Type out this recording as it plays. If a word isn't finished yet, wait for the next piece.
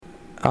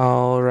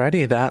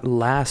Alrighty, that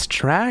last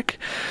track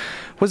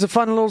was a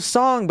fun little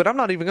song, but I'm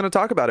not even going to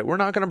talk about it. We're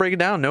not going to break it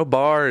down. No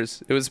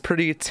bars. It was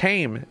pretty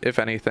tame, if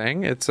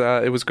anything. It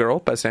was Girl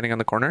by Standing on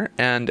the Corner,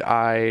 and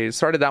I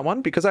started that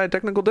one because I had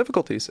technical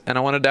difficulties, and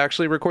I wanted to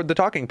actually record the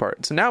talking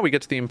part. So now we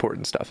get to the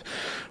important stuff,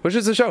 which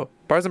is the show,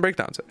 Bars and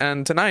Breakdowns.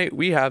 And tonight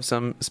we have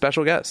some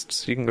special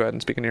guests. You can go ahead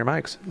and speak into your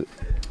mics.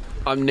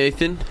 I'm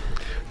Nathan.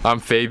 I'm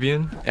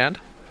Fabian. And?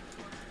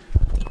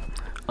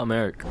 I'm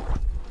Eric.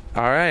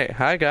 All right.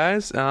 Hi,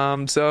 guys.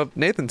 So,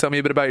 Nathan, tell me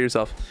a bit about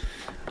yourself.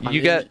 You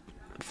get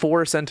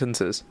 4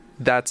 sentences.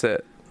 That's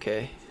it.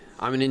 Okay.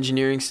 I'm an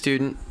engineering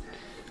student.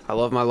 I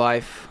love my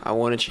life. I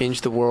want to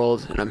change the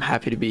world, and I'm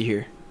happy to be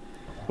here.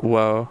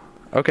 Whoa.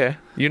 Okay.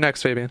 You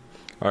next, Fabian.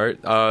 All right.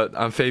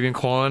 I'm Fabian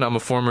Kwan. I'm a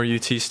former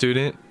UT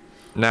student.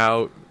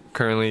 Now,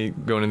 currently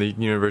going to the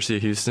University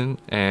of Houston.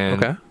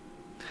 And okay.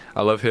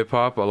 I love hip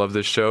hop. I love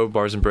this show,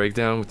 Bars and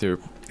Breakdown, with your.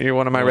 You're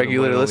one of my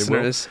regular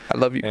listeners. I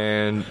love you.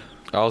 And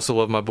I also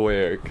love my boy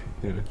Eric.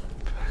 Yeah.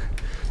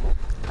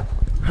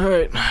 All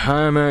right.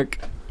 Hi, I'm Eric.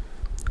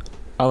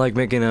 I like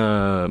making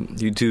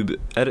YouTube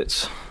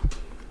edits.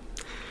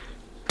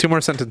 2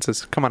 more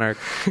sentences. Come on, Eric.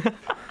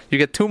 You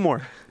get 2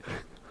 more.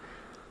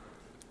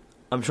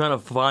 I'm trying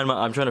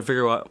to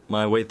figure out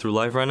my way through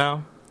life right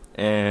now,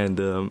 and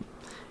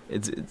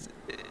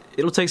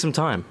it'll take some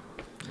time.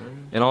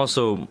 And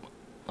also,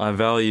 I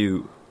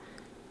value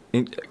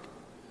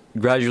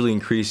gradually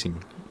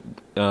increasing.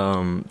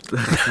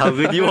 How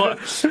good you are?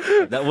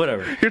 That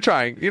whatever. You're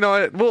trying. You know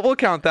what? We'll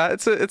count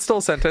that. It's still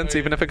a sentence,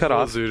 even if it cut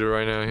off. Zooter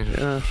right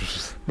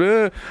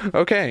now.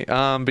 Okay.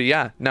 But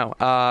yeah, no.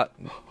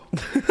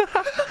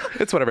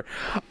 It's whatever.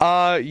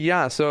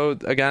 Yeah. So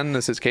again,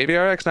 this is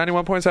KVRX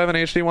 91.7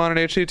 HD1 and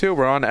HD2.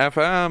 We're on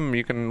FM.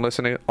 You can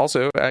listen to it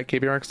also at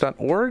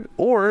kvrx.org,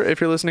 or if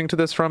you're listening to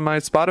this from my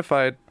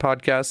Spotify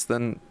podcast,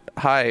 then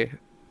hi.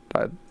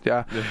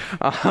 Yeah.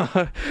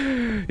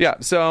 Yeah.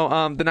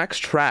 So the next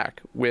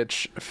track,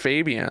 which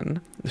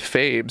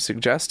Fabe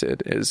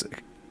suggested, is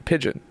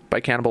Pigeon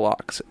by Cannibal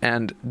Ox.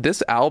 And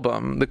this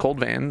album, The Cold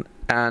Vein,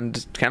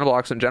 and Cannibal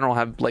Ox in general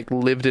have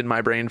lived in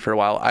my brain for a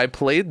while. I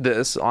played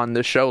this on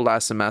the show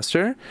last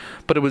semester,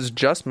 but it was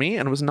just me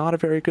and it was not a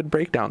very good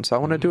breakdown. So I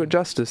want to do it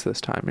justice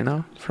this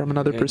time, from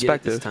another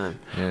perspective. This time.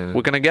 Yeah.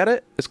 We're going to get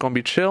it. It's going to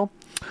be chill.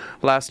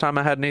 Last time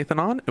I had Nathan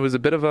on, it was a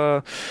bit of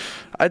a,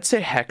 I'd say,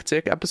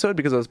 hectic episode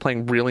because I was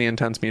playing really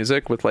intense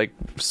music with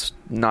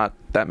not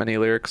that many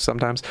lyrics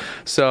sometimes.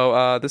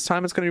 So this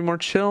time it's going to be more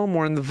chill,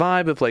 more in the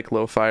vibe of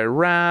lo-fi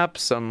rap,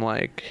 some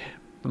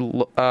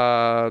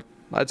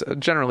it's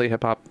generally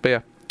hip hop. But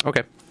yeah,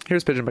 okay.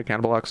 Here's Pigeon by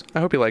Cannibal Ox. I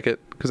hope you like it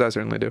because I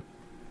certainly do.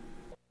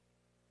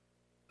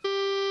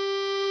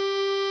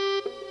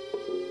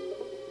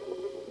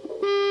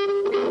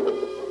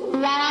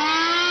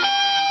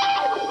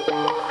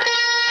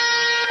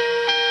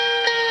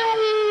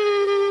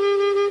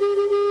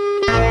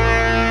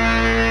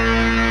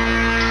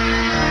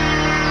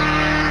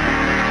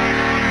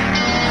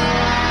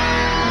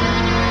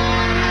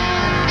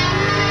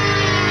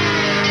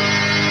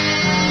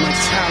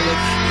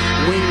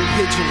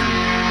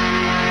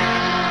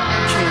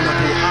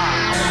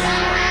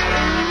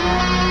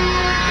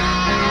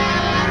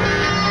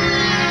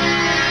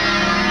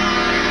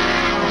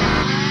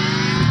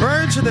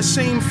 The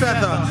same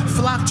feather,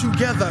 flock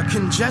together,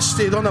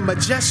 congested on a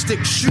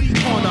majestic street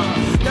corner.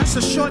 That's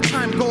a short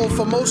time goal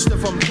for most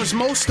of them, cause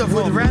most of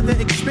them would rather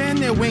expand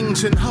their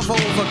wings and hover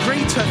over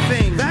greater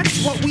things.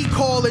 That's what we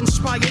call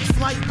inspired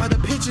flight by the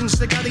pigeons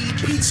that gotta eat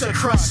pizza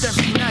crust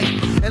every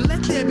night. And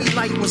let there be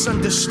light was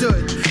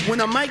understood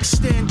when a mic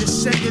stand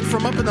descended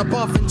from up and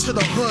above into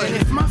the hood. And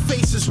if my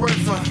face is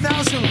worth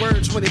 1,000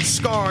 words when it's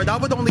scarred, I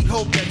would only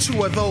hope that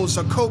 2 of those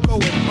are cocoa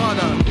and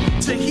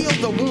butter to heal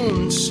the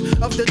wounds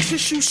of the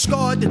tissue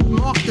scarred that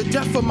marked the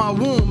death of my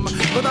womb.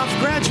 But I've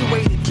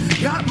graduated,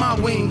 got my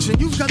wings,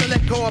 and you've gotta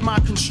let go of my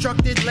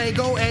constructed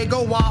Lego,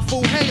 ego,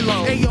 waffle,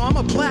 halo. Hey yo, I'm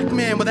a black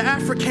man with an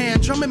African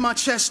drum in my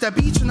chest that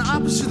beats in the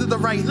opposite of the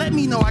right. Let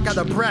me know I got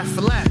a breath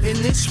left in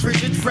this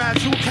frigid,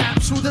 fragile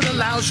capsule that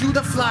allows you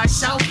to fly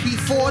south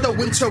before the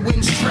winter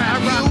winds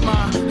trap you. I rock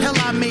my hell,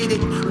 I made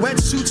it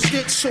wetsuit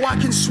stitch so I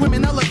can swim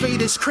in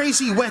elevators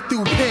crazy wet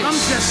through pitch. I'm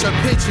just a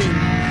pigeon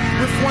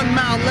with 1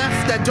 mile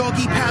left that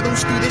doggy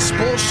paddles through this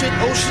bullshit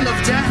ocean of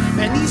death.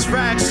 And these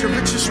rags, the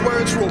richest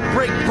words will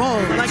break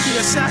bone, like the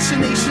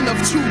assassination of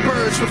 2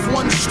 birds with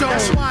 1 stone.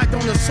 That's why I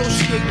don't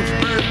associate with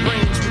bird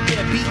brains with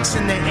their beaks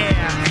in the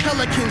air.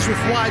 Pelicans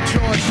with wide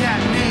jaws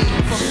that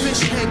name. For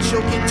fish heads,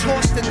 you'll get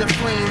tossed in the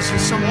flames,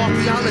 and some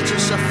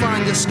archaeologists will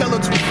find your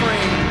skeletal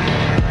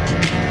frame.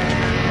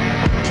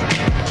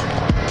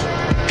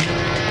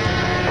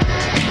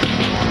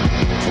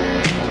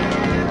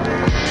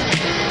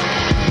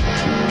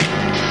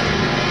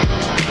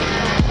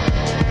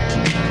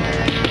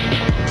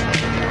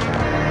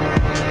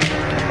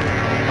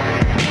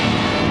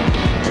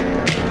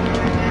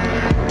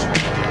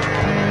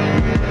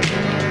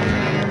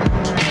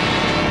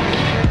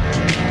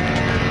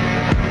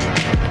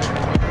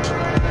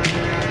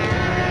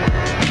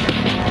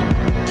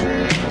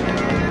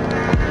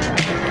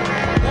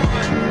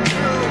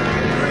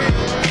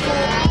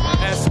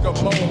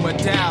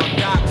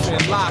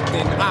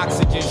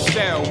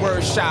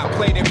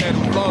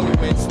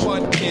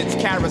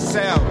 kids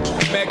carousel.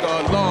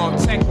 Mega alarm,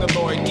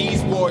 technoloid,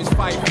 these boys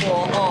fight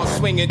for arms,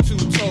 swinging 2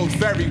 toes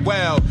very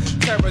well.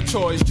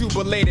 Territories,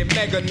 jubilated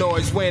mega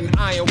noise when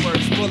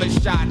ironworks, bullet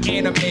shot,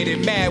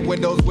 animated mad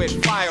windows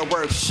with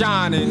fireworks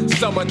shining.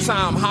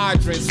 Summertime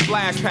hydrants,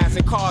 splash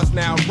passing cars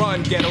now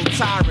run ghetto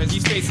tyrants.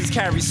 These faces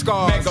carry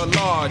scars, mega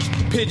large.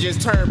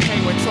 Pigeons turn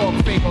penguin talk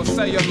fake on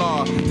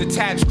cellular.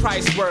 Detached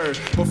Christ word,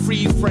 but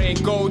freeze frame,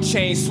 gold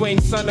chain, swing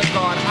son of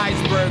God,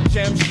 iceberg,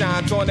 gem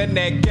shines on the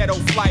neck, ghetto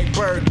flight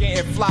bird,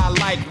 getting fly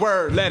like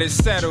word. Let it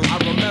settle. I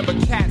remember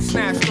cats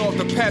snatched off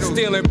the pedal,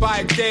 stealing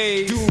bike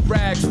days, do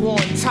rags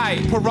worn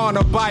tight,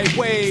 piranha bite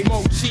wave,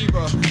 smoke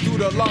chiba, through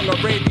the lung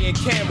Arabian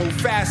camel,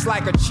 fast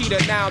like a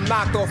cheetah. Now I'm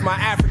knocked off my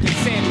African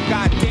sandal.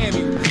 God damn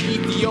you,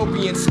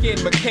 Ethiopian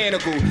skin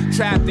mechanical,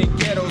 trapped in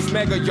ghettos,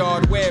 mega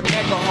yard, wear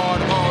mega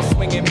hard arms,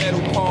 swinging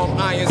metal palm,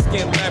 iron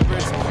skin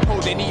leopards,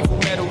 holding evil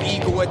metal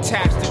eagle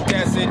attached to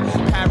desert,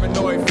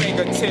 paranoid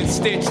fingertips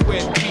stitched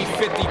with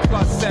 350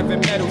 plus 7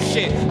 metal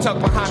shit,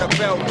 tucked behind a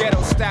belt,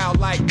 ghetto style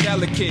like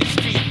delicate,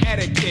 street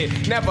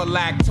etiquette, never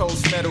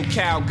lactose, metal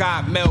cow,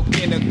 got milk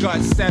in the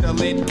gut,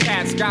 settling,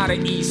 cats gotta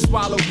eat,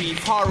 swallow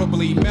beef,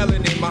 horribly,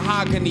 melanin,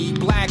 mahogany,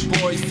 black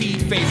boys,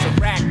 feed face,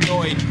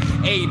 arachnoid,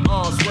 8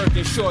 arms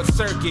working short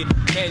circuit,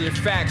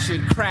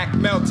 manufactured, crack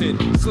melted,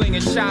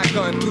 slinging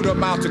shotgun through the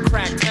mouth to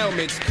cracked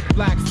helmets,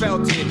 black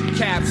felted,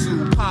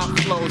 capsule, pop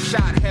flow,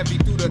 shot heavy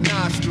through the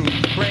nostril,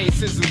 brain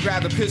sizzle,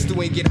 grab the pistol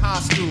and get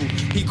hostile,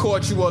 he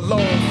caught you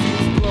alone,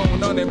 fuse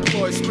blown,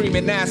 unemployed,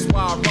 screaming that's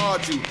why I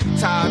robbed you,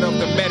 tired of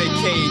the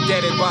Medicaid,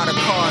 deaded by the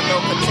car, no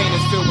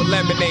containers filled with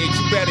lemonade,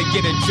 you better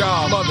get a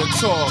job, mother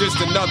talk,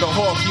 just another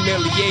hawk,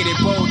 humiliated,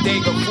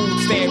 bodega, food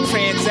stamp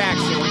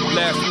transaction,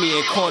 left me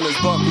in corners,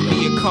 buckled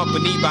me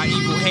accompanied by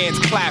evil hands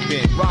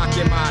clapping,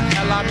 rocking my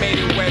hell, I made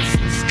it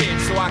wetsuit stick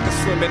so I could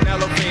swim in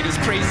elevators,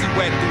 crazy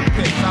wet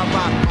through pits, I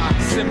rock my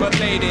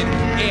simulated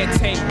air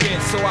tank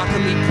bits so I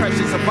can leak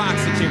pressures of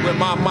oxygen with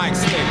my mic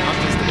slick, I'm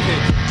just a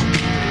pitch.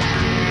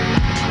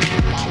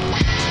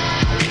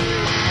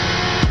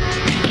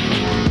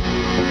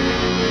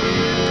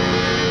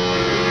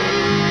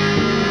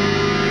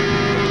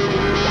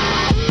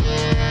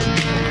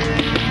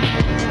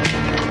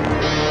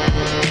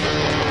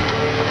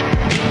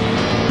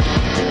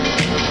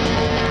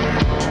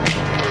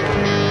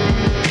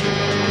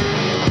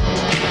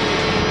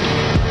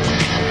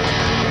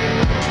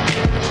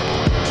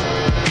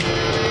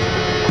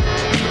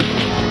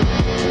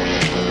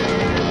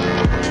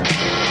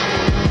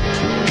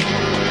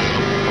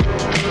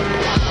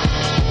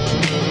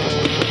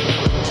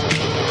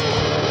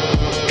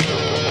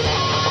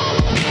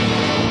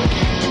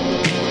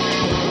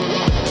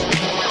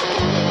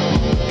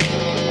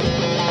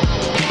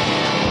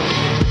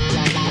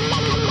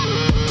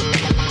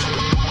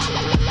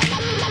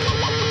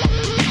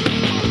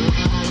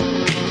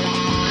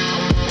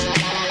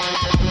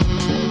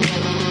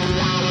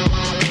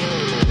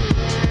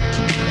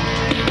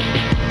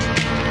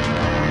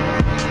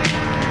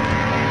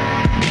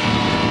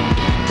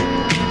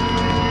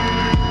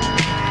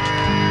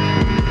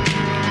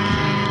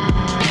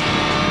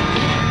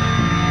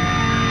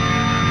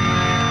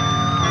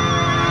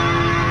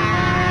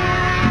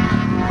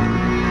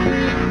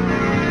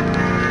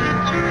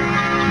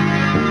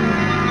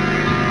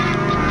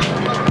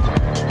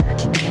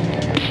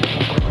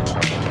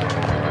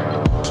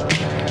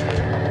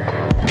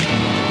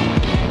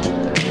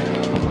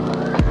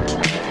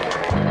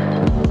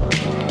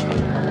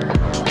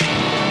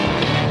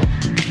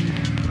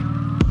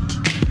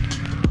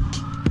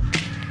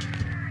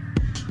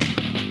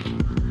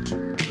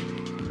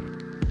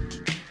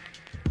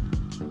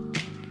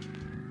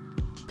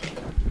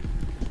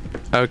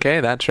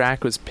 Okay, that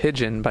track was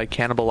Pigeon by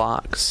Cannibal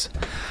Ox.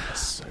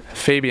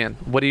 Fabian,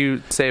 what do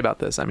you say about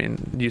this? I mean,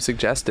 you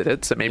suggested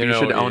it, so maybe you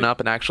should own up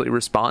and actually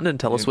respond and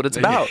tell us what it's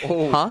about.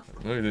 Huh?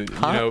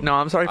 No,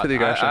 I'm sorry for the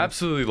aggression. I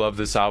absolutely love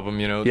this album.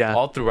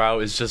 All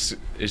throughout it's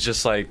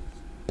just like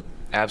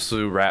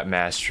absolute rap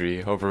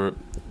mastery over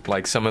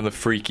like some of the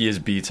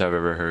freakiest beats I've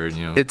ever heard.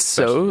 It's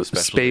so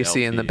especially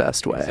spacey in the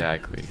best way.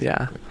 Exactly.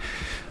 Yeah.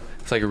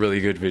 It's like a really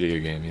good video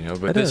game,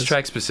 But this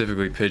track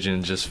specifically,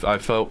 Pigeon, I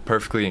felt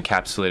perfectly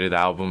encapsulated the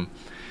album.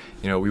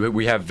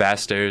 We have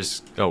vast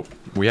stairs.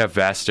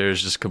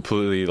 Just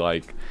completely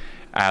like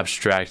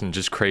abstract and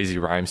just crazy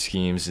rhyme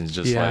schemes and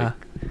just like,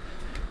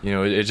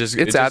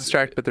 it's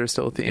abstract, but there's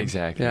still a theme.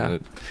 Exactly. Yeah,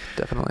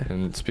 definitely.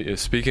 And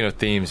speaking of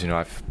themes,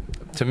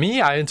 to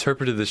me, I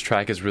interpreted this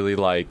track as really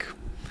like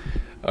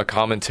a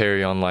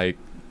commentary on like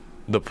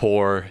the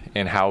poor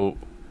and how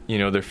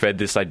they're fed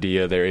this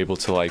idea they're able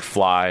to like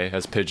fly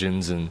as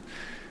pigeons. And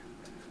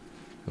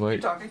Are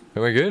you talking?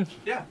 Am I good?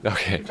 Yeah.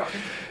 Okay. Keep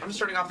talking. I'm just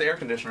turning off the air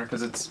conditioner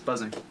because it's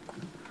buzzing.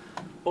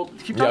 Well,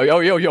 keep talking.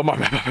 Yo, my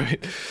bad.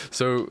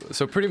 So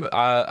pretty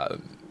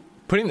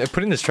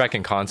putting this track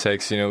in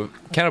context,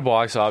 Cannibal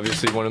Ox,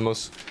 obviously one of the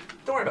most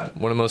Don't worry about it.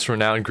 One of the most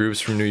renowned groups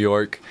from New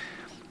York.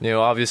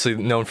 Obviously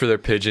known for their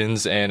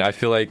pigeons, and I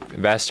feel like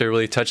Vaster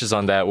really touches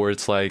on that, where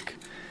it's like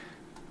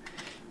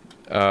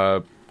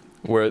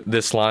where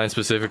this line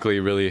specifically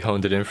really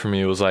honed it in for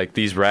me. It was like,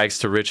 these rags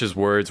to riches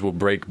words will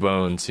break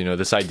bones. You know,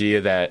 this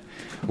idea that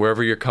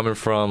wherever you're coming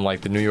from,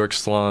 like the New York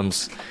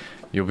slums,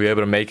 you'll be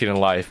able to make it in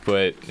life,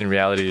 but in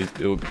reality,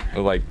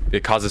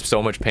 it causes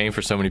so much pain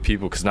for so many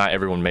people because not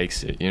everyone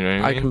makes it. You know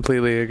what I mean? I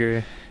completely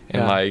agree.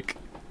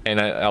 And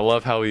I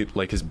love how he,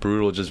 like, his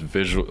brutal just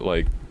visual,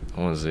 like,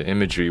 what was it,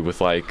 imagery with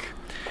like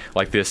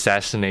the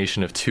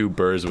assassination of two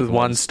birds with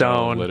one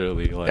stone,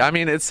 literally. Like, I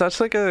mean, it's such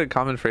like a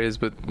common phrase,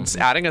 but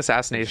adding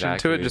assassination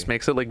to it just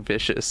makes it like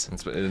vicious.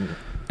 And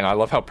I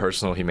love how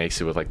personal he makes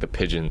it with like the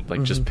pigeon,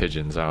 like just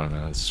pigeons. I don't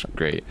know, it's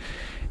great.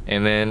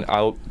 And then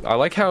I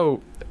like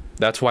how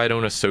that's why I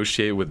don't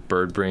associate with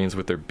bird brains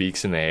with their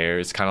beaks in the air.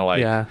 It's kind of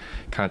like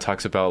kind of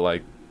talks about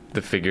like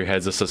the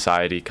figureheads of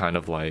society, kind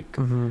of like.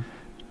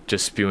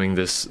 Just spewing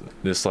this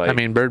like, I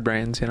mean, bird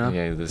brains, you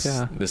know.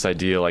 This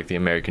idea, like the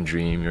American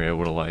dream. You're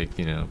able to, like,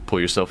 you know, pull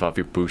yourself off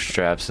your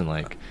bootstraps and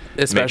like,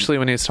 especially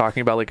when he's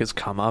talking about like his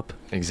come up.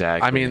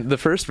 Exactly. I mean, the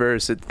first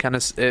verse,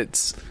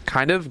 it's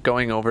kind of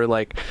going over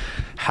like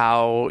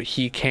how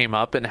he came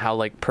up and how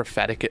like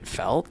prophetic it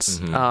felt.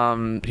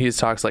 He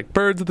talks like,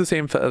 birds of the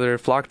same feather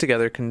flock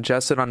together,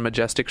 congested on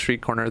majestic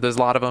street corner. There's a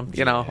lot of them,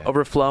 you know,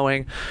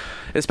 overflowing.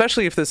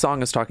 Especially if this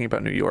song is talking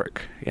about New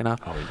York, you know.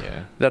 Oh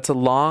yeah.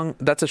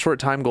 That's a short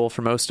time goal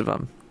for most of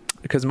them,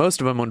 because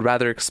most of them would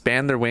rather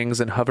expand their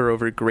wings and hover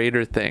over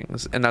greater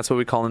things, and that's what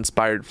we call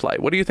inspired flight.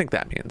 What do you think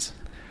that means?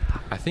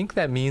 I think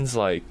that means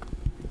like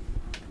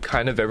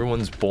kind of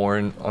everyone's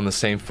born on the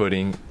same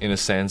footing in a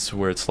sense,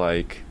 where it's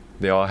like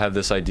they all have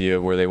this idea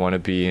of where they want to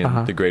be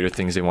and the greater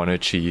things they want to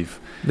achieve.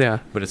 Yeah.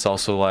 But it's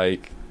also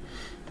like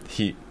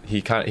he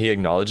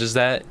acknowledges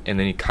that, and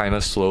then he kind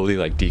of slowly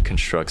like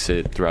deconstructs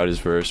it throughout his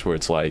verse, where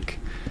it's like,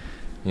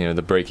 you know,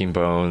 the breaking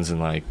bones and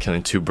like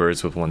killing two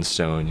birds with one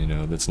stone. You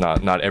know, that's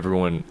not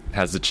everyone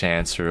has the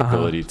chance or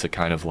ability to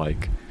kind of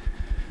like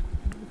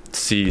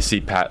really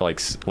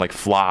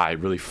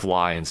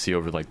fly and see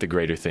over like the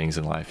greater things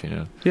in life, you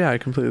know. Yeah, I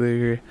completely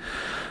agree.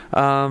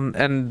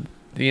 And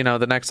you know,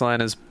 the next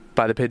line is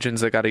by the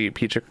pigeons that got to eat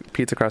pizza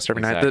crust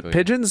every night. The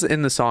pigeons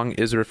in the song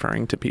is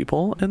referring to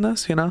people in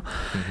this, you know.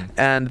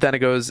 And then it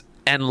goes,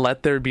 and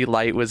let there be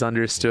light was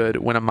understood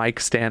when a mic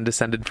stand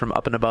descended from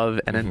up and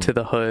above and into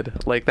the hood.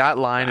 Like, that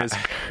line is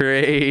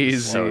crazy.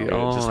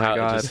 So just my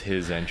God. Just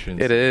his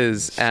entrance. It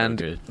is. So and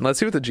good. Let's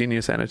see what the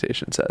Genius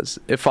annotation says.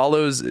 It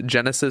follows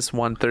Genesis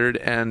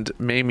 1/3 and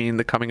may mean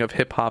the coming of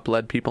hip hop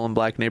led people in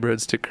black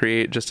neighborhoods to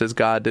create just as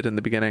God did in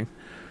the beginning.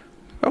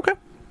 Okay.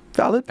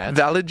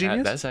 Valid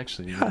Genius. That's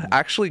actually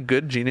actually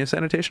good Genius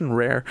annotation.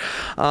 Rare.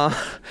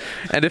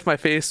 And if my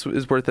face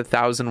is worth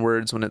 1,000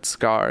 words when it's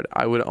scarred,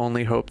 I would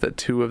only hope that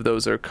 2 of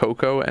those are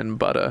cocoa and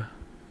butter.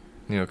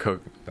 You know,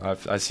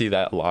 I see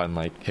that a lot in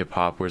like hip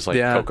hop, where it's like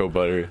cocoa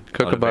butter,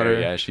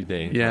 very ashy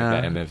day. Yeah,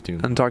 like that MF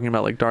Doom. I'm talking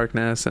about like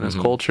darkness and his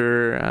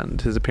culture and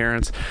his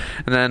appearance.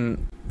 And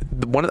then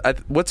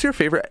what's your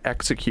favorite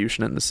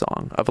execution in the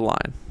song of a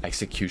line?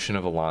 Execution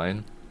of a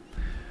line.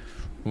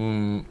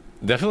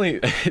 Definitely,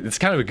 it's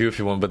kind of a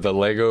goofy one, but the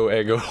Lego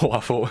Eggo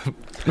waffle.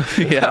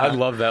 I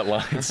love that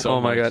line so much.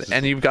 Oh my God.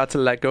 And you've got to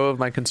let go of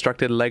my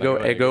constructed Lego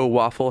Eggo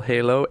waffle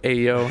halo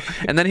ayo.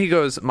 And then he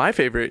goes, my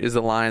favorite is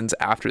the lines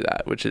after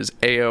that, which is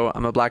ayo,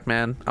 I'm a black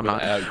man, I'm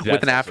not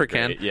with an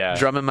African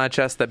drum in my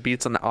chest that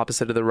beats on the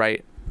opposite of the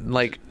right.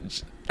 Like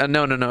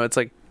no, it's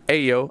like,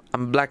 ayo,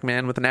 I'm a black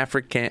man with an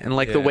African, and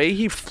like the way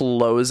he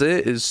flows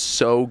it is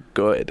so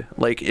good.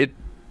 Like, it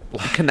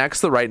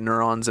connects the right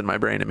neurons in my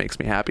brain. It makes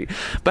me happy.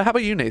 But how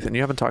about you, Nathan?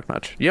 You haven't talked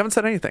much. You haven't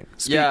said anything.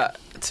 Speak. Yeah,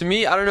 to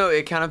me, I don't know,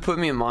 it kind of put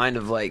me in mind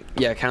of like,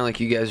 kind of like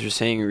you guys were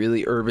saying,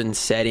 really urban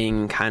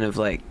setting, kind of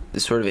like the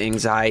sort of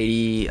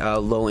anxiety,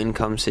 low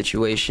income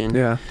situation.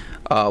 Yeah.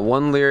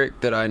 One lyric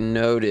that I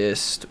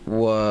noticed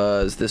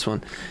was this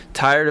one: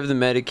 tired of the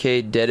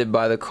Medicaid, deaded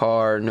by the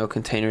car, no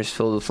containers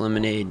filled with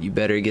lemonade, you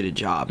better get a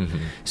job.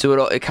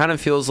 So it kind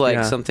of feels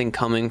like something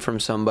coming from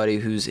somebody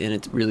who's in a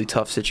really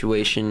tough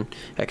situation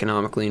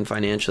economically and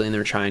financially, and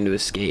they're trying to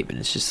escape, and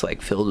it's just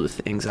like filled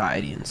with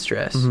anxiety and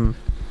stress.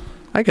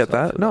 I get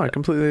that. No, I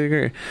completely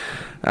agree.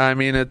 I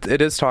mean,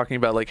 it is talking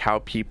about like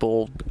how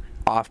people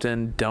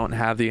often don't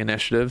have the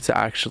initiative to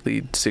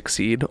actually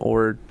succeed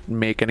or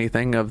make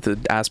anything of the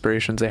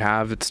aspirations they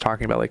have. It's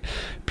talking about like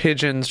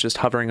pigeons just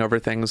hovering over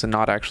things and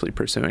not actually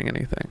pursuing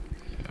anything.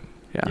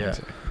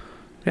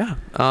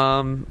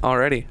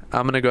 Alrighty,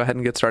 I'm gonna go ahead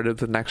and get started with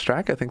the next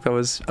track. I think that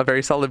was a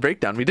very solid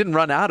breakdown. We didn't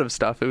run out of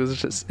stuff.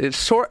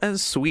 It's short and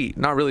sweet.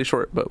 Not really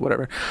short, but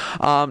whatever.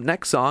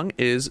 Next song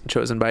is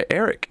chosen by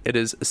Eric. It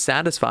is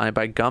Satisfy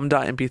by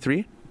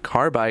Gum.mp3,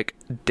 Carbike,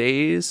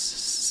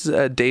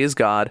 Days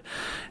God.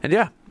 And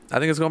I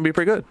think it's going to be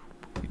pretty good.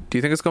 Do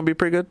you think it's going to be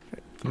pretty good?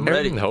 I'm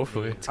ready.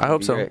 Hopefully. I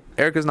hope so. Great.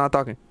 Eric is not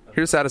talking.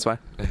 Here's Satisfy.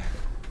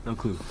 No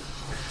clue.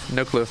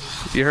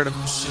 You heard him.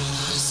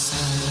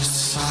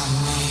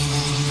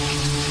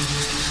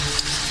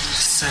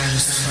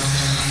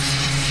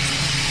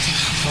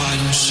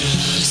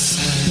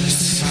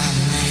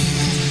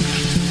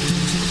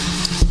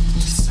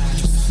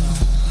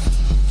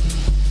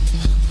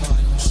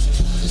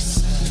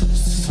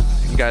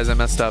 guys, I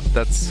messed up.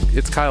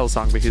 It's Kyle's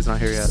song, but he's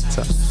not here yet.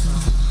 So.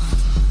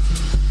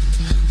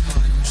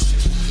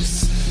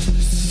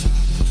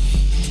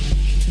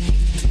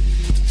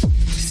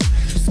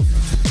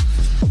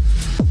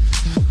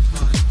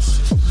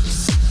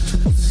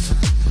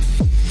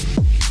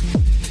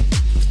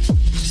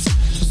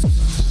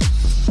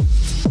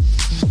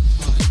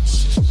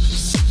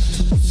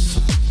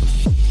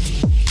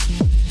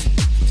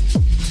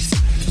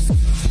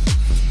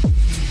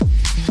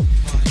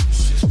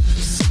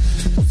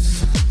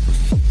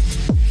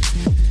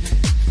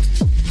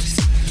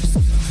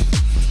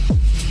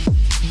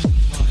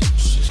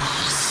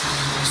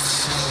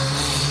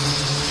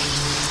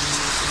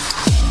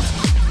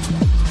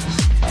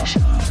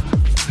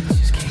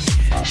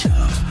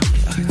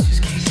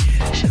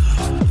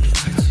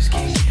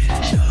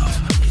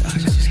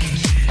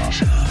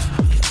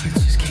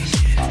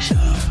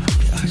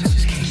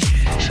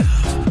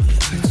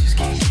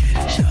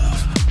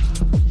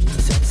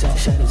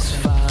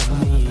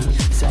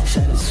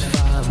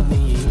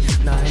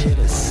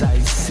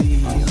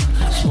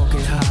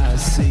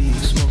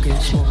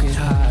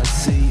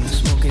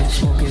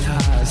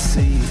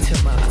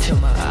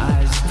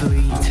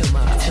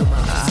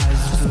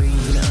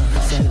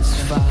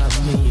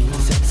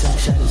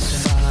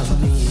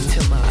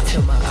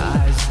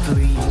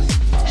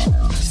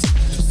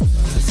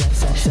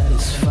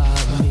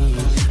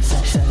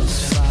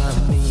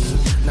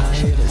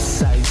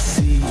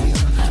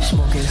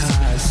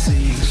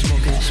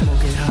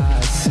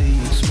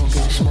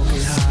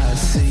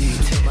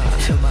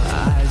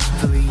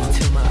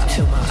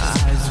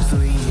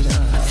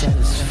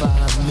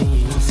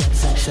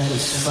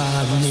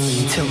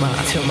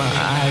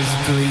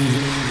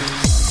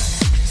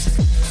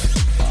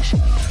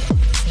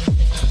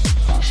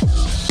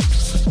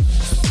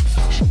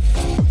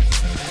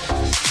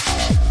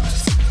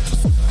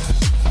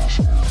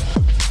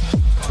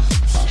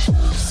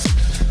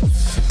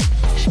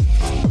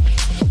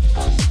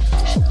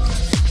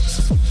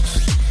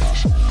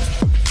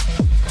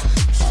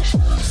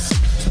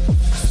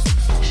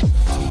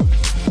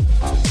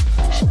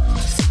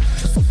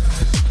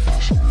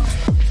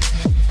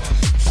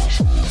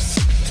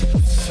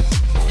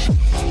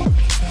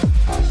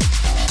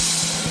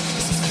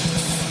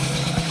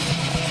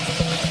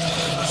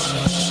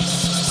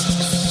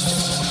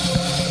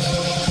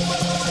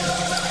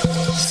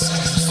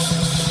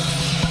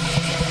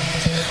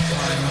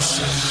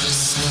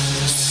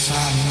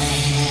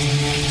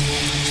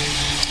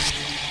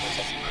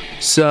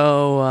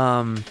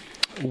 So,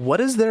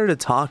 what is there to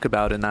talk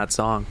about in that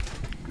song?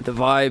 The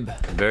vibe.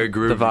 Very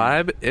groovy. The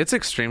vibe? It's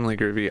extremely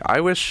groovy. I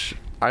wish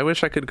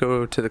I could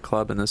go to the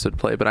club and this would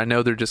play, but I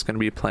know they're just going to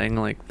be playing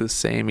like the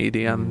same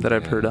EDM that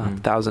I've heard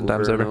 1,000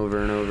 times over.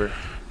 Over and over.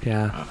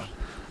 Yeah.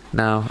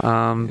 No.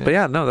 But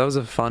yeah, no, that was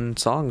a fun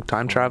song.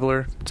 Time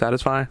Traveler,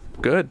 Satisfy.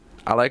 Good.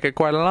 I like it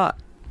quite a lot.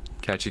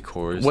 Catchy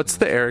chorus. What's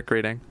the Eric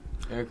rating?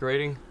 Eric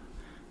rating?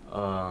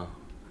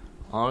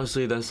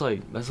 Honestly, that's like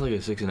a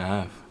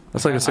 6.5.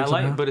 That's like a 6.5. I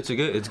like it, but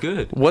it's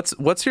good.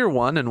 What's your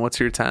 1 and what's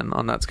your 10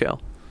 on that scale?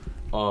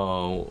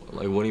 Oh,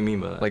 like what do you mean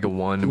by that? Like a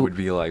 1 would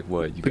be like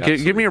what?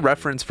 Give me a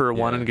reference for a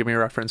 1 and give me a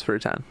reference for a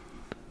 10.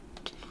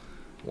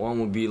 1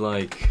 would be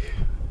like,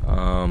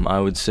 I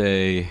would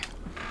say,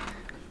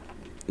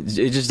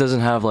 it just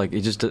doesn't have like,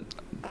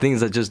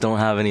 things that just don't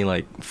have any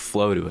like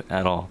flow to it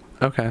at all.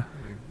 Okay.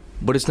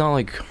 But it's not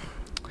like.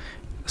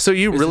 So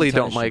you really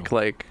don't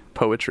like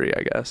poetry,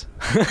 I guess.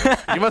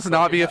 You must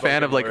not be a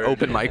fan of like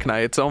open mic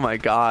nights. Oh my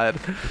god.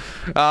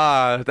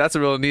 That's a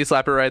real knee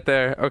slapper right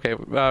there. Okay,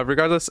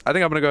 regardless, I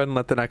think I'm gonna go ahead and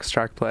let the next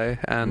track play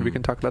and we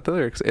can talk about the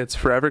lyrics. It's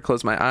Forever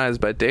Close My Eyes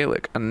by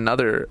Dalek,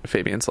 another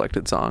Fabian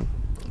selected song.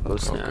 Oh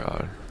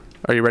god.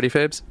 Are you ready,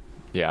 Fabes?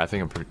 Yeah, I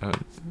think I'm pretty I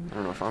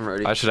don't know if I'm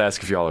ready. I should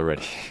ask if y'all are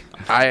ready.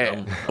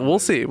 We'll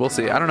see.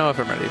 I don't know if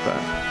I'm ready, but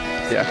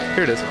yeah,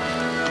 here it is.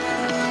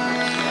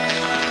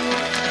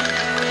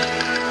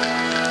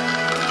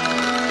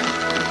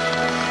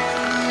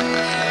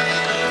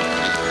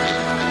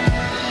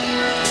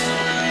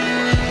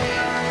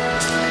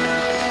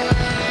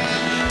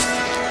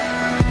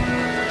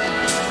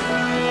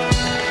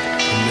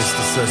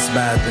 Such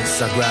madness,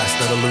 I grasp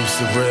that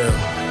elusive real.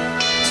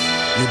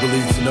 You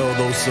believe to know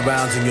those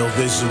surrounding your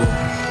visual.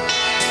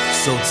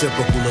 So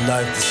typical of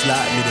life to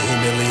slap me to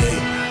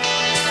humiliate.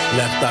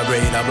 Left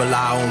irate, I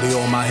rely only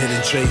on my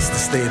hidden traits to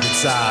stay the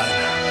tide.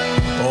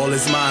 All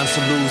is mine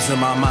to lose in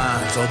my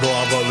mind, although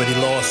I've already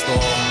lost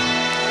all.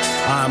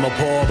 I am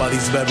appalled by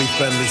these very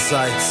friendly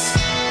sights.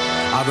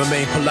 I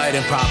remain polite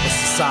in proper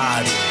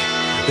society.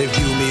 They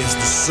view me as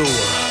the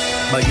sewer.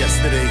 My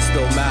yesterdays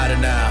don't matter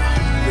now,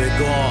 they're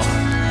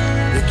gone.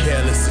 The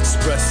careless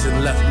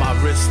expression left my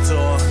wrist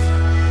torn.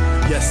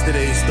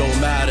 Yesterday's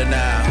don't matter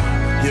now,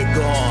 you're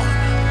gone.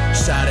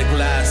 Shattered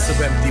glass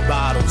of empty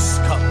bottles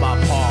cut my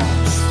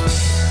palms.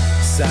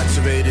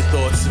 Saturated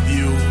thoughts of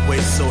you weigh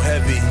so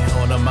heavy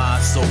on a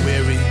mind so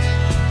weary.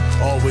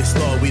 Always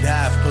thought we'd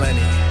have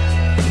plenty.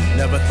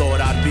 Never thought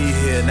I'd be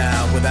here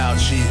now without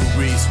she who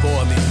breathes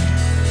for me.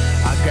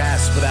 I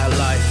gasp for that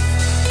life.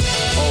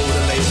 Oh, to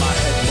lay my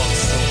head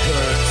once so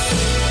curves.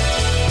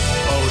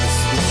 Oh, to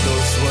speak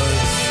those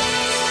words.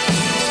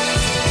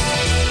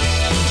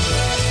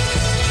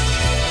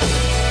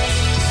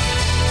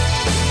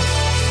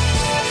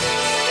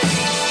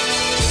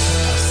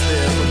 I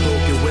stare at the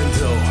broken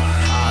window,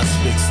 eyes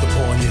fixed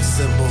upon your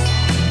symbol.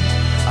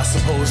 I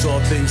suppose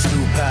all things do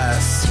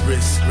pass.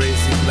 Wrist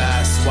grazing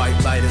glass, white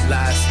light at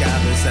last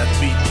gathers at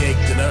feet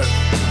caked in earth.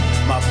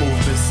 My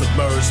movements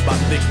submerged by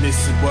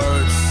thickness and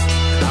words.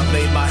 I've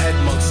laid my head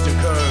amongst your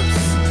curves.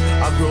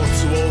 I've grown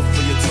too old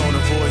for your tone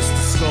of voice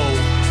to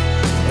scold.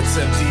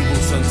 Attempt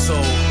evils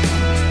untold.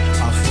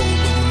 I fold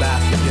when you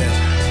laugh again.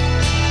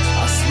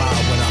 I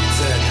smile when I'm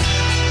dead.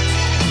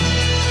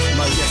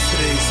 My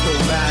yesterdays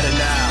don't matter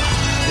now.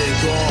 They're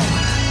gone.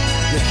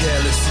 Your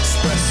careless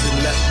expression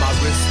left my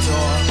wrist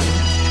torn.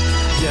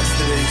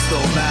 Yesterdays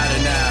don't matter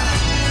now.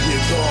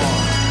 You're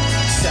gone.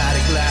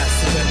 Shattered glass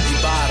and empty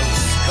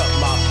bottles cut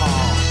my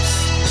palms.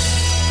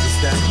 Is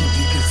that who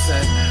you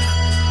consent?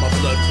 My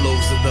blood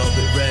flows a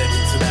velvet red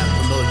into that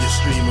familiar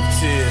stream of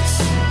tears.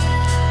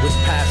 With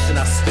passion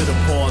I spit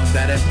upon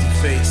that empty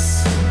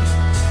face.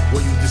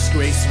 Were you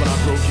disgraced when I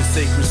broke your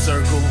sacred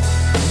circle?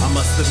 I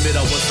must admit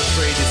I was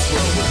afraid this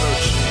world would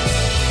hurt you.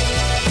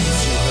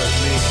 You hurt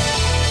me.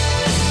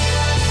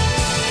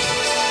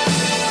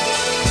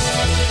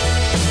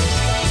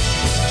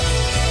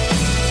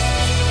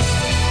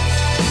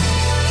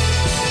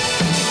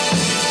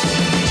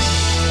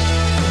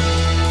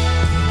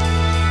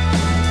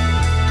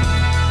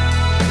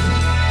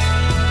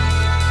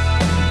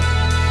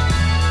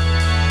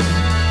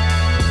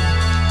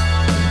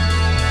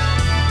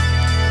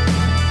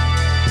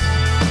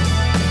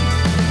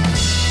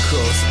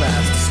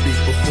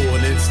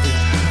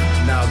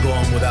 Now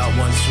gone without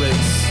one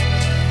trace.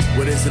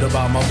 What is it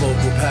about my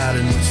vocal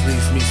pattern which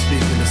leaves me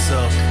speaking to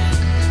self?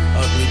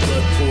 Ugly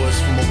blood pours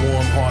from a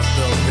warm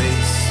heartfelt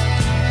vase.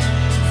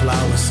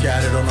 Flowers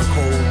scattered on a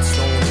cold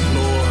stone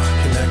floor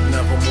connect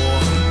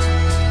nevermore.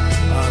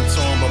 I'm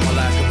torn by my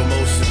lack of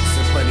emotions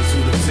and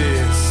plenitude of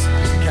tears.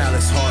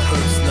 Callous heart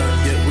hurts, none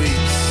yet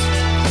weeps.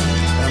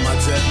 Am I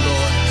dead,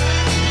 Lord?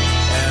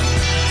 Am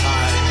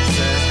I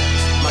dead?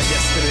 My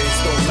yesterdays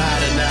don't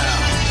matter now.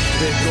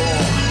 They're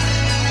gone.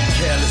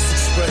 Careless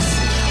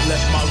expression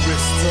left my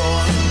wrist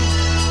torn.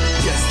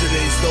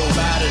 Yesterday's don't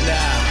matter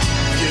now.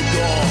 You're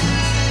gone.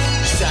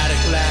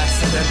 Shattered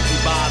glass and empty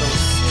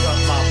bottles cut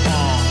my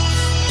palms.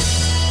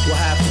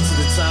 What happened to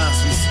the times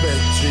we spent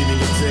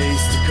dreaming of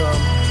days to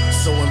come?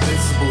 So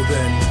invincible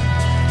then.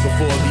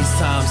 Before these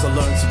times I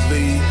learned to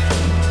bleed.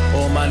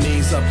 On my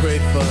knees I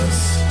prayed for us.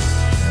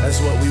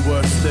 As what we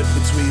were slipped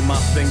between my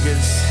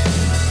fingers.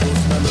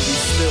 Those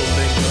memories still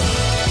linger.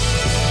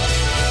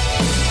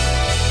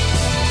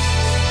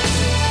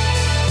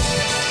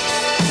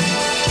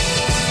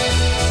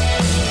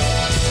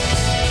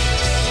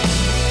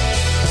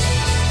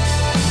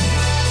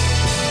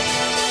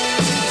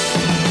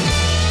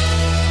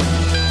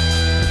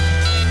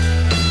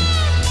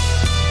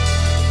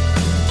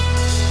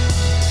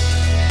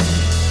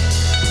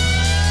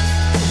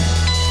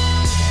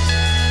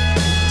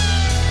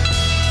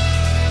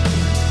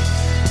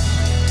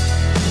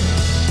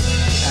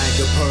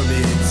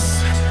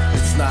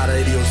 Not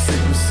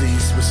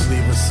idiosyncrasies which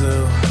leave us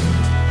ill.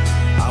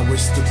 I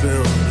wish to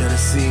build, yet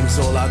it seems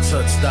all I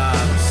touch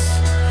dies.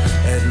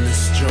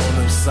 Endless drone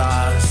of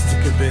sighs to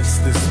convince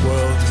this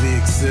world we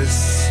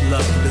exist.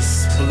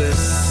 Loveless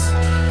bliss,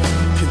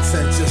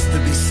 content just to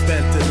be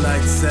spent at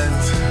night's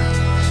end.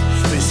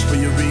 Fish for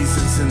your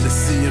reasons in the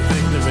sea of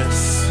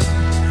ignorance.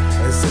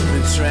 As if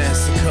in trance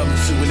succumb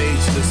to an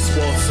ageless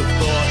waltz of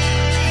thought.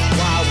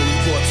 Why were we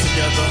brought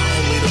together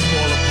only to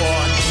fall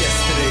apart?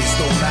 Yesterdays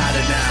don't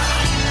matter now.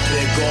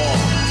 They're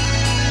gone.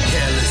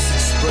 Careless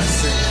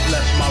expression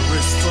left my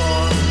wrist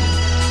torn.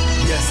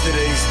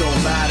 Yesterday's don't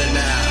matter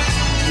now.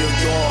 You're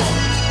gone.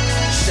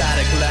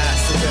 Shattered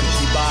glass and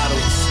empty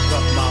bottles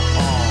cut my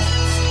palms.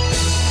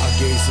 I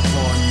gaze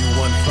upon you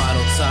one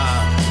final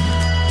time.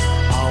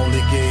 I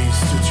only gaze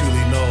to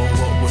truly know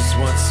what was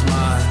once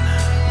mine.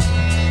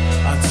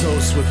 I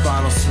toast with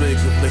final swig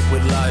of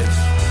liquid life.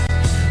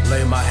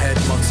 Lay my head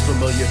amongst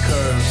familiar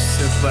curves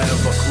and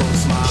forever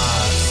close my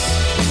eyes.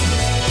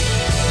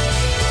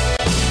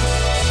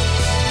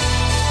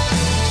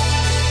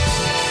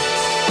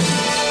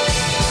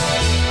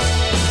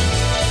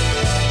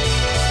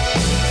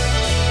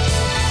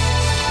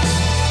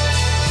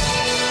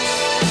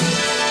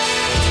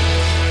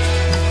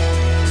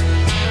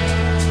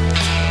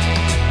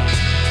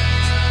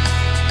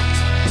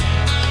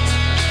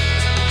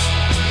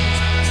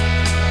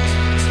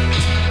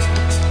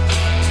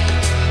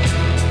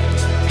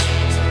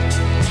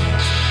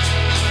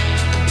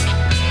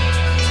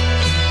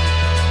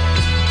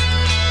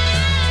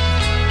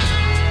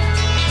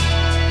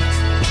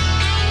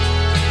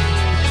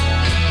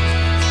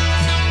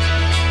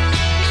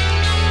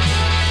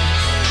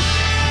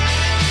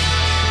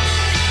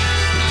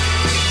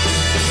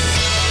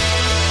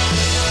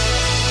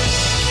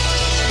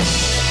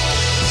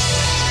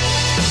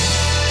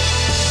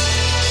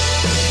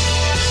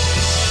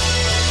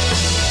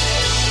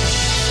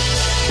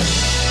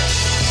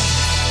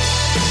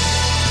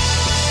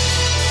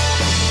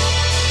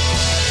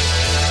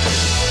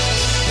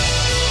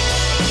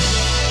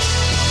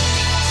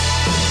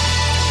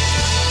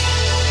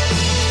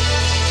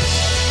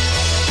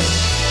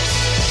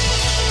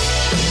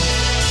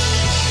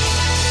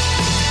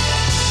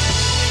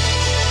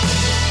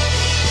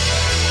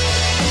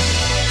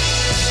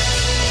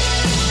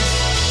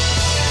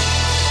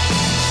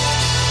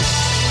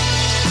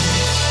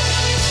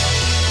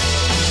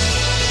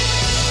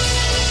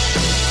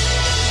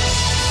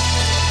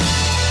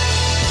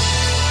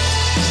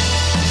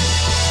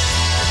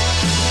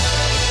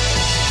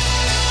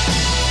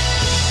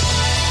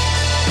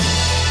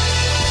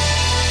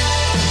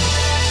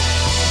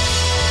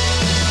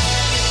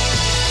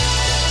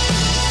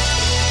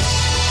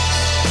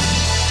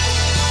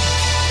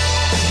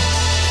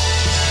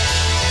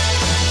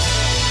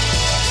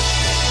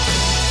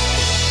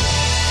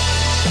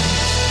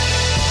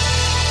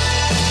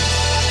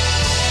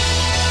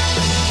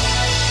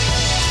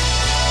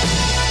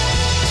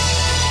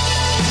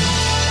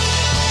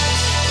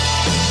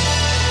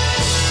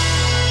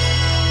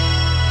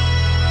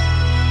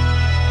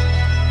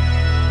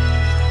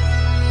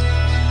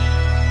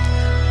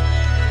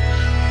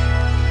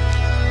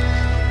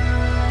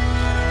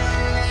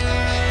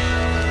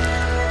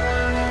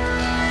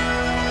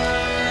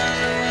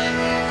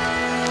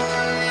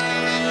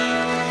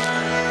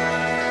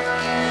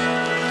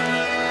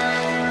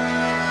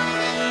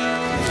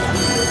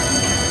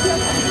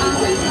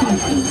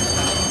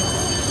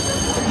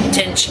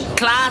 Attention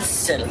class,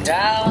 settle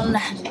down.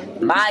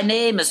 My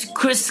name is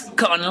Chris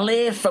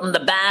Connolly from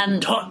the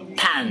band Hot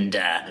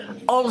Panda,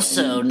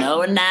 also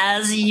known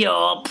as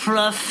your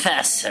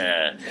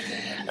professor.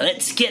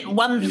 Let's get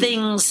one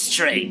thing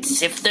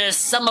straight. If there's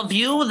some of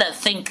you that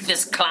think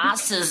this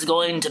class is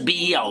going to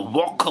be a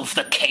walk of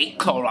the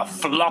cake or a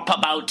flop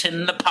about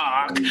in the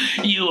park,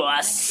 you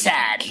are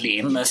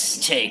sadly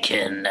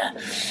mistaken.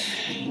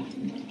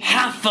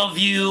 Half of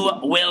you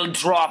will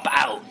drop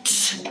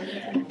out,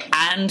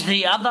 and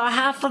the other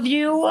half of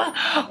you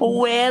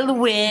will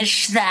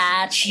wish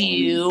that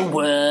you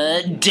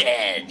were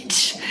dead.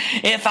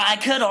 If I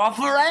could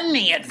offer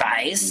any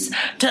advice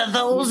to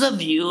those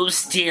of you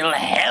still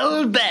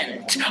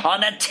hell-bent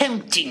on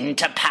attempting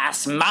to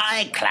pass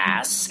my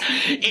class,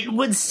 it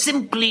would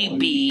simply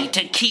be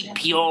to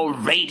keep your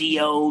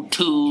radio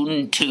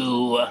tuned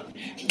to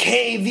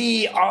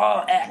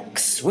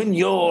KVRX when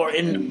you're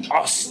in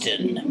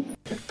Austin.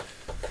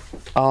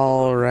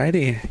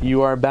 Alrighty,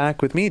 you are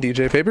back with me,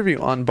 DJ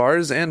Paperview, on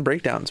Bars and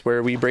Breakdowns,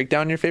 where we break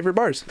down your favorite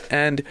bars.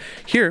 And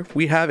here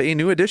we have a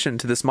new addition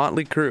to this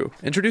motley crew.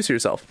 Introduce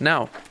yourself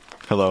now.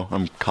 Hello,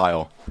 I'm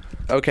Kyle.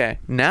 Okay,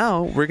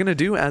 now we're going to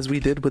do as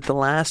we did with the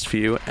last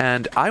few,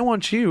 and I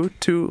want you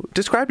to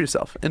describe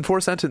yourself in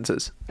 4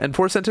 sentences, and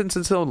 4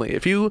 sentences only.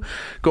 If you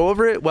go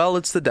over it, well,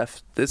 it's the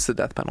death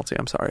penalty.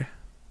 I'm sorry.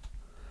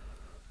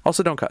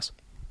 Also, don't cuss.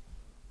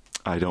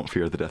 I don't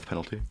fear the death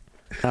penalty.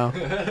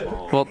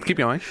 Oh. Well, keep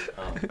going.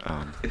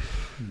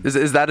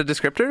 Is that a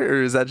descriptor,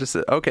 or is that just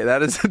okay?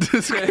 That is a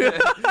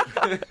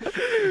descriptor.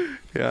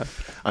 Yeah.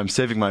 I'm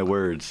saving my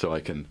words so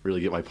I can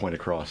really get my point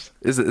across.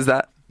 Is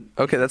that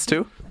okay? That's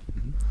 2.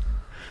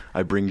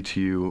 I bring to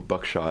you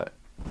Buckshot,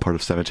 part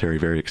of Cemetery.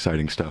 Very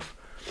exciting stuff.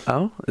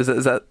 Oh, is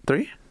that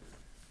 3?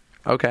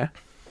 Okay.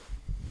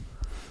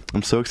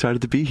 I'm so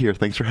excited to be here.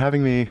 Thanks for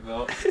having me.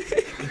 Well.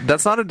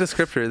 That's not a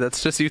descriptor.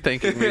 That's just you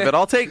thanking me. But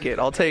I'll take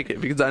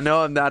it because I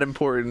know I'm that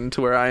important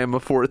to where I am a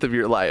fourth of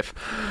your life.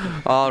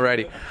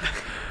 Alrighty.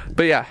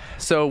 But yeah,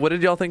 so what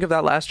did y'all think of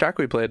that last track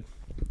we played?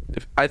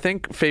 I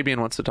think Fabian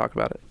wants to talk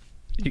about it.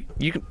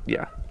 You can,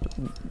 yeah.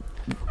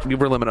 We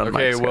were limited on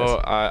mics,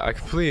 well, I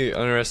completely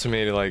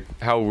underestimated like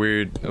how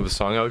weird of a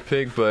song I would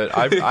pick, but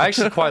I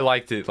actually quite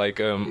liked it. Like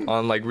on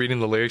like reading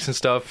the lyrics and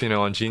stuff,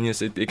 on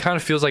Genius, it kind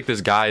of feels like this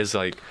guy is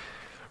like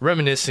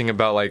reminiscing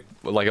about like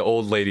an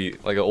old lady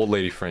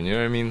friend, you know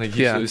what I mean? Like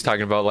he's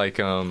talking about like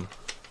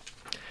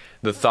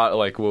the thought,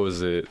 like what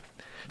was it?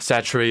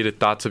 Saturated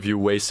thoughts of you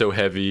weigh so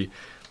heavy,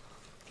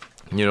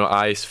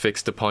 eyes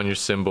fixed upon your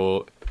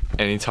symbol,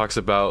 and he talks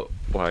about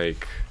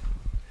like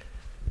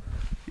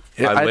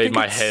I laid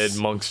my head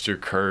amongst your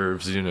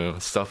curves,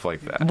 stuff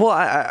like that. Well,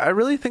 I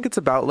really think it's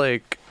about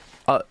like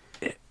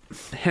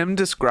him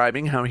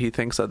describing how he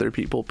thinks other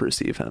people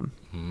perceive him,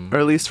 or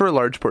at least for a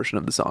large portion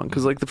of the song,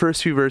 because like the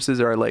first few verses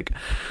are like,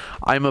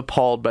 I'm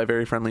appalled by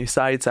very friendly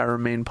sights, I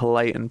remain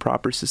polite in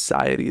proper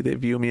society, they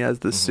view me as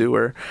the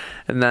sewer,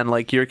 and then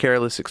like your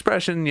careless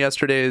expression,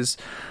 yesterday's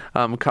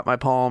cut my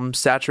palm,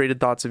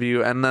 saturated thoughts of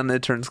you, and then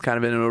it turns kind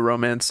of into a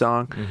romance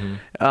song.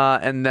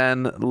 And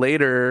then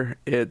later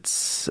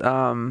it's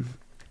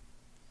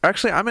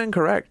actually, I'm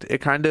incorrect.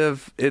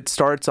 It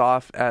starts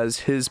off as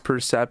his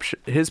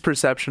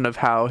perception of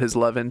how his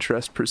love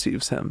interest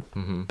perceives him.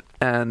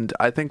 And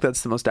I think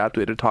that's the most apt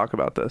way to talk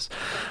about this.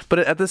 But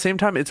at the same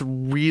time, it's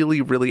really,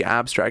 really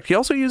abstract. He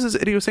also uses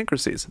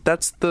idiosyncrasies.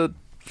 That's the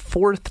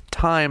 4th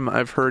time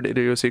I've heard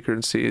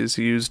idiosyncrasies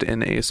used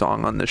in a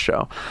song on this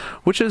show,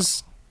 which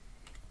is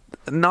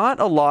not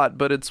a lot,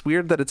 but it's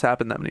weird that it's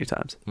happened that many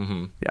times.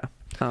 Yeah.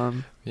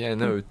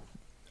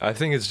 I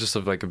think it's just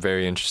like a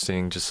very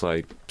interesting, just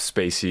like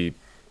spacey.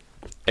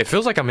 It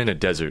feels like I'm in a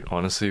desert,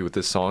 honestly, with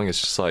this song. It's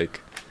just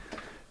like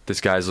this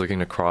guy's looking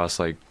across,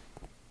 like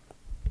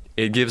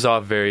it gives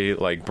off very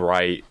like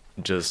bright,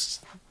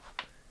 just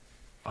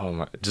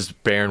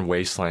barren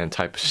wasteland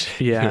type of shit.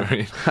 Yeah, you know what I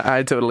mean?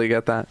 I totally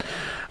get that.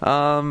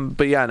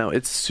 But yeah, no,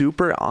 it's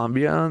super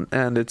ambient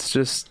and it's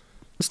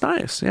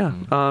nice. Yeah.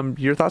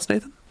 Your thoughts,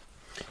 Nathan?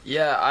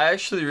 Yeah, I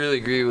actually really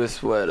agree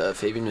with what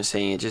Fabian was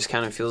saying. It just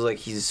kind of feels like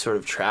he's sort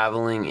of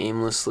traveling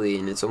aimlessly,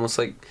 and it almost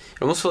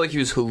felt like he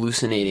was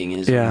hallucinating in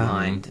his own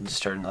mind and just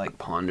starting to like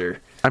ponder.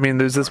 I mean,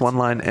 there's this one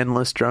line,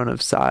 endless drone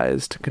of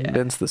sighs to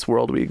convince this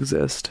world we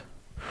exist.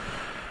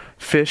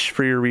 Fish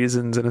for your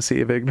reasons in a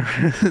sea of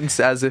ignorance,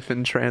 as if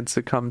in trance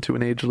succumb to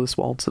an ageless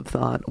waltz of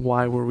thought.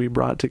 Why were we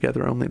brought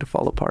together only to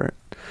fall apart?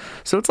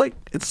 So it's like,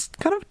 it's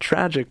kind of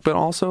tragic, but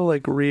also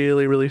like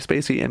really, really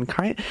spacey, and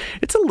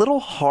it's a little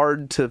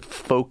hard to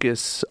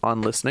focus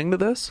on listening to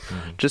this,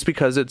 just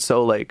because it's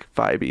so like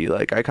vibey.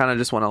 Like I kind of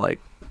just want to like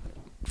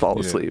fall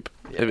asleep.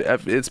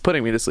 It's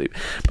putting me to sleep,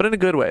 but in a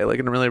good way, like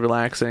in a really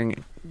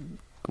relaxing,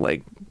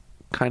 like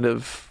kind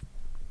of.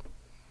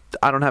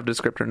 I don't have a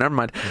descriptor. Never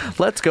mind.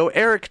 Let's go.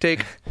 Eric,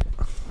 take.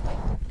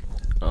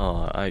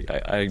 Oh, I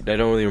don't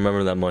really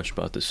remember that much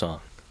about this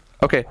song.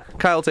 Okay,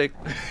 Kyle, take.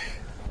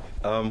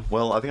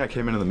 Well, I think I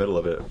came in the middle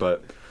of it,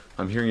 but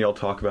I'm hearing y'all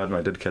talk about it, and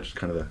I did catch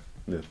kind of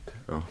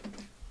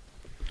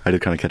I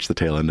did kind of catch the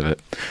tail end of it,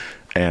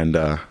 and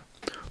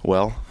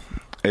Well,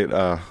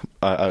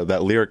 that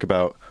lyric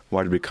about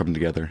why did we come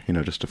together,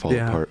 just to fall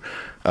apart,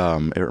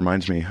 it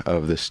reminds me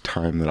of this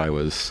time that I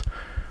was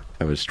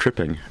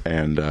tripping,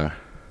 and I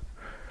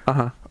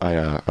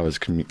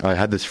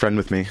had this friend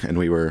with me, and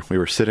we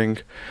were sitting,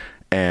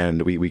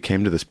 and we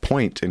came to this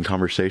point in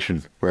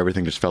conversation where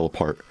everything just fell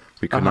apart.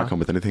 We could not come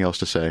with anything else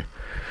to say.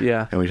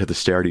 Yeah. And we had to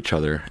stare at each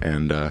other.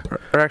 And or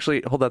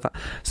actually, hold that thought.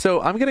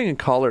 So I'm getting a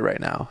caller right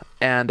now,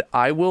 and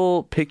I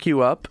will pick you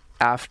up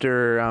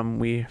after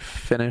we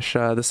finish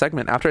the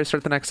segment. After I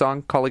start the next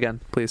song, call again,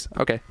 please.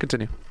 Okay,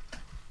 continue.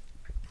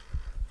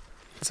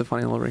 It's a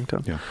funny little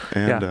ringtone. Yeah.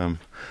 And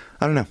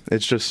I don't know.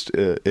 It's just,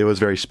 it was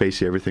very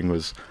spacey. Everything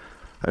was,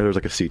 there was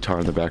like a sitar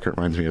in the background.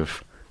 It reminds me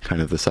of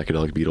kind of the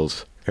psychedelic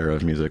Beatles era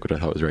of music, which I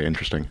thought was very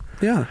interesting.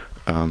 Yeah.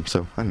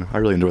 So I don't know. I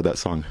really enjoyed that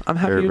song. I'm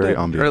happy very, you very did,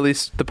 ambient. or at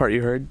least the part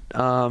you heard.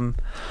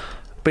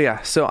 But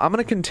yeah, so I'm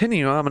gonna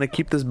continue. I'm gonna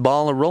keep this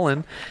ball a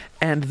rolling,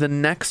 and the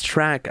next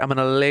track I'm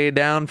gonna lay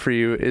down for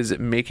you is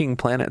 "Making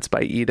Planets"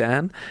 by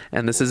Edan,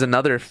 and this is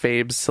another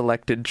Fabe's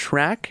selected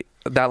track.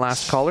 That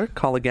last caller,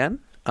 call again.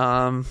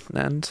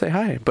 And say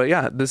hi. But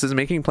yeah, this is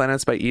Making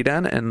Planets by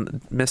Edan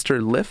and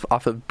Mr. Liff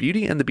off of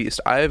Beauty and the Beast.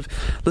 I've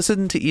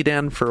listened to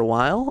Edan for a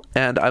while,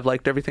 and I've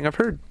liked everything I've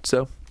heard.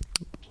 So,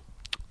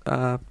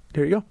 here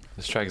you go.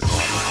 This track is a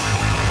lot.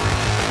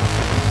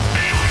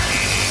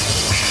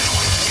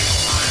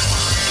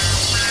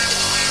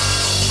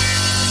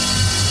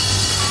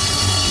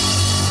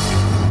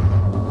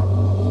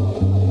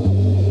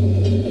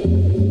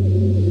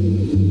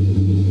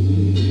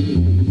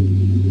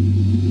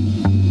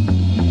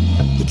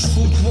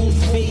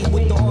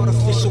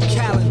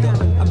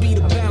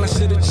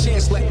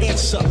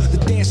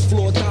 The dance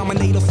floor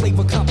dominator,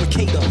 flavor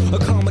complicator,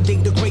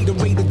 accommodator, greater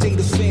rate of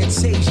data,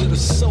 fantasia, the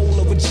soul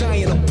of a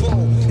giant, a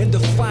bone, and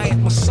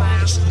defiant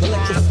massage,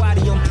 electrify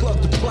the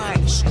unplugged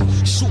appliance,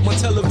 shoot my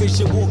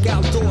television, walk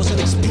outdoors and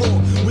explore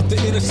with the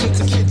innocence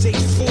of kids age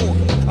 4.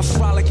 I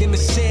frolic in the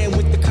sand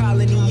with the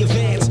colony of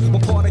ants, my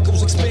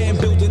particles expand,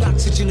 building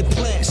oxygen in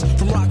plants,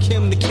 from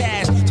Rakim to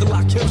Cash to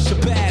Lakim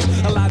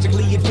Shabazz, I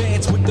logically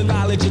advance with the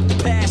knowledge of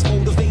the past,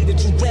 motivated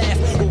giraffe,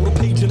 wrote a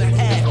page and a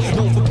half,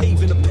 known for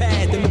paving the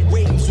path and the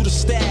waves with a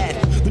stab.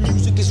 The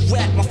music is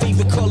rap, my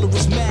favorite color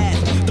is mad.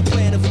 The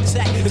plan of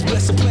attack is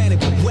bless a planet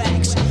with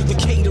wax. The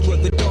caterer,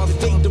 the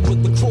Darth Vader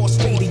with the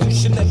crossfader. You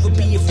should never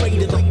be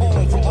afraid of the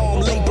arm from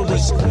armed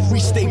laborers. We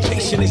stay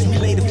patient as we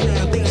lay the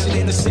foundation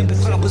in a simple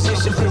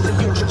composition for the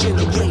future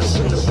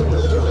generations.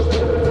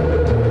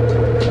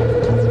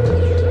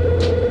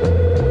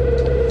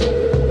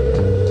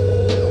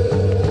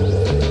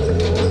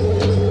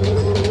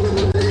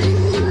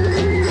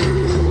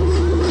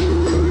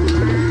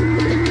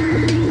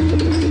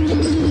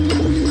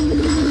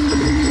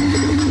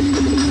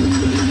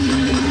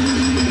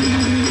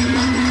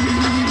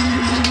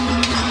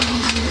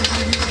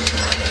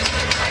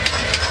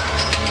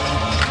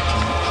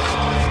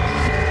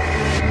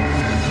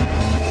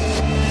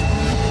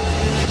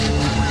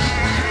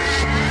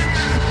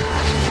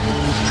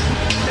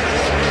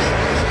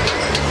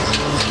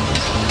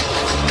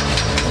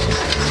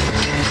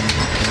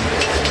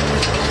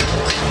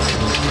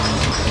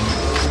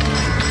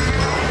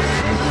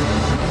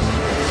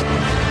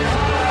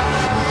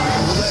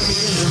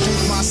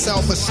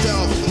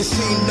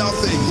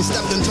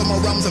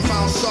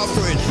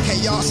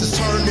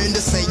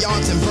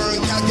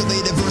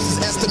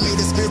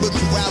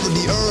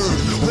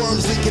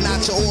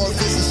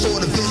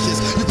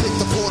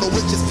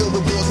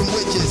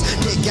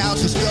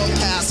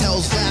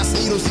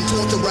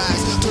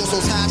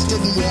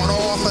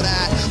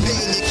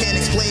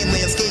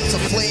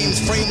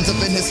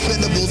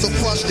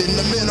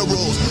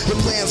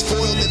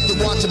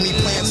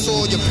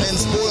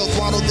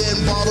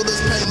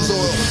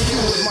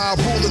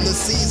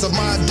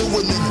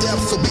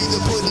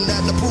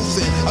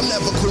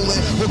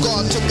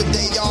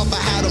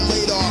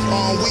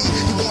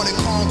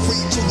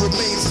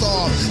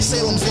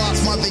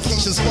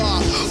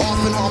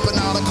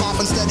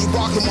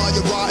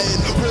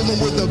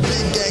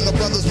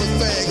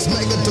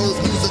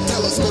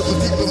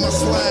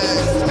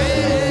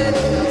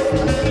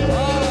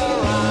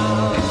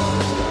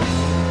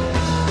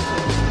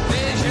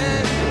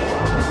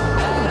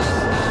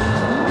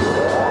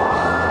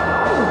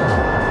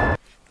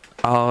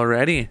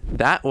 Alrighty,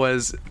 that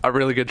was a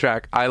really good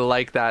track. I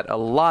like that a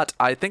lot.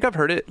 I think I've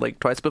heard it like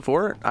twice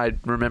before. I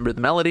remember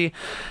the melody,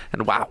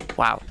 and wow.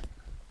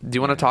 Do you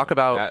want to talk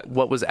about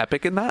what was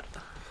epic in that?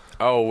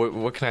 Oh,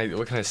 what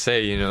can I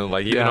say?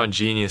 Even on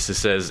Genius, it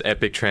says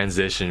epic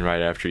transition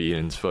right after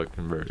Eden's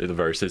fucking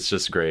verse. It's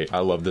just great. I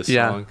love this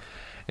song,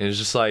 and it's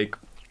just like,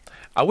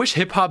 I wish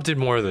hip hop did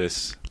more of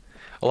this.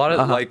 A lot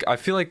of I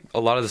feel like a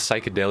lot of the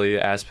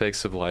psychedelia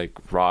aspects of like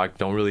rock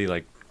don't really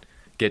like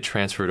get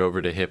transferred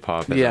over to hip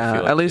hop.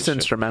 At least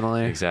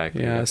instrumentally.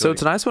 Exactly. Yeah. So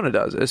it's nice when it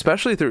does,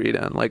 especially through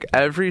Eden. Like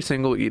every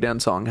single Eden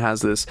song has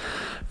this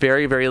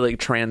very, very like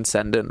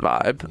transcendent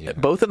vibe,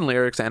 both in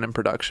lyrics and in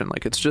production.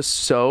 Like it's just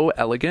so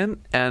elegant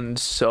and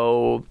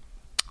so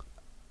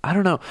I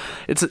don't know.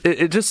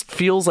 It just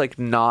feels like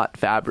not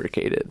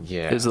fabricated.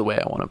 Yeah, is the way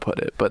I want to put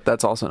it. But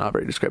that's also not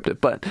very descriptive.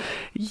 But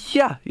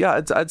yeah,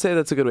 I'd say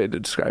that's a good way to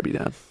describe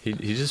Edan.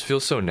 He just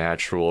feels so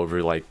natural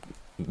over like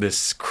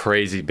this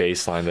crazy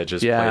bass line that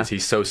just plays.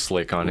 He's so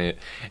slick on it,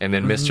 and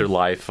then Mr.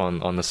 Life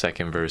on the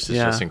second verse is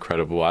just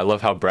incredible. I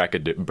love how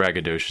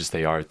braggadocious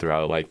they are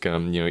throughout. Like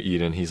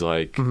Edan, he's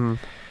like,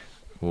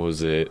 what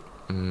was it?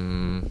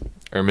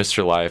 Or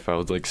Mr. Life, I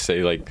would like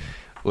say like,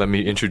 let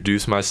me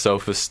introduce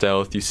myself with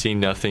stealth. You see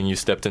nothing. You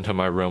stepped into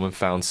my realm and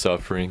found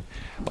suffering.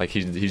 Like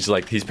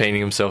he's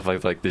painting himself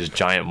like this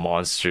giant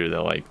monster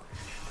that like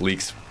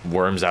leaks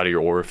worms out of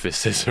your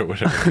orifices or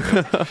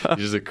whatever. He's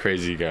just a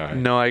crazy guy.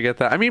 No, I get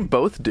that. I mean,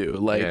 both do.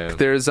 Like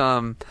there's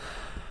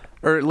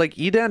or like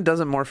Edan does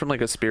it more from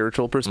like a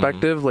spiritual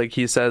perspective. Like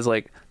he says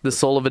like the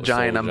soul of a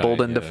giant, I'm bold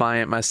and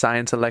defiant, my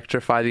science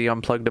electrify the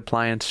unplugged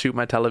appliance, shoot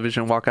my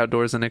television, walk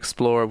outdoors and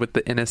explore with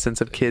the innocence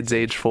of kids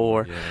age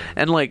 4.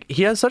 And like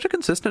he has such a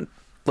consistent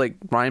like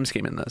rhyme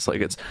scheme in this.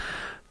 Like it's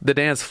the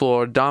dance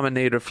floor,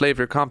 dominator,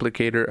 flavor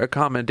complicator,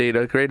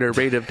 accommodator, greater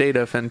rate of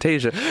data,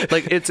 fantasia.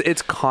 Like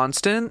it's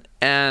constant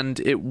and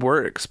it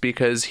works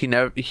because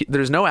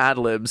there's no ad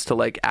libs to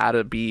like add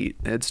a beat.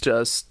 It's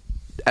just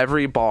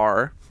every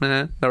bar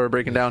that we're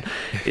breaking down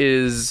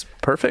is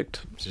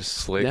perfect. Just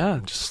slick,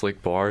 just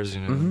slick bars,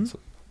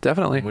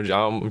 Definitely.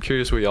 I'm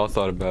curious what y'all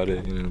thought about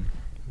it. Who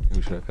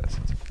should I pass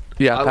it to?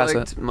 Yeah, I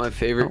liked my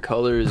favorite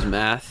color is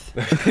math.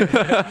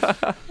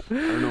 I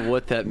don't know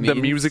what that means. The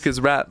music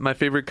is rap. My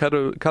favorite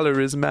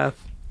color is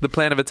math. The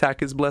plan of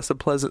attack is bless a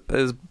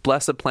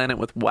planet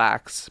with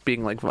wax,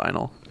 being like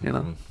vinyl. Yeah,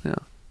 no.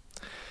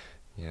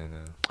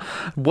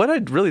 What I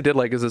really did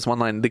like is this one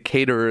line: the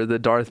caterer, the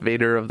Darth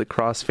Vader of the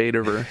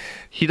crossfader.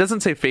 He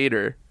doesn't say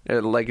fader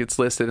like it's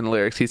listed in the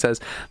lyrics. He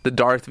says the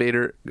Darth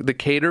Vader, the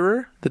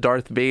caterer, the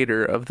Darth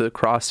Vader of the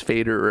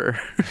crossfaderer,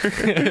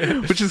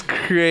 which is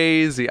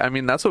crazy. I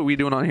mean, that's what we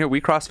doing on here.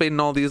 We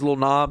crossfading all these little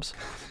knobs.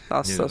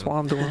 That's what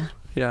I'm doing.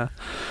 Yeah,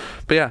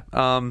 but yeah.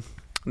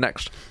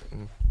 Next.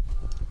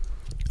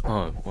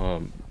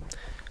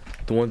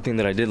 The one thing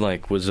that I did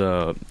like was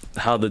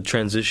how the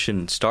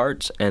transition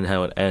starts and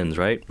how it ends,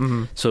 right?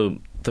 So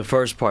the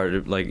first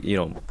part, like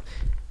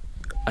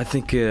I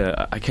think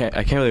I can't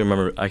really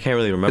remember.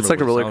 It's like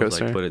a roller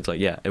coaster, but it's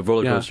like a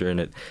roller coaster,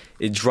 and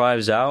it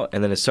drives out,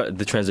 and then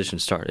the transition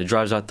starts. It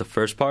drives out the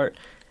first part,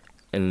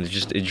 and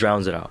it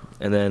drowns it out,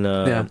 and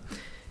then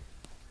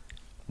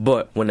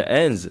but when it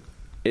ends,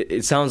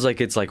 it sounds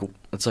like it's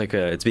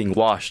being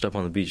washed up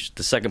on the beach.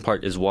 The second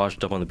part is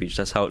washed up on the beach.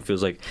 That's how it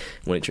feels like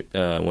when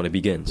it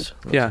begins.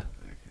 Yeah,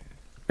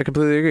 I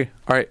completely agree.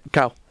 All right,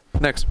 Kyle,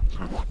 next.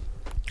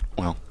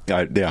 Well,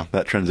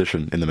 that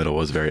transition in the middle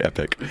was very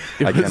epic.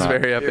 It was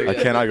very epic. I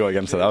cannot go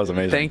against that. That was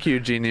amazing. Thank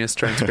you, genius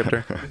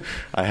transcriptor.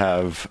 I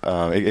have.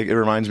 It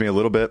reminds me a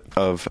little bit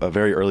of a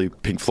very early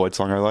Pink Floyd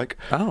song I like.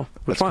 Oh,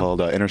 which it's one? Called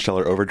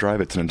Interstellar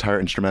Overdrive. It's an entire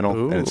instrumental,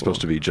 and it's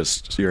supposed to be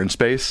just you're in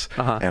space,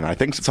 and I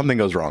think something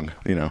goes wrong.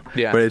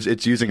 Yeah. But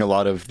it's using a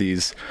lot of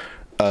these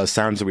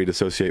sounds that we'd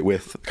associate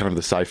with kind of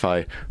the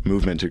sci-fi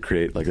movement to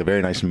create like a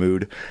very nice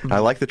mood. I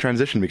like the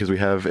transition because we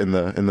have in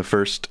the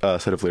first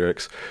set of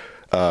lyrics.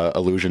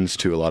 Allusions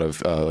to a lot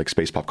of like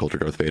space pop culture,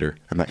 Darth Vader,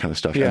 and that kind of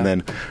stuff. And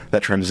then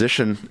that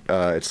transition,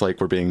 it's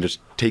like we're being just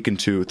taken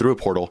through a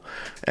portal,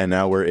 and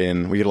now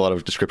we get a lot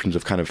of descriptions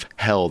of kind of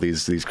hell,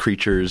 these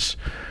creatures,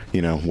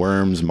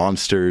 worms,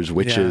 monsters,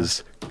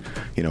 witches.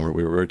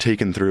 We're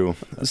taken through.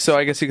 So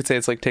I guess you could say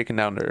it's like taken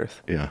down to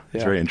earth. Yeah,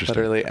 it's very interesting.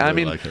 Literally. I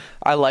mean, like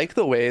I like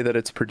the way that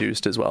it's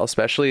produced as well,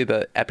 especially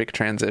the epic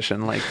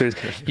transition. Like there's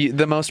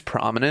the most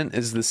prominent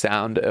is the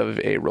sound of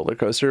a roller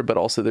coaster, but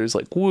also there's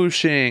like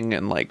whooshing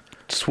and like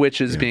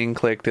switches being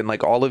clicked and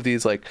like all of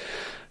these like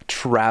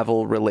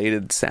travel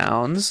related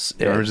sounds.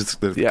 It's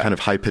the kind of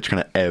high pitched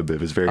kind of ebb. It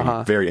was very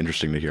very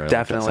interesting to hear.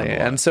 Definitely.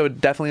 And so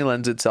it definitely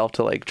lends itself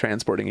to like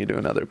transporting you to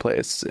another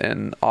place,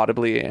 and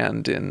audibly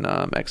and in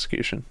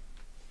execution.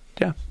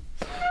 Yeah.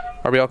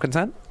 Are we all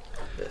content?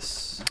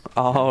 Yes.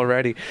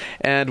 Alrighty.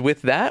 And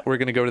with that, we're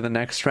going to go to the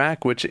next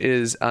track, which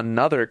is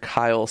another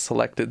Kyle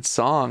selected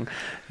song.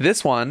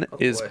 This one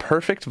is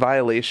Perfect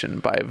Violation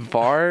by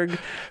Varg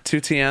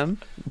 2TM,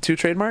 2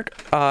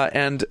 trademark.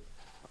 And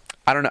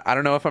I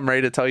don't know if I'm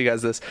ready to tell you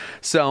guys this.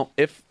 So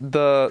if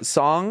the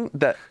song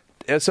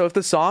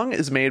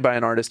is made by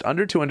an artist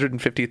under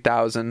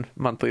 250,000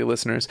 monthly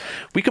listeners,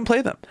 we can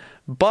play them.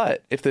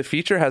 But if the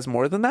feature has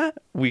more than that,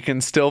 we can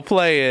still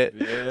play it.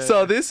 Yeah.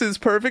 So this is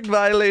Perfect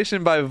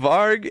Violation by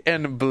Varg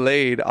and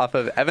Blade off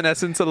of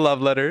Evanescence: A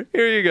Love Letter.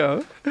 Here you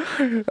go.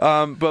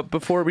 But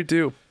before we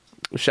do,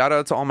 shout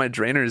out to all my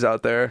drainers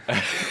out there.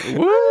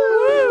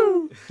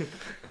 Woo!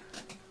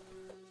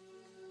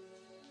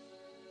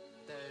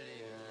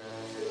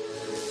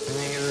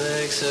 Make it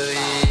look so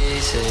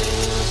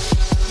easy.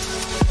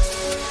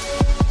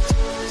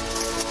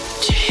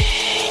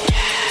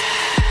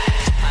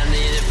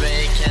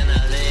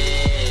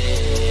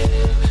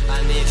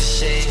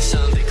 Change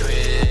something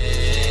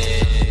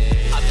quick.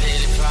 I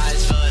paid the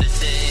price for the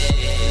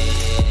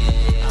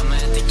thing. I'm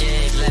at the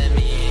gate, let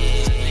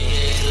me in.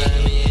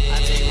 I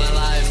take my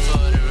life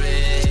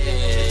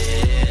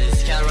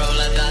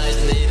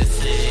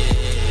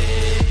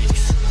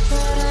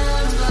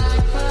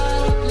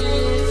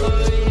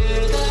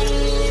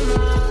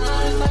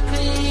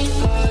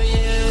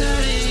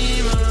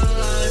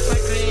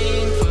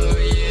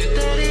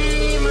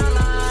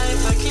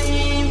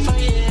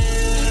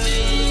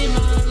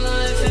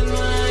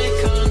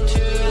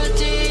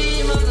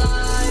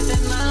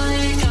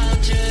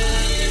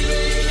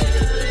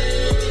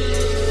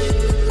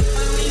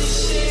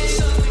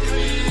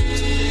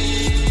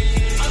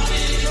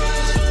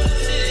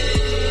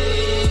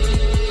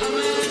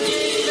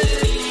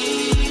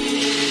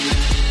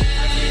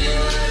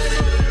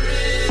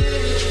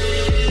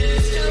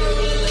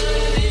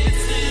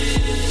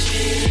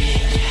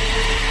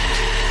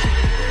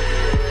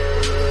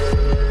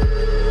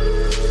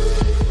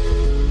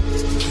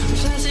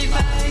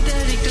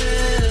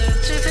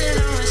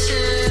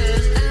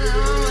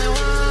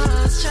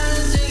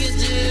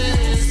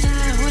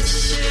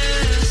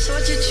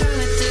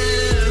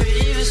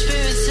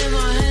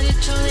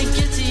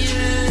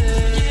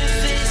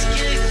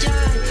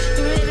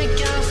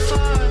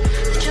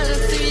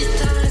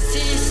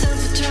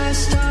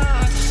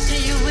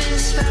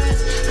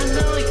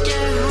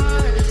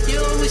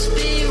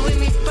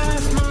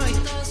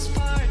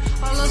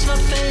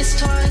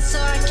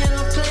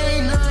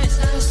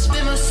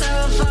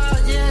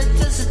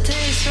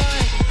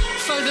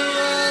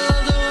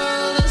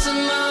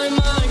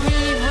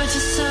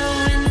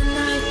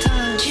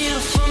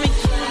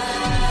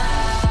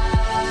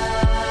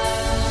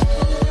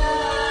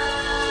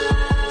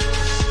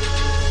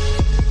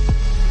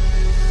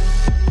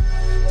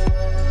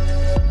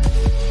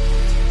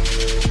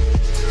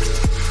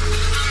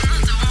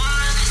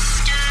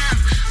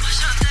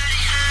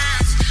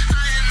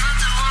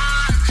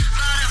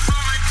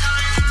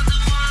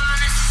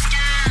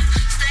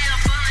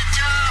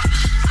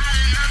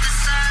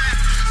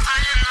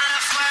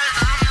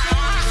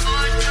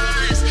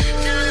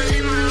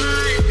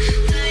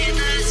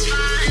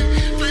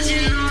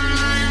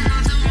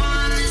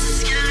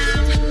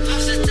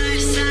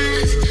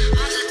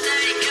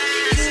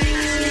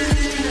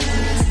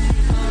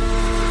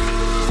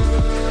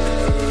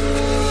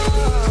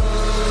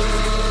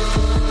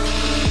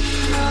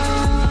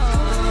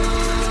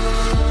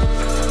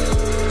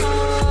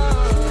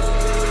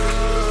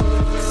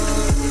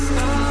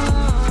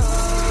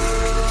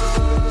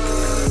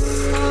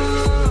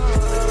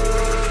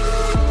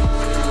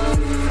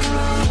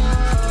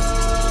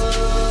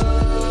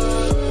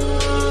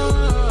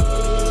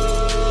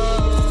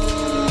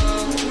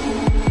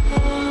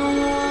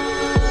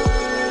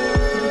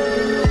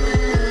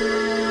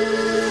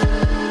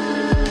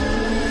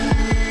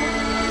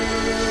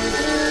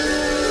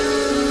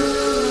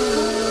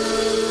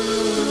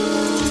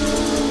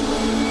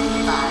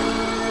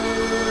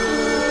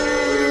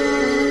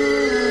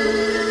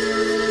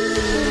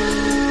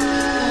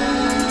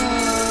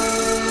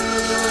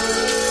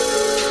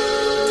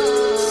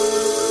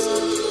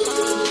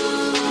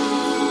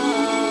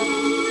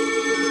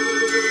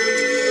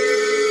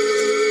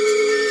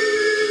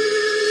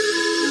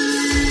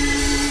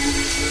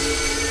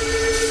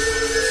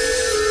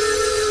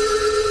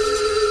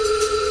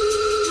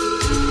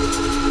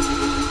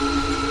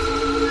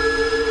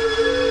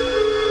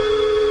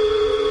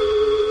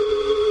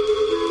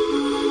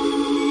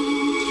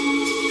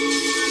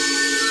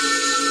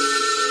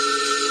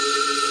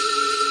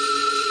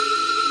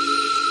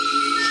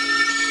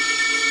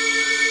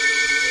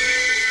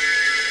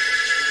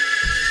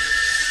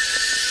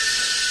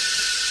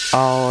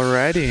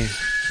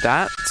Alrighty.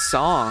 That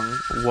song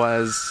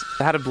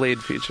had a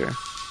Blade feature.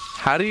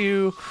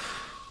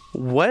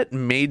 What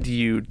made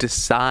you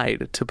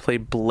decide to play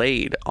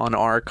Blade on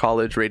our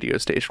college radio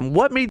station?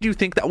 What made you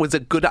think that was a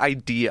good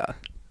idea,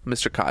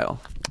 Mr.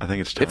 Kyle? I think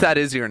it's time. If that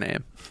is your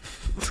name.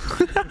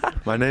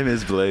 My name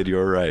is Blade,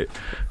 you're right.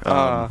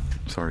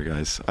 Sorry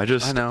guys. I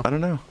don't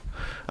know.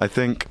 I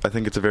think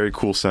it's a very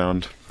cool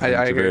sound. I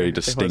agree. A very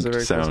distinct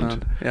Cool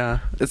sound. Yeah.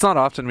 It's not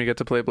often we get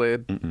to play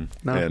Blade.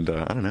 No. And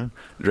I don't know.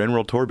 Drain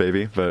World Tour,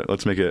 baby, but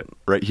let's make it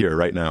right here,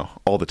 right now,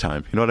 all the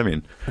time. You know what I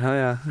mean? Hell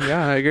yeah.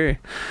 Yeah, I agree.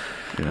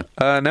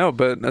 Yeah. No,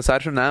 but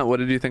aside from that, what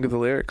did you think of the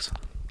lyrics?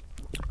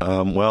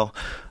 Well,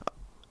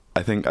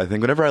 I think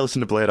whenever I listen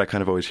to Blade, I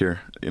kind of always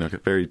hear,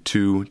 very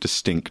two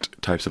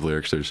distinct types of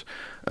lyrics. There's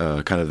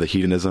kind of the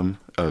hedonism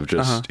of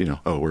just,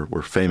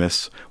 we're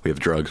famous, we have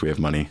drugs, we have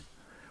money,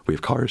 we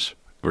have cars.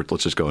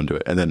 Let's just go into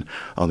it. And then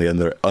on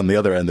the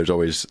other end, there's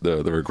always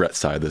the regret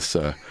side, this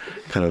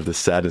kind of the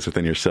sadness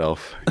within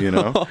yourself,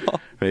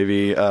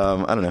 Maybe,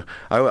 I don't know.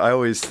 I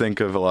always think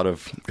of a lot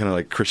of kind of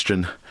like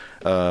Christian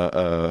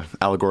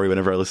allegory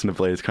whenever I listen to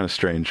Blade. It's kind of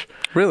strange.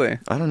 Really?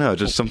 I don't know.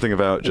 Just something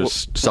about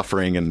just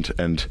suffering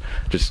and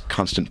just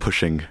constant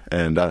pushing.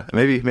 And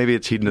maybe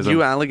it's hedonism.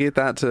 You allegate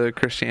that to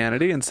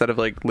Christianity instead of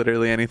like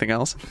literally anything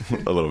else?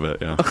 A little bit,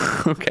 yeah.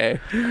 Okay.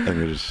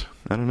 I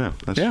don't know.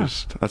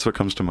 That's what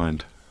comes to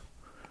mind.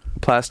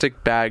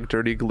 Plastic bag,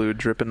 dirty glue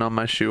dripping on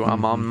my shoe.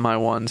 I'm on my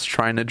ones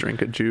trying to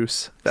drink a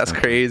juice. That's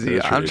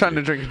crazy. I'm trying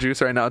to drink a juice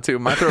right now too.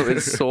 My throat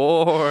is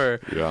sore.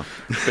 Yeah.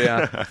 But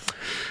yeah.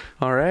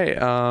 All right.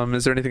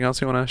 Is there anything else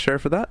you want to share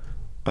for that?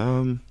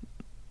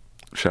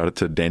 Shout out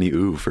to Danny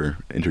Ooh for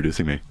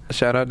introducing me.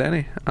 Shout out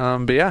Danny.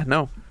 But yeah,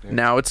 no.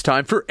 Now it's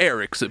time for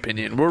Eric's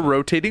opinion. We're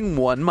rotating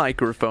one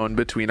microphone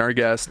between our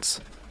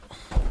guests.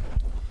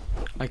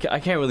 I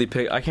can't really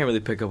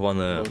pick up on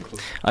the.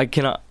 I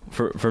cannot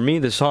for me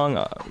the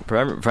song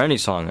for any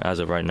song as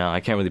of right now.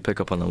 I can't really pick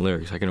up on the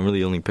lyrics. I can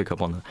really only pick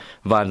up on the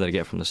vibe that I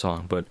get from the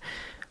song. But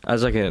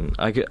as I can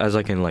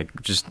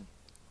like just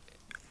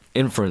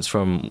inference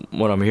from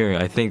what I'm hearing,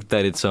 I think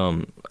that it's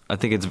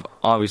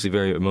obviously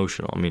very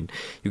emotional. I mean,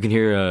 you can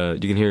hear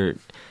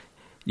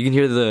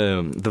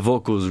the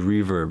vocals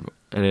reverb.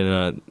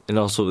 And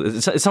also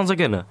it sounds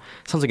like an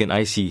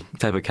icy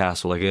type of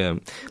castle,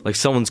 like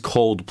someone's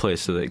cold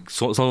place,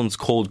 someone's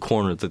cold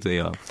corner that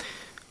they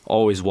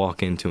always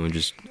walk into and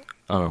just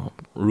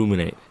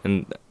ruminate,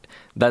 and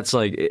that's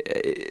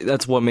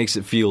what makes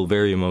it feel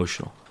very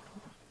emotional.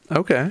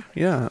 Okay,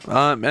 yeah.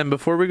 And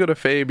before we go to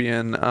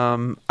Fabian,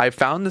 I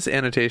found this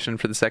annotation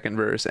for the second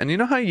verse, and you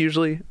know how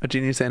usually a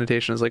Genius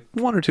annotation is like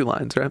 1 or 2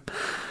 lines, right?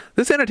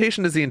 This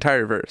annotation is the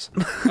entire verse.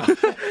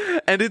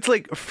 And it's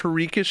like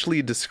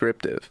freakishly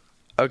descriptive.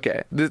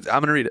 Okay, I'm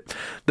going to read it.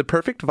 The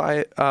perfect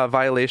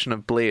violation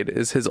of Blade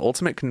is his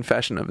ultimate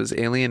confession of his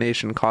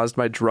alienation caused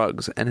by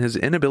drugs and his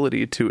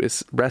inability to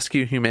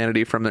rescue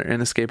humanity from their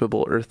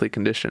inescapable earthly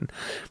condition.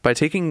 By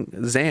taking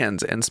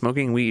Xans and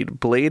smoking weed,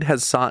 Blade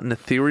has sought an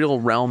ethereal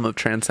realm of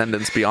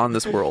transcendence beyond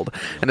this world,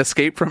 an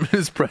escape from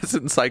his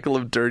present cycle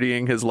of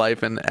dirtying his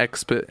life and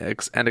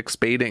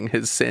expiating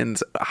his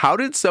sins. How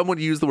did someone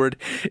use the word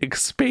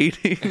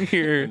expiating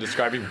here?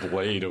 Describing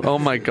Blade. Oh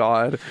my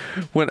God.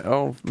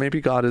 Maybe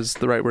God is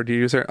the right word to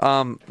use here.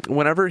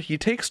 Whenever he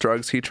takes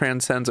drugs, he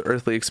transcends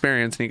earthly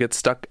experience and he gets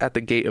stuck at the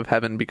gate of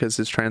heaven because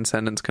his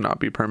transcendence cannot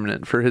be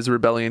permanent. For his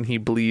rebellion, he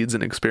bleeds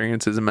and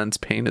experiences immense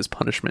pain as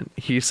punishment.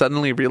 He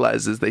suddenly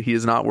realizes that he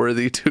is not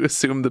worthy to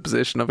assume the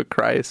position of a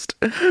Christ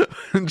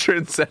and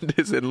transcend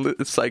his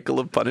cycle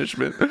of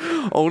punishment.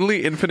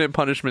 Only infinite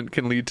punishment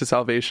can lead to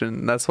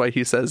salvation. That's why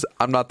he says,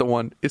 "I'm not the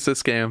one. It's a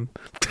scam."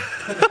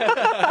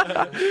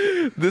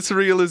 This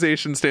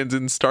realization stands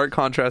in stark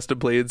contrast to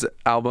Blade's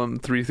album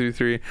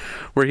 333,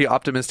 where he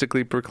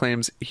optimistically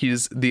proclaims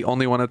he's the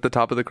only one at the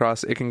top of the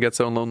cross. It can get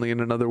so lonely in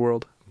another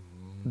world.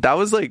 That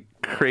was like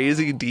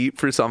crazy deep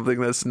for something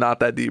that's not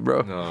that deep,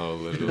 bro. No,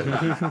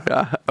 literally.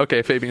 Yeah.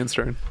 Okay, Fabian's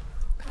turn.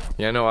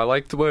 Yeah, no, I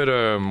liked what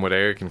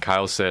Eric and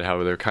Kyle said,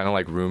 how they're kind of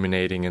like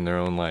ruminating in their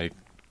own like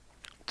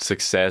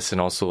success and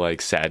also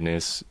like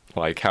sadness.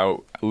 Like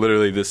how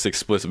literally this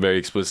very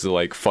explicit,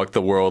 like fuck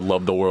the world,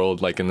 love the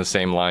world, like in the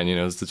same line,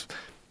 it's just...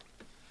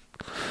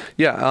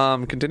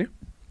 Yeah, continue.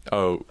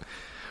 Oh,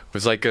 it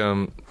was like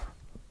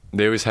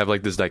they always have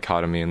like this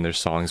dichotomy in their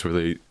songs where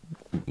they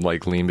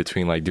like lean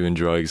between like doing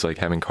drugs, like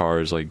having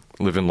cars, like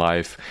living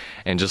life,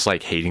 and just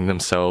like hating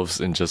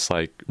themselves and just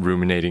like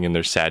ruminating in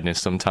their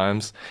sadness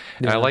sometimes.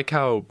 Yeah. And I like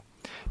how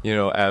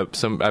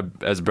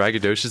as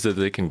braggadocious as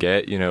they can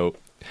get,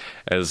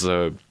 as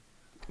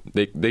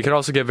they can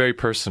also get very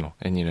personal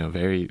and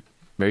very,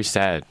 very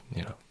sad.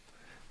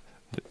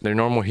 They're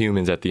normal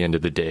humans at the end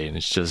of the day, and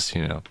it's just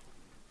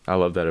I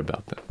love that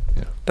about them.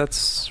 Yeah.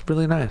 That's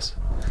really nice.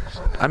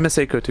 I miss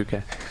Eiko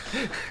 2K.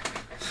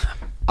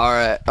 All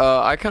right.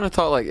 I kind of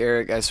thought like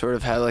Eric, I sort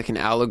of had like an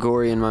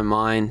allegory in my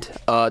mind.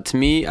 To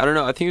me, I don't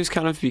know. I think it was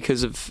kind of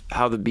because of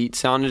how the beat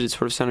sounded. It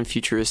sort of sounded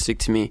futuristic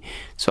to me.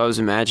 So I was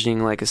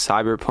imagining like a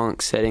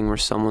cyberpunk setting where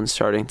someone's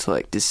starting to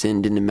like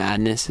descend into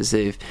madness as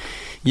they've,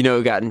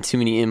 gotten too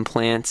many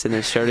implants and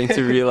they're starting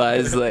to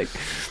realize like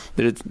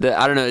that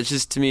I don't know. It's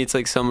just, to me, it's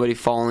like somebody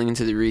falling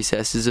into the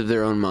recesses of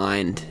their own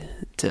mind.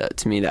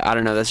 To me, that I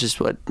don't know. That's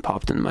just what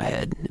popped into my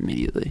head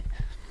immediately.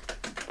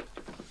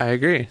 I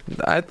agree.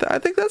 I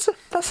think that's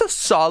a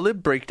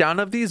solid breakdown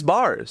of these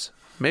bars.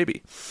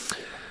 Maybe.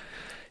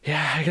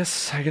 Yeah, I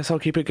guess I'll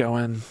keep it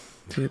going.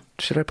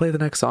 Should I play the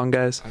next song,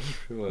 guys? I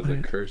just realized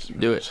I cursed.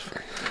 Do it.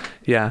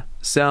 Yeah.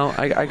 So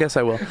I guess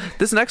I will.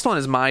 This next one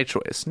is my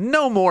choice.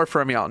 No more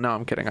from y'all. No,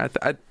 I'm kidding.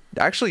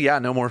 Actually, yeah,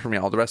 no more from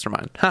y'all. The rest are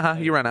mine. Haha,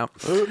 you ran out.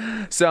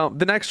 So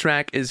the next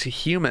track is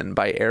Human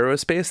by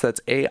Aerospace. That's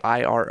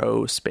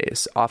AIRO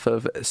space off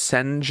of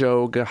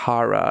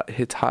Senjogahara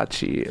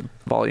Hitachi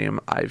Volume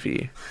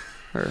IV.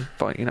 Or,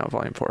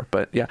 Volume 4.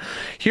 But yeah,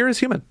 here is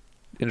Human.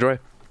 Enjoy.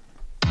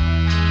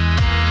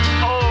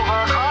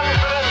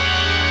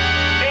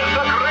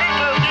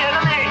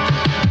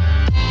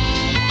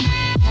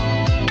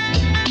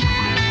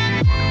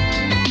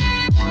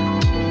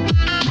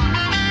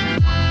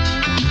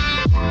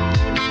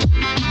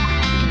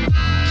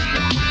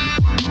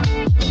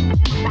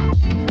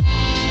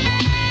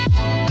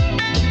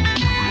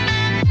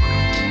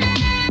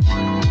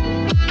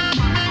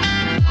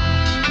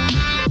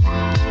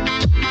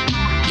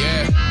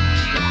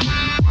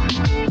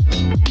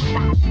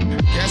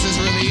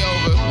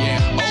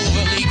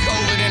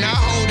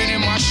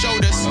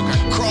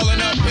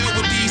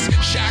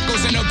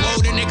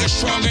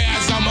 Stronger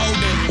as I'm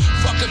older.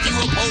 Fuck if you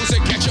oppose it,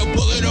 catch a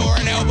bullet or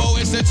an elbow.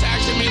 It's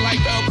attaching me like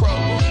Velcro.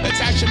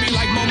 Attaching me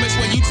like moments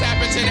when you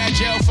tap into that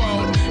jail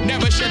phone.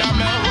 Never should I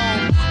mail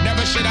home.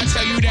 Never should I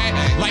tell you that.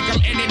 Like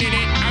I'm ending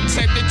it. I'm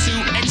tempted to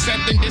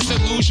accepting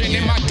disillusion.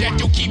 In my death,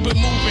 you'll keep it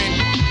moving.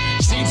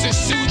 Seems as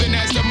soothing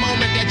as the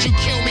moment that you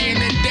kill me in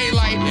the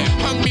daylight.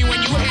 Hung me when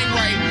you hang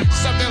right.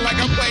 Something like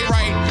a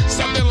playwright.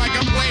 Something like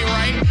a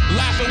playwright.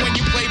 Laughing when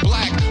you play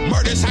black.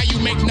 Murder's how you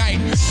make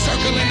night.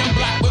 Circling the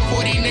block with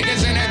 40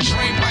 niggas in that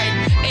drain pipe.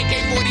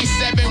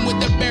 AK-47 with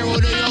the barrel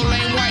to your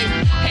lame wife.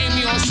 Hang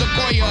me on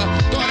Sequoia.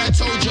 Thought I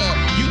told ya.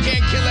 You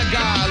can't kill a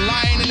guy.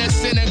 Lying in a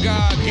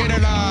synagogue. Get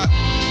it up.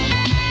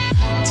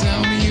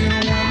 Tell me you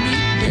don't want me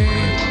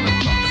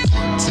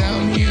dead.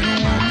 Tell me you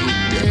don't want me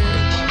dead.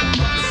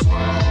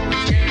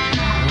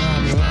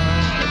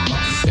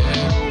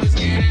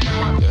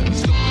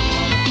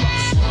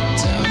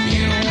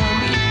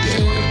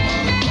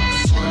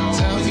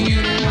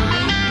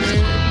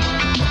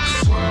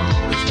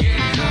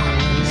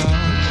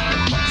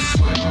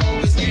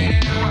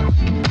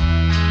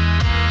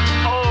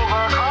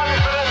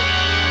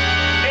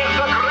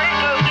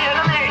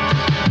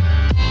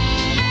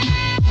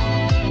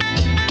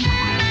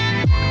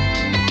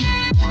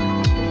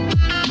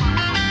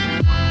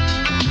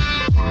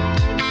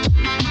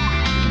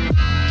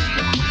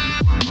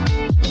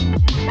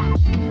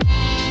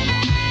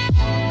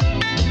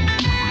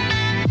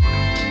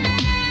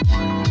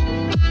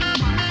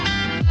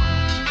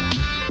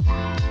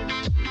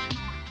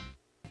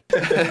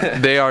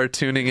 They are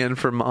tuning in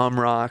for Mom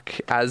Rock,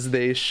 as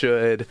they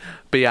should.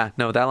 But yeah,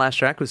 no, that last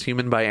track was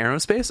Human by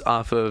Aerospace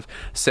off of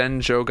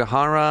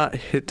Senjogahara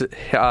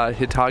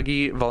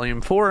Hitagi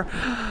Volume 4.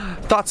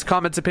 Thoughts,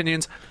 comments,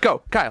 opinions?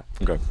 Go, Kyle.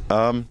 Okay.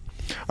 I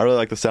really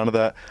like the sound of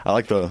that. I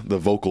like the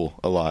vocal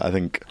a lot. I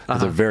think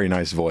it's a very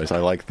nice voice. I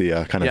like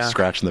the kind of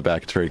scratch in the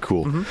back. It's very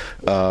cool.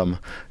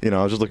 Mm-hmm.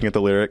 I was just looking at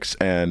the lyrics,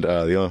 and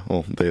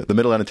the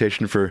middle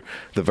annotation for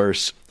the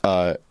verse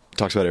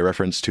talks about a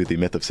reference to the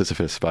myth of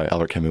Sisyphus by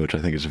Albert Camus, which I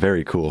think is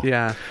very cool.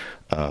 Yeah.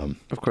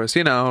 Of course,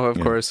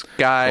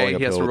 guy,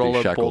 he has to roll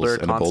a boulder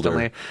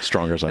constantly.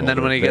 Stronger as and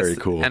then when he gets,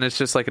 cool. And it's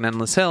just like an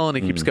endless hill, and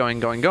he keeps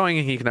going,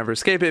 and he can never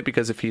escape it,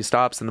 because if he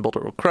stops, then the boulder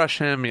will crush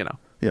him,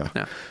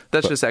 Yeah.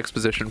 That's just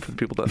exposition for the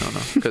people that don't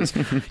know, because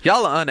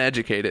y'all are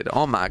uneducated.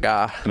 Oh my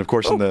god. And of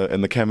course, in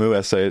the Camus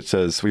essay, it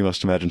says we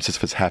must imagine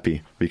Sisyphus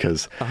happy,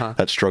 because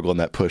that struggle and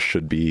that push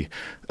should be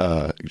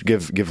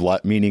give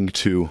meaning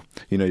to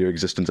your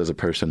existence as a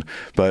person.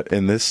 But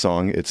in this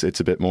song, it's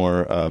a bit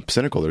more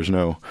cynical. There's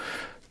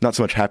not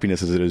so much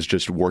happiness as it is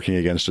just working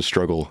against a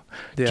struggle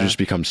to just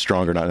become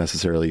stronger, not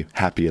necessarily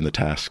happy in the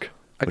task.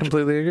 I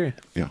completely agree.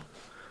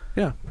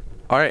 Yeah.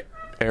 All right,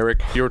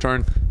 Eric, your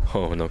turn.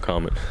 Oh, no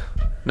comment.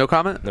 No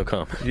comment? No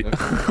comment.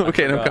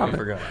 Okay, no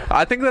comment.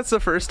 I think that's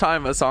the first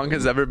time a song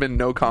has ever been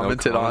no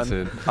commented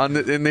on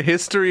in the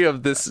history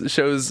of this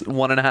show's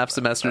 1.5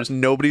 semesters.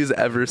 Nobody's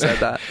ever said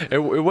that. It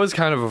was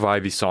kind of a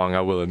vibey song,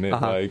 I will admit.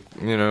 Like,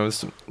 it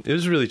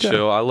was really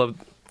chill. I love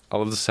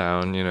the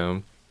sound.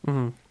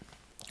 Mm-hmm.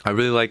 I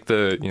really like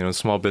the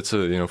small bits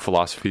of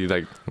philosophy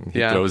like he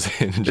throws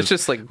in. It's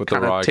just like with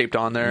kind the of rock. taped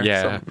on there.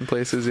 Yeah, some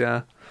places.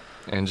 Yeah,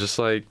 and just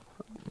like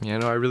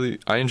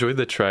I enjoyed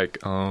the track.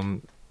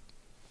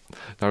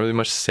 Not really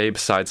much to say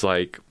besides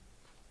like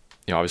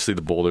obviously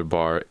the boulder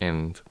bar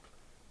and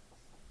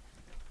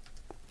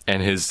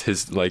and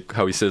his like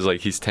how he says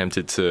like he's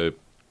tempted to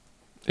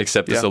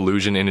accept this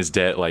illusion in his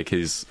debt, like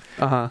his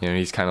you know,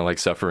 he's kind of like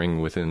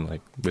suffering within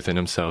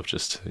himself,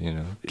 just to, you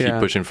know, keep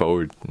pushing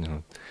forward, you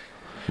know,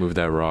 move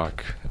that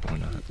rock and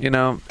whatnot. You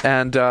know,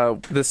 and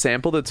the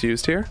sample that's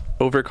used here,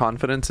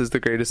 overconfidence is the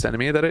greatest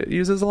enemy, that it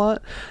uses a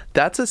lot,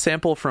 that's a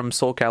sample from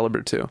Soul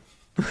Calibur 2.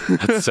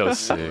 That's so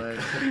sick.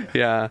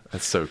 Yeah,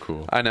 that's so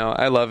cool. I know,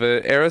 I love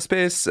it.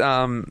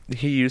 Aerospace,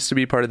 he used to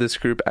be part of this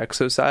group X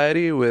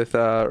Society with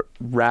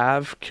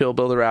Rav, Kill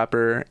Bill the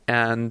Rapper,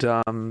 and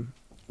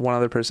one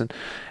other person,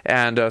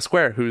 and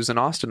Square, who's an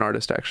Austin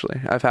artist.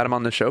 Actually, I've had him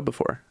on the show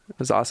before. It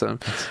was awesome.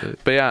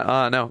 But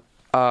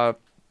yeah,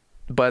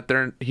 but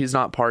he's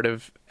not part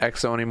of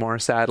EXO anymore,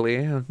 sadly.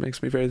 It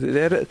makes me very...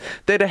 They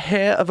had a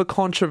hair of a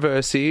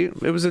controversy.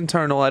 It was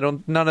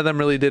internal. None of them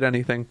really did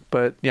anything.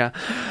 But yeah.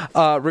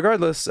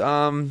 Regardless,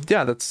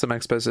 that's some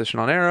exposition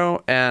on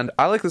Arrow. And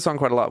I like the song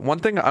quite a lot. One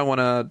thing I want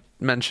to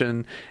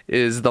mention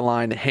is the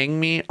line, "Hang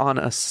me on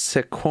a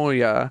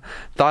sequoia.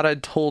 Thought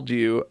I'd told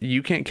you.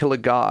 You can't kill a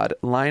god.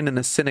 Lying in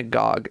a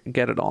synagogue.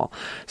 Get it all."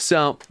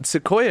 So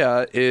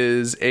sequoia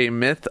is a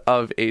myth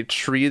of a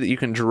tree that you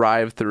can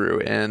drive through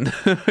in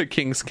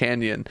Kings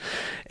Canyon.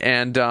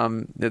 And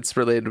it's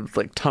related with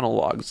like tunnel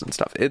logs and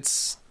stuff.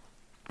 It's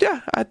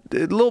a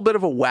little bit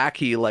of a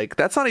wacky, like,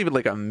 that's not even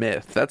like a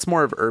myth, that's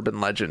more of urban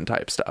legend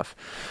type stuff.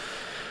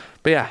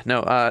 But yeah,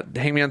 no,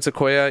 Hang Me on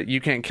Sequoia,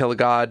 you can't kill a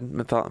god,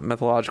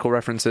 mythological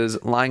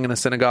references, lying in a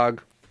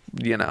synagogue,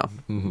 you know,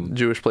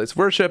 Jewish place of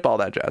worship, all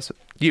that jazz.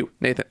 You,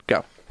 Nathan,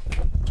 go.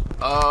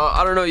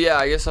 I don't know. Yeah,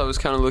 I guess I was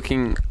kind of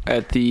looking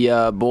at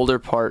the boulder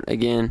part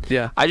again.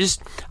 Yeah. I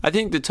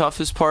think the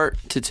toughest part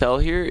to tell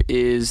here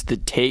is the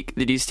take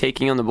that he's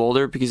taking on the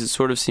boulder, because it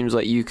sort of seems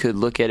like you could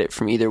look at it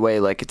from either way,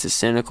 like it's a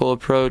cynical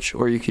approach,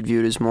 or you could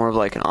view it as more of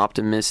like an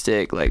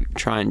optimistic, like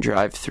try and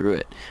drive through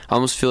it. I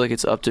almost feel like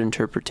it's up to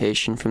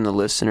interpretation from the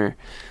listener.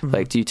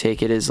 Like, do you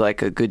take it as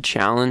like a good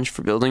challenge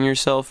for building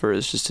yourself, or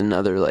is just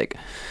another like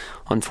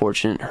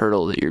unfortunate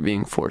hurdle that you're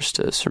being forced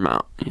to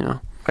surmount, you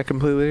know? I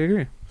completely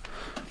agree.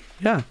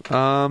 Yeah,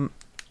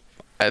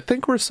 I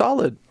think we're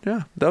solid.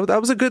 Yeah,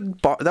 that was a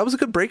good that was a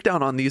good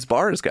breakdown on these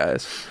bars,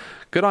 guys.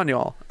 Good on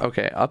y'all.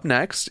 Okay, up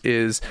next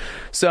is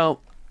I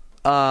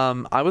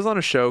was on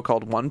a show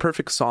called One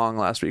Perfect Song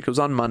last week. It was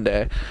on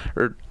Monday,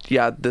 or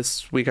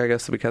this week. I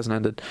guess the week hasn't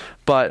ended,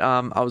 but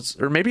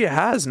or maybe it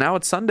has. Now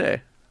it's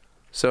Sunday.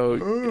 So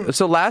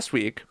last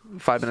week,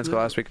 5 minutes ago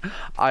last week,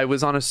 I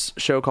was on a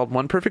show called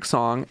One Perfect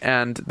Song,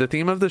 and the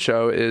theme of the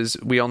show is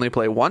we only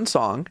play one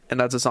song, and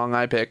that's a song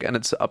I pick, and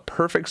it's a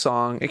perfect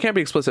song. It can't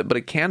be explicit, but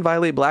it can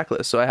violate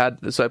Blacklist. So I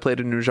played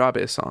a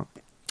Nujabes song.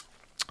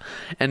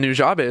 And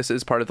Nujabes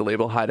is part of the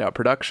label Hideout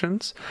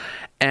Productions,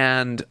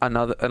 and a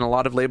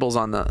lot of labels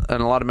and a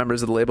lot of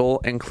members of the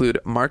label include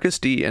Marcus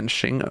D and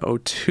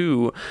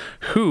Shing02,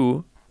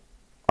 who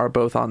are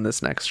both on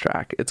this next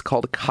track. It's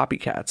called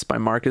Copycats by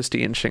Marcus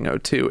D and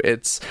Shing02.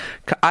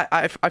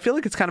 I feel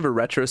like it's kind of a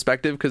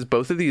retrospective, because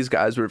both of these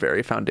guys were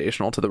very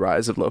foundational to the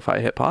rise of lo-fi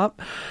hip-hop.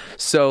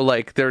 So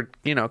like they're,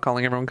 you know,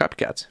 calling everyone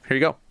copycats. Here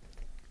you go.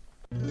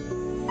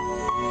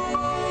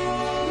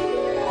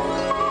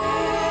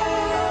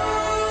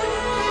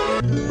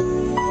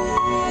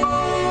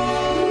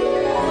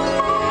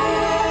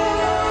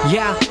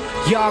 Yeah,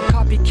 y'all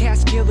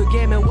copycats killed the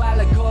game a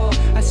while ago.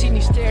 I seen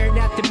you staring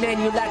at the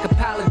menu like a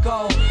pile of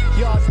gold.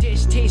 Your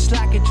dish tastes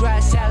like a dry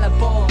salad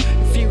bowl.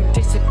 If you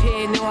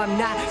disappear, no, I'm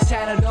not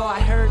sad at all. I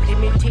heard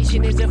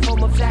imitation is a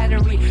form of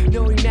flattery.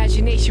 No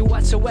imagination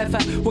whatsoever.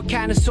 What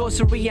kind of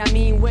sorcery? I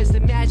mean, where's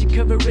the magic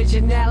of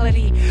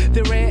originality?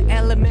 The rare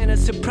element of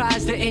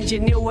surprise, the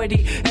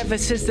ingenuity. Ever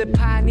since the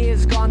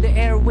pioneers gone, the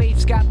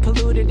airwaves got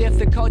polluted. If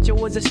the culture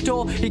was a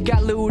store, it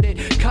got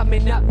looted.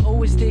 Coming up,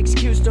 always the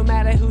excuse, no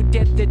matter who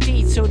did the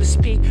deed, so to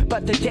speak.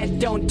 But the dead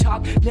don't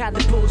talk, now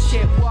the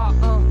bullshit walk.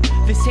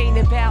 This ain't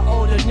about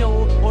old or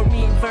new, or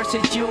me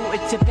versus you.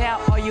 It's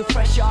about, are you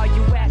fresh or are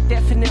you at?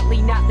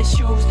 Definitely not the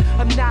shoes.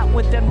 I'm not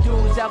with them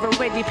dudes, I've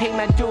already paid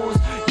my dues.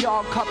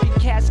 Y'all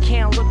copycats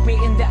can't look me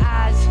in the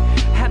eyes.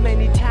 How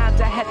many times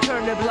I had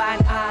turned a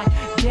blind eye?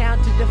 Down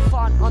to the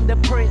font on the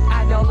print,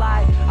 I don't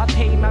lie. I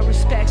pay my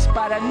respects,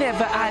 but I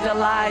never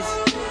idolize.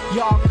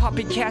 Y'all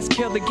copycats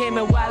killed the game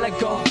a while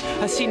ago.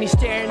 I seen you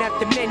staring at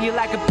the menu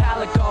like a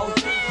pile of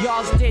gold.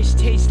 Y'all's dish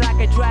tastes like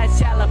a dry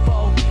salad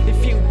bowl.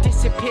 If you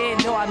disappear,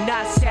 no, I'm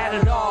not sad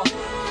at all.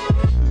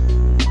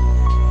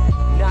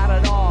 Not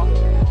at all.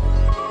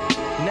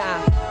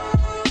 Nah.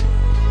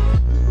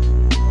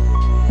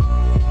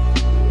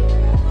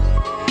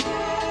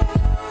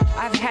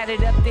 I've had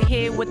it up to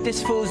here with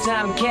this fools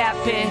I'm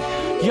capping.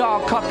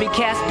 Y'all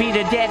copycats beat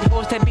a dead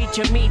horse that beat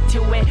your meat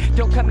to it.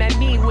 Don't come at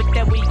me with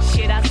that weak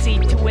shit, I'll see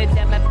to it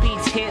that my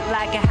beats hit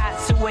like a hot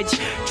switch.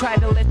 Try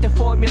to lift the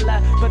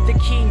formula, but the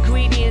key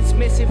ingredients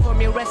missing from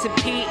your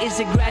recipe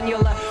is a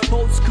granular.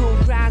 Old school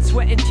grind,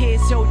 sweat and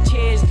tears, so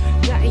cheers.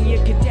 Nothing you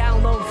can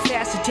download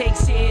fast, it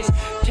takes years.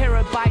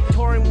 Terabyte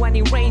touring when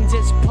it rains,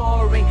 it's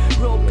pouring.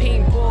 Real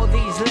painful,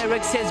 these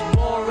lyrics is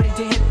boring.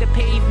 To hit the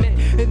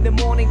pavement in the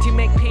morning to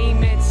make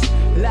payments.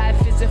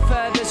 Life is the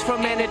furthest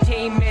from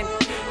entertainment.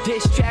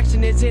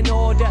 Distraction is in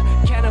order,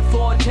 can't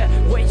afford to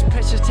waste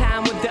precious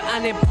time with the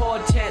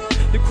unimportant.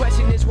 The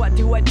question is, what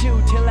do I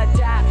do till I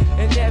die?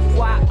 And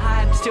FYI,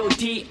 I'm still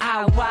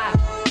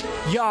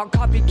DIY. Y'all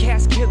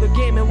copycats kill the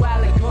game a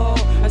while ago.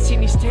 I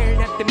seen you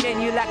staring at the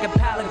menu like a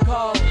pile of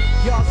gold.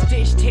 Y'all's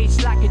dish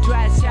tastes like a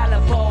dry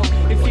salad bowl.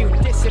 If you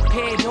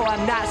disappear, no,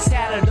 I'm not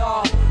sad at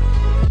all.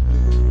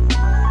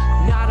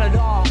 Not at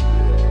all.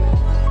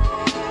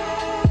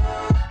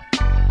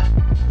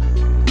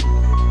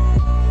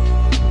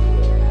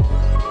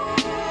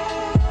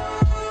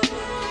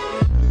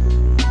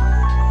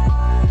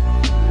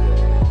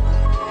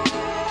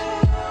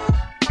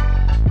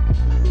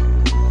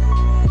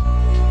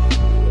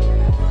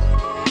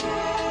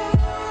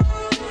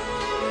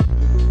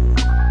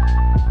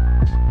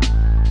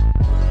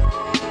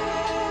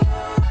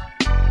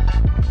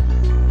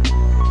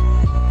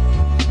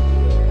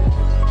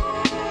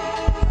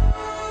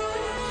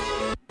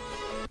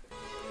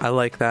 I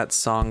like that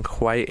song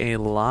quite a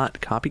lot,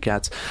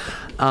 Copycats.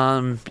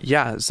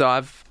 Yeah, so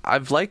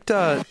I've liked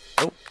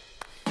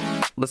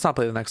let's not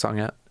play the next song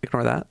yet.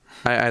 Ignore that.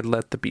 I'd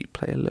let the beat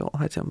play a little.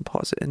 I didn't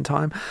pause it in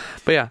time.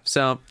 But yeah,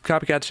 so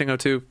Copycats, Shingo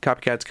 2,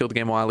 Copycats killed the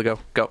game a while ago.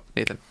 Go,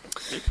 Nathan.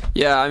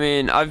 Yeah, I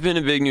mean, I've been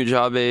a big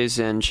Nujabes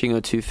and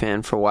Shingo 2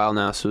 fan for a while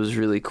now, so it was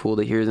really cool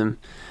to hear them.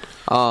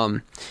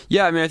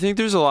 Yeah, I mean, I think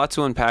there's a lot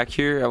to unpack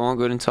here. I won't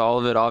go into all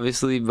of it,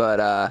 obviously,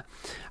 but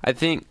I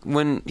think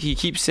when he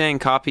keeps saying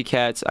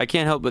copycats, I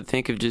can't help but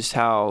think of just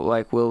how,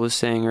 like Will was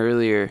saying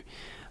earlier,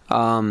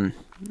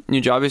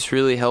 Nujabes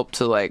really helped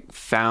to like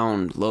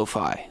found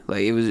lo-fi.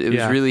 Like it was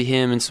really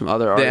him and some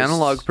other artists. The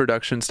analog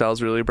production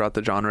styles really brought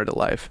the genre to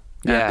life.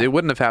 Yeah, it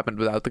wouldn't have happened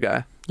without the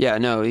guy. Yeah,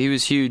 no, he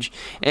was huge.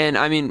 And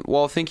I mean,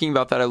 while thinking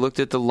about that, I looked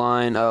at the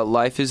line,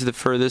 life is the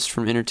furthest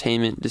from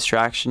entertainment,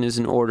 distraction is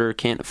in order,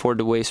 can't afford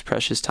to waste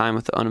precious time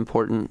with the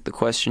unimportant. The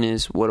question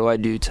is, what do I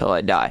do till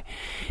I die?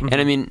 Mm-hmm.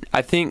 And I mean,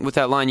 I think with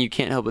that line, you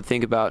can't help but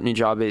think about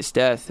Nujabe's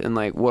death and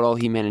like what all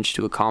he managed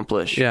to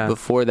accomplish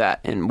before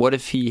that. And what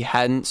if he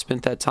hadn't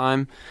spent that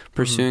time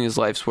pursuing his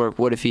life's work?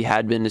 What if he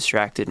had been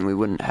distracted and we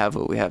wouldn't have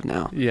what we have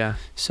now? Yeah.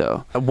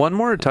 So one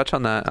more touch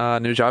on that.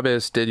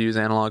 Nujabes did use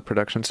analog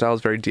production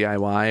styles, very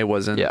DIY. It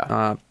wasn't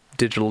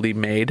digitally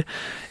made.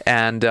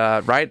 And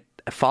right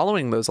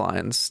following those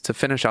lines to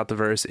finish out the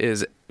verse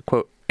is,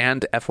 quote,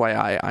 and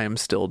FYI, I am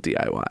still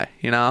DIY,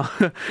 you know?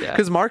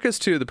 Because Marcus,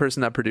 too, the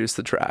person that produced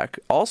the track,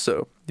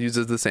 also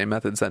uses the same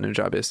methods that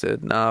Nujabes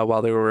did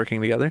while they were working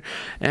together.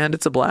 And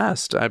it's a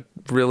blast. I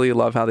really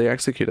love how they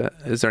execute it.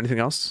 Is there anything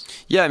else?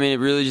 Yeah, I mean,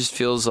 it really just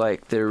feels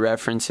like they're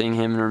referencing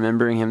him and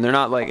remembering him. They're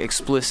not, like,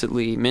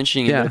 explicitly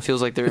mentioning him, but it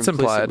feels like they're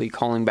implicitly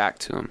calling back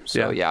to him.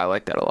 So, yeah, I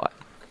like that a lot.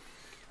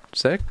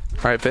 Sick.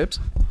 All right, Fibs?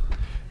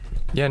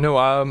 Yeah, no,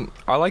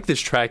 I like this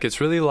track. It's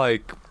really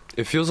like,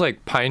 it feels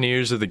like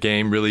pioneers of the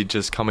game really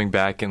just coming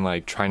back and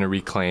like trying to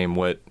reclaim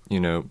what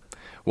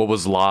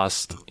was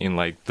lost in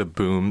like the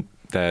boom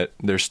that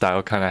their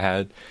style kind of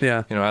had.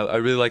 Yeah. You know, I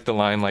really like the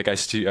line, like, I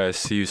see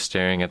you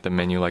staring at the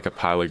menu like a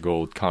pile of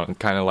gold, kind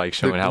of like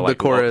showing how like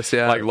the chorus,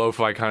 like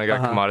lo-fi kind of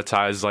got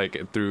commoditized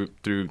like through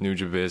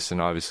Nujabes and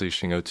obviously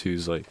Shingo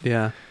 2's like,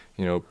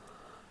 you know,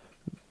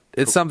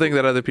 it's something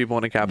that other people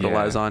want to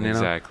capitalize on, you know?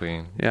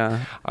 Exactly.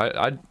 Yeah.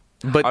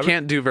 But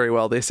can't do very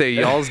well. They say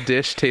y'all's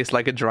dish tastes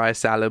like a dry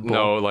salad bowl.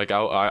 No, like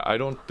I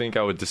don't think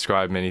I would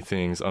describe many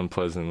things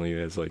unpleasantly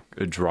as like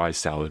a dry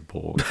salad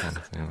bowl. Kind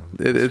of thing.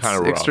 It's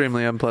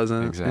extremely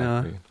unpleasant.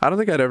 Exactly. Yeah. I don't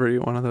think I'd ever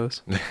eat one of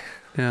those.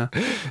 Yeah.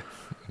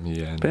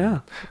 Yeah.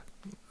 But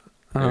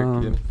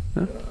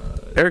yeah.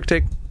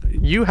 Eric,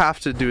 you have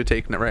to do a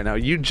take right now.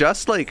 You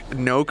just like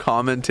no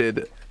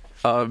commented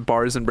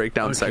bars and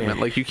breakdown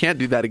segment. Like you can't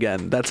do that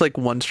again. That's like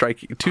one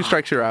strike, two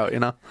strikes you're out, you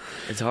know?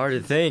 It's hard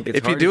to think.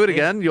 If you do it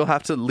again, you'll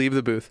have to leave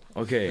the booth.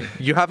 Okay.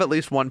 You have at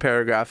least one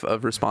paragraph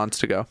of response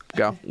to go.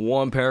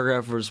 One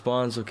paragraph of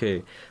response.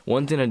 Okay.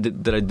 One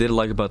thing that I did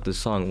like about this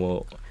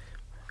song,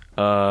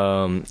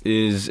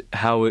 is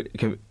how it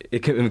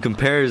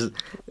compares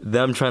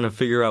them trying to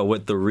figure out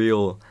what the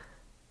real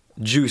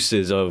juice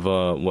is of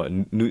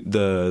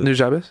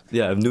Nujabes?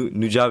 Yeah,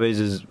 Nujabes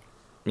is,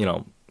 you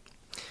know,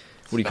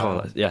 what do you call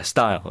it? Yeah,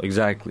 style,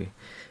 exactly.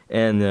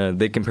 And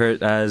they compare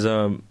it as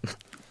the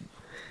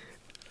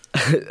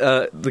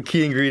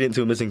key ingredient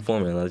to a missing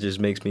formula. That just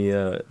makes me,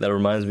 that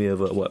reminds me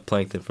of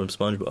Plankton from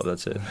SpongeBob.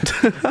 That's it.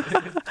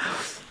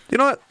 You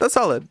know what? That's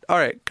solid. All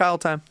right, Kyle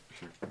time.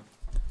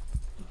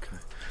 Okay.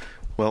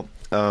 Well,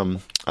 I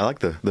like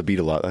the beat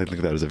a lot. I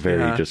think that is a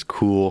very just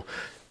cool.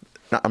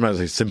 I'm not going to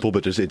say simple,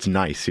 but just it's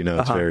nice. You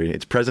know,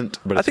 it's present,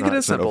 but I think it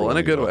is simple in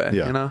a good way.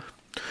 Yeah. You know.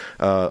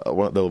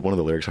 One of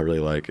the lyrics I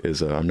really like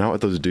is I'm not with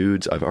those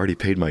dudes, I've already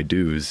paid my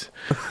dues,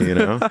 you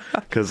know,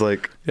 because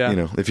like you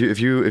know, if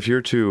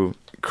you're to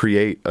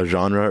create a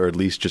genre, or at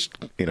least just,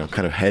 you know,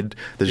 kind of head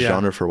this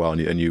genre for a while,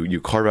 and you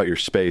carve out your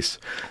space,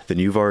 then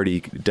you've already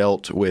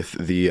dealt with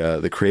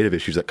the creative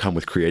issues that come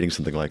with creating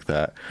something like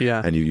that,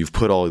 and you've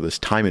put all of this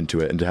time into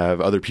it, and to have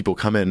other people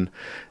come in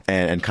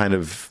and kind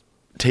of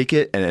take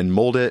it and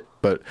mold it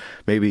but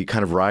maybe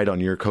kind of ride on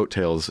your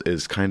coattails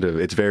is kind of,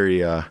 it's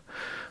very, I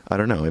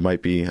don't know, it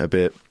might be a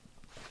bit,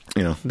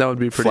 you know, that would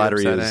be pretty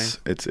flattery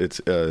upsetting.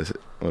 It's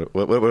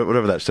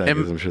whatever that saying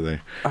is, I'm sure they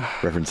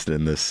referenced it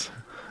in this.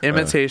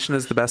 Imitation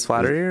is the best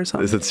flattery or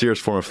something? It's the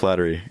sincerest form of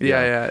flattery.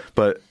 Yeah.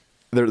 But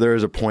there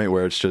is a point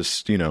where it's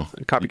just, you know,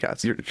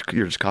 copycats. You're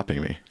just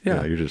copying me.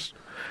 Yeah. You're just,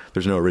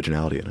 there's no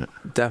originality in it.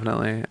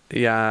 Definitely.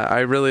 Yeah,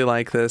 I really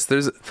like this.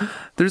 There's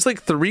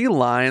like 3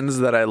 lines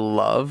that I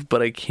love,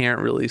 but I can't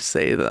really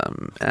say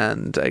them.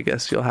 And I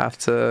guess you'll have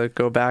to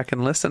go back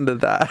and listen to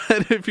that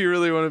if you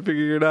really want to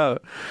figure it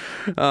out.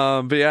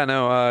 But yeah,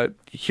 no,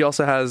 he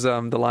also has the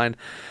line,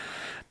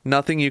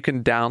 nothing you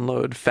can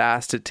download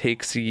fast, it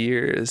takes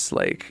years.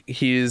 Like,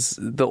 he's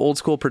the old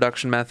school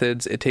production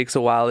methods, it takes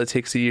a while, it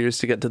takes years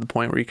to get to the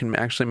point where you can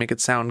actually make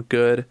it sound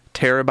good.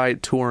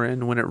 Terabyte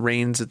touring, when it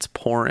rains it's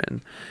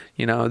pouring.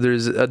 You know,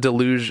 there's a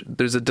deluge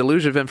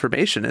of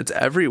information. It's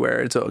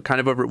everywhere. It's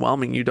kind of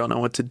overwhelming. You don't know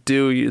what to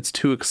do. It's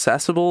too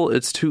accessible,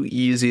 it's too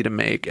easy to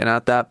make. And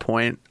at that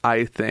point,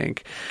 I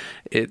think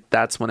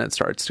that's when it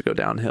starts to go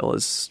downhill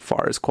as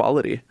far as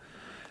quality.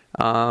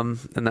 And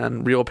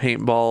then real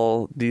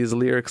paintball, these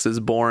lyrics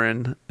is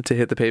boring, to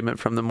hit the pavement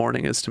from the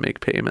morning is to make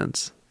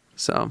payments.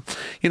 So,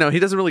 you know, he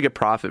doesn't really get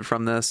profit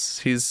from this.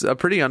 He's a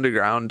pretty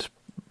underground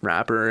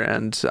rapper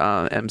and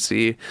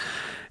MC,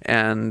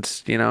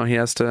 and you know, he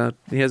has a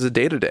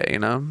day-to-day, you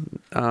know.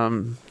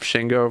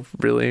 Shingo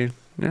really,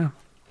 yeah.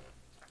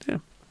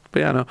 But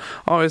yeah, no,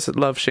 always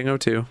love Shingo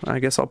too. I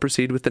guess I'll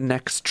proceed with the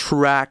next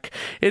track.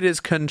 It is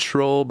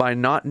Control by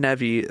Not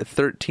Nevi,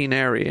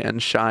 13ary,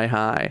 and Shy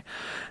High.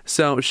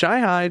 So Shy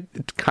High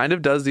kind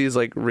of does these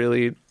like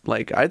really,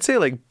 like, I'd say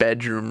like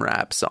bedroom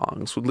rap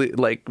songs with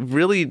like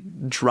really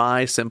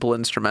dry, simple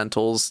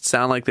instrumentals,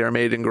 sound like they're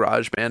made in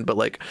GarageBand, but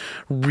like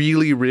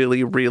really,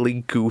 really,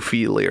 really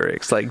goofy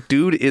lyrics. Like,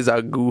 dude is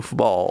a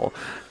goofball.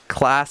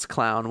 Class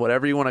clown,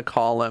 whatever you want to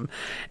call him.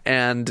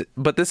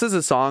 But this is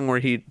a song where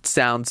he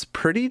sounds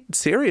pretty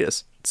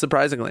serious,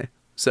 surprisingly.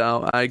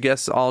 So I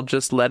guess I'll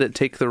just let it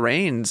take the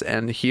reins.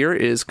 And here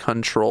is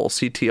Control,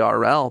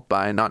 CTRL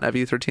by Not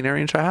Nevi, 13ary,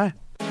 and Shy High.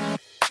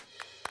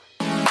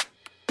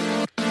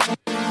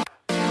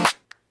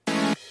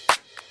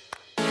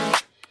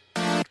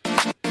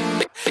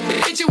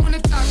 Bitch, you wanna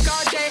talk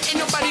all day, ain't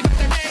nobody but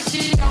that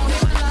shit. Don't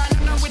hit my line,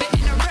 I'm not with the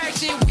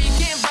interaction. We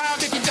can't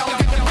vibe if you don't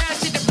get the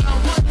rest. Shit, the blow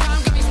one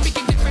time, got me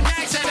speaking different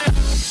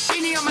accents.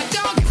 Beanie on my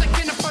dog, cause I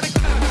can't afford a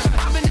cut.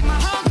 I've been in my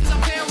home, cause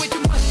I'm paying way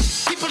too much.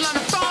 People on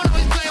the phone,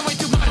 always playing way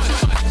too much.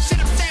 Shit,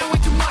 I'm saying way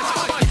too much.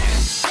 Control, I'm in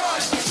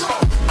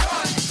control.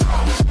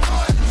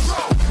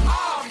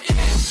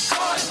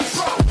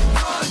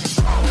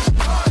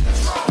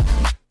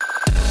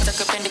 Stuck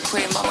up in the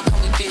crib, mama call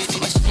me bitch. Do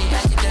my shit,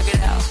 I can dug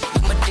it out.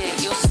 Do my dick,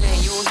 you'll sin,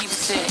 you'll heap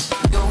sin.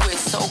 Your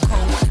wrist so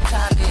cold when the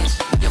time is.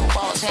 Your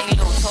balls hang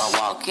low till I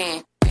walk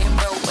in. Been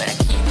broke, but I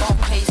keep on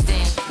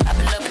pasting. I've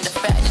been loving the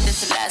fact that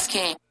this the last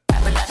king.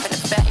 I've been laughing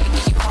the fact you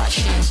think you hot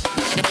shit.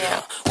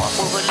 Damn, walk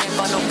with a limp,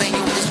 I don't bang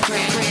you with this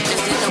crib. This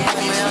is the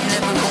moment I'm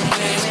never gonna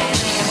win.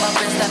 Me and my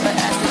best ever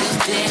after this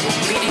dick.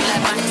 Reading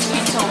like my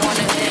sweet toe on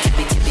the head.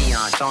 Tippy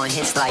on, throwing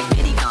hits like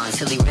Diddy Kong.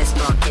 Silly wrist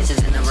bump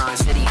kisses in the wrong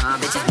city, huh?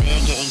 Bitches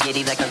been getting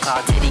giddy like a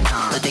cloud titty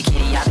con. With the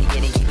kitty, I be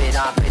getting, keep it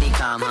all pretty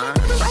calm, huh?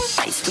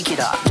 Right, speak it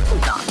up,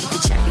 don't need to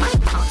check my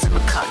pounds. I'm a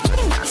cuck,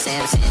 now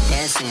Samson,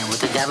 dancing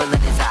with the devil in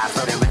his eye.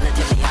 Floating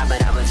relatively high,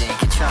 but I was in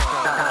control.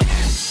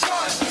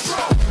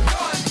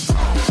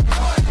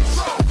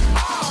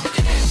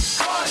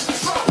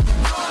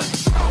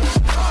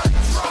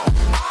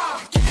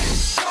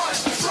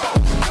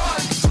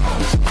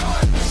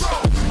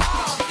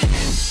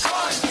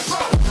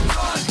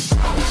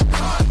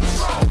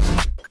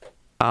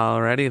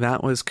 Alrighty,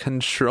 that was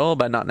Control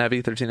by Not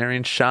Nevi, 13ary,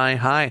 and Shy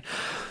High.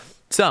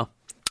 So,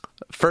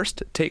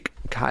 first take,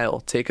 Kyle.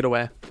 Take it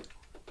away.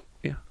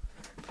 Yeah.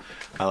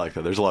 I like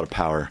that. There's a lot of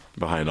power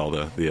behind all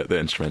the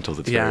instrumentals.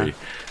 It's very,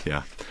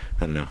 I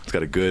don't know. It's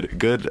got a good.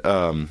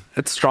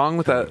 It's strong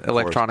with that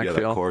electronic feel.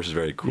 feel. The chorus is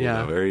very cool.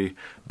 Yeah. Very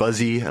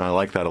buzzy, and I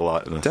like that a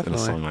lot in a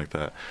song like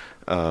that.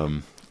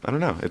 I don't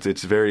know.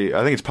 It's very.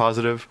 I think it's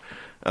positive.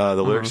 The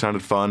lyrics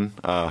sounded fun.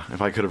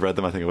 If I could have read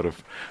them, I think I would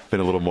have been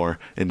a little more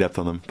in depth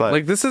on them. But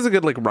like, this is a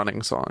good like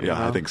running song. Yeah, you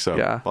know? I think so.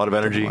 Yeah, a lot of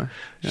energy,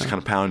 just Yeah. kind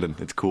of pounding.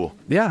 It's cool.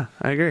 Yeah,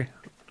 I agree.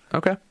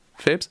 Okay,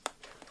 Fabes.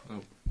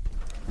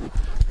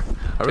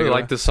 I really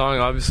like this song.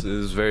 Obviously, it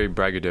was very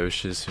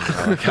braggadocious. You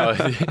know, like how,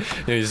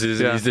 he's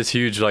this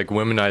huge like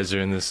womanizer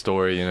in this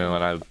story. You know,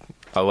 and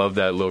I love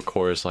that little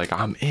chorus, like,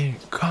 I'm in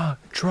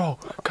control.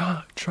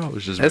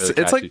 It's just really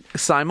it's like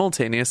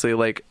simultaneously,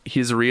 like,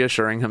 he's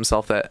reassuring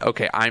himself that,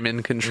 okay, I'm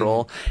in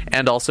control.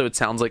 And also it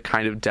sounds like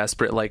kind of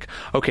desperate, like,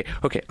 okay,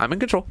 I'm in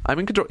control.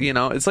 You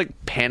know, it's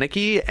like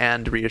panicky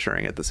and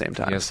reassuring at the same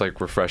time. He has to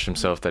like refresh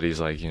himself that he's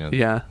like, you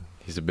know,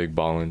 he's a big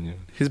ballin'. You know?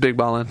 He's big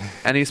ballin'.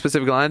 Any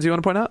specific lines you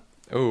want to point out?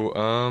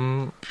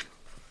 Oh,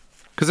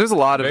 because there's a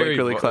lot of like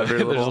really clever.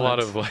 There's a lot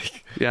of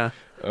like,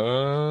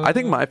 I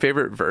think my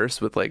favorite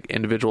verse with like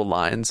individual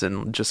lines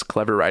and just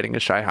clever writing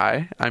is Shy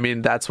High. I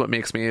mean, that's what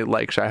makes me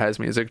like Shy High's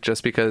music,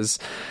 just because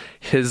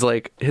his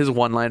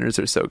one-liners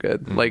are so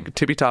good. Like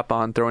Tippy Top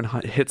On, throwing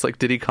hits like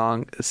Diddy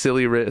Kong,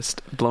 Silly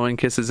Wrist, blowing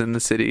kisses in the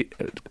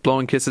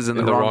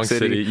wrong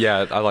city.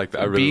 Yeah, I like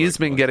that. I really B's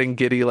been getting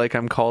giddy like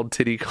I'm called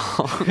Titty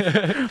Kong,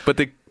 but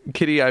the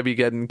kitty I be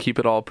getting keep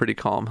it all pretty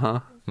calm,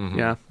 huh?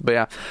 Yeah, but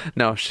yeah,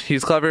 no,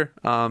 he's clever.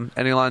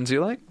 Any lines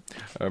you like?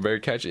 Very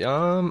catchy.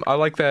 I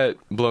like that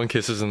blowing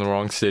kisses in the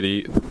wrong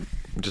city.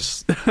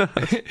 Just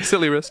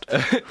Silly Wrist.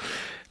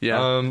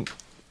 Yeah.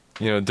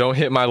 Don't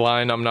hit my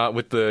line. I'm not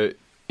with the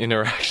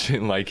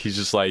interaction. Like he's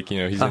just like,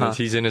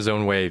 he's in his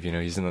own wave.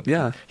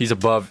 He's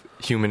above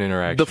human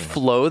interaction. The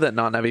flow that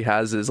Not Nevi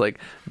has is like,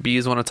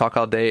 B's want to talk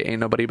all day, ain't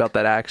nobody about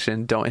that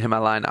action, don't hit my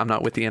line, I'm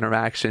not with the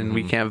interaction,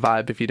 we can't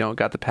vibe if you don't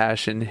got the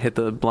passion, hit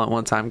the blunt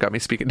one time, got me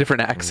speaking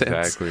different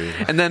accents.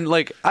 Exactly. And then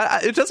like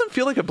it doesn't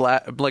feel like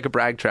a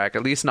brag track,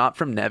 at least not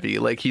from Nevi.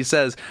 Like he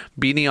says,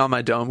 beanie on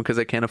my dome because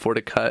I can't afford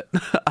a cut.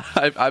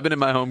 I've been in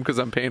my home because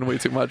I'm paying way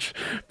too much.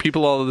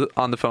 People all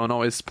on the phone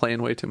always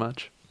playing way too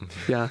much.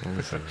 Yeah.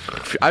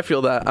 I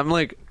feel that. I'm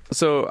like,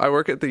 so I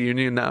work at the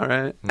Union now,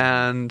 right?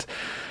 And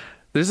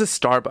there's a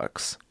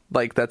Starbucks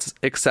like that's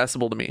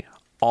accessible to me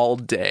all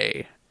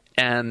day,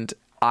 and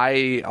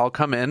I'll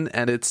come in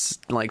and it's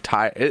like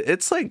tired.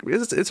 It's like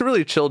it's a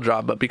really chill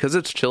job, but because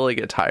it's chill, I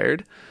get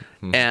tired,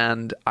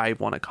 and I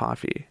want a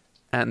coffee.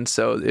 And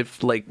so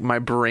if like my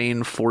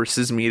brain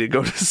forces me to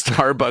go to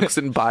Starbucks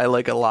and buy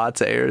like a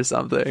latte or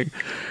something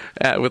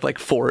with like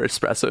 4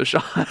 espresso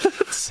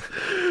shots.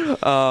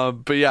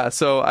 But yeah,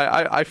 so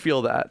I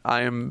feel that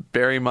I am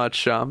very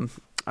much,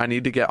 I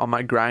need to get on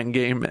my grind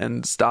game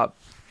and stop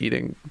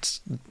eating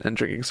and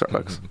drinking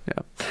Starbucks.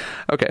 Yeah.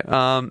 Okay.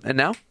 And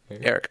now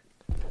Eric.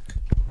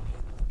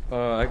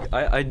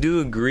 I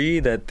do agree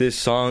that this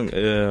song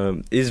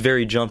is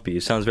very jumpy.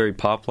 It sounds very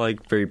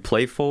pop-like, very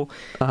playful,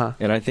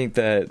 and I think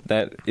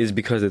that is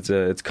because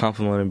it's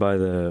complemented by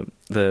the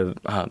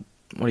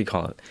what do you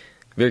call it?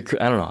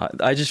 I don't know.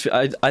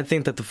 I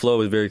think that the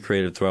flow is very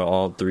creative throughout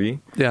all 3.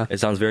 Yeah, it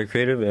sounds very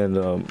creative,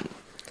 and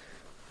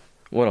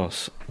what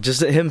else?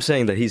 Just him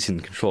saying that he's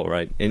in control,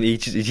 right? And he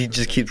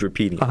just keeps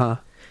repeating it.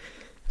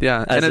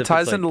 Yeah, and it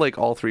ties into like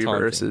all 3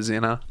 verses, you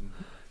know.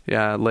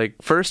 Yeah, like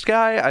first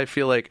guy, I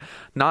feel like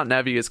Not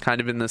Nevi is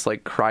kind of in this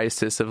like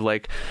crisis of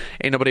like,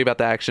 ain't nobody about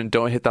the action,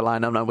 don't hit the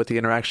line, I'm not with the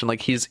interaction.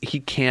 Like he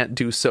can't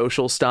do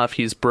social stuff,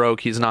 he's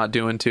broke, he's not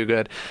doing too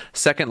good.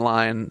 Second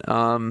line,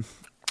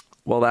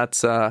 well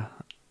that's a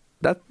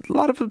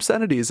lot of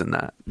obscenities in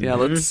that. Yeah,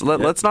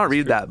 let's not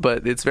read that,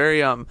 but it's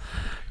very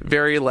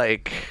very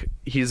like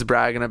he's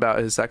bragging about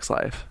his sex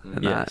life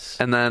in that.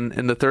 And then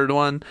in the third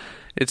one,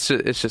 it's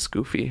just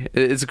goofy.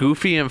 It's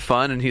goofy and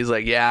fun, and he's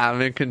like, yeah, I'm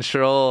in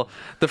control.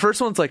 The first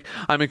one's like,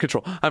 I'm in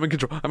control.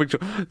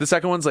 The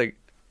second one's like,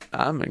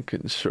 I'm in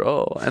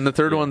control. And the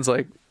third one's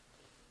like,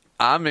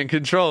 I'm in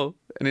control.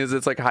 And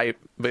it's like hype.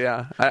 But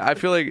yeah, I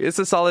feel like it's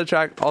a solid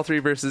track. All 3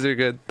 verses are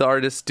good. The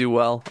artists do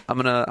well. I'm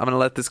gonna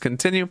let this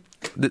continue.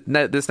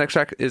 This next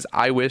track is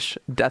I Wish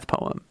Death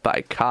Poem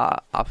by Ka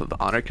off of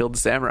Honor Killed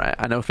Samurai.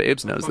 I know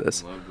Fabes knows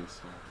this. Love this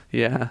song.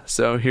 Yeah,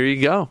 so here you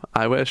go.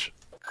 I Wish.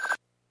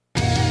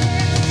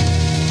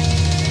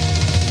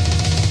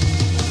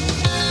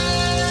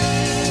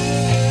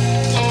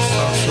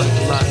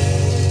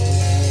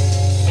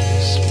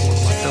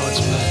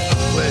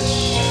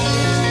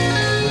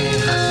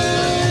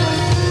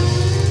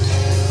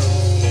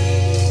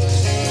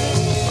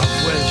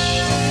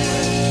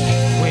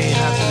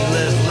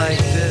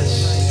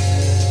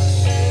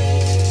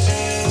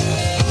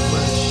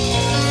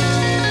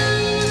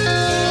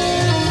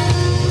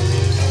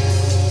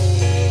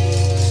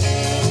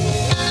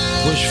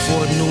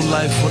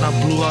 Life when I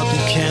blew out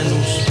them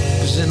candles,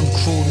 cause in them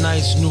cruel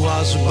nights knew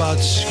I was about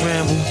to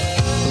scramble.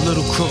 A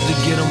little crook to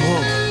get them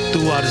hooked,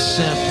 threw out a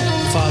sample.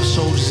 5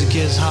 soldiers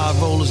against high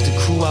rollers, the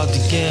crew out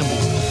to gamble.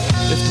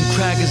 If them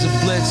crackers are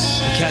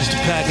blitz and catch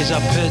the package I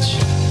pitch,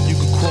 you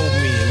can quote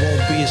me, it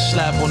won't be a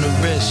slap on the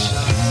wrist,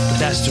 but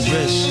that's the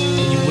risk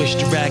when you wish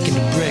the rack in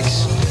the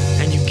bricks,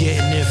 and you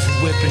getting in for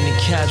whipping the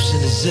caps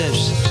and the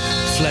zips,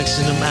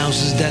 flexing them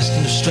ounces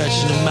destined to stretch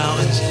in the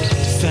mountains.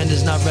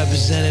 Defenders not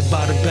represented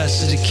by the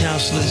best of the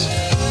counselors.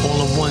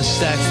 All in one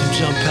stack from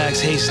jump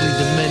packs hastily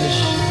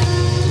diminished.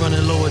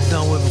 Running low or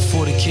done with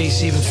before the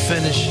case even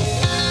finished.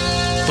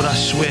 But I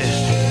swear,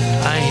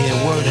 I ain't hear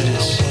a word of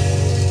this.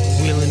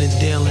 Wheeling and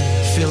dealing,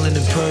 feeling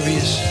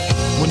impervious.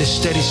 When it's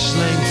steady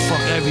sling,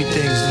 fuck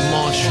everything's the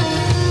mantra.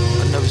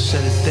 I never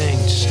said a thing,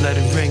 just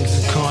let it ring for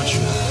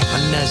contra.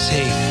 I nest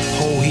hate,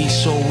 whole heat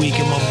so weak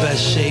in my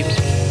best shape.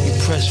 You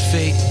press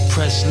fate,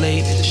 press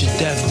late, it's your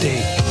death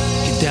date.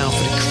 Down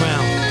for the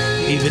crown,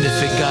 even if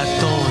it got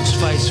thorns.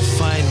 Fights are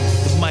final,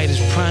 the might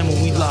is primal,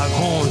 we lock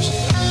horns.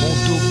 Won't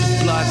dupe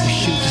the block, we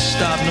shoot to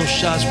stop, no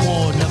shots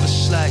worn. Never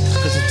slack,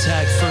 cause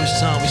attack first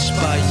time we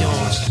spy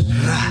yawns.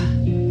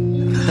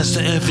 That's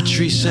the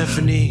infantry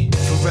symphony.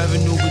 For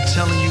revenue, we're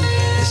telling you,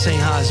 This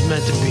ain't how it's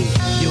meant to be.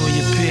 You and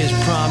your peers,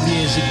 prime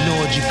years,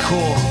 ignored your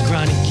core.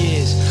 Grinding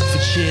gears for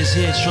cheers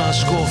here, trying to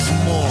score for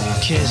more.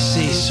 Can't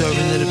see,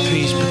 serving to the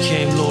peace,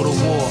 became Lord of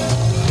War.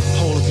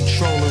 Holding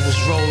controller was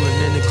rolling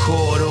in the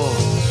corridor.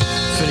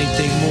 If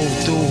anything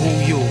moved through,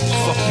 who you?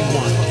 Fuck you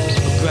want.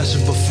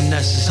 Aggressive but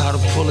finesse is how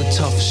to pull a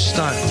toughest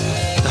stunt.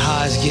 The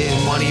highs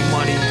getting money,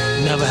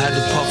 never had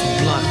to puff a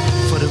blunt.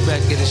 For the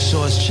record, it's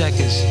shorts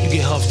checkers, you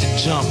get huffed to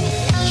jump.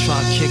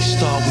 Try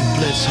kickstart, we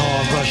blitz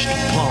hard, rush the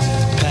pump.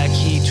 Pack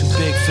heat too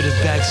big for the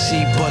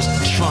backseat, bust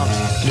the trunk.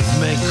 And if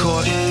men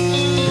caught,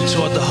 been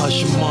taught to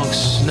hush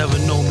monks. Never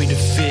know me to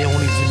fear,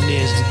 only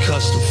veneers to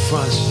custom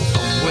fronts.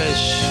 I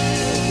wish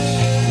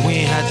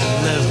we ain't had to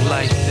live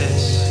like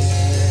this.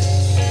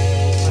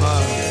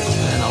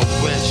 And I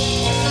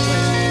wish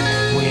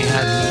we ain't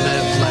had to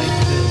live like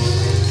this.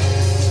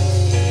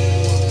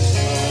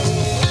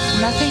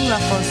 Nothing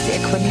ruffles the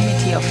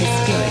equanimity of his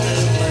spirit.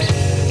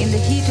 In the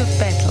heat of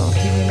battle,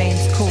 he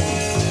remains cool.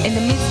 In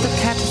the midst of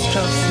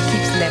catastrophes, he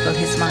keeps level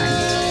his mind.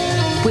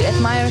 We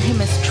admire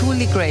him as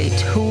truly great,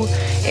 who,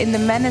 in the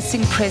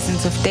menacing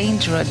presence of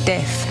danger or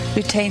death,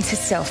 retains his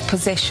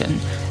self-possession.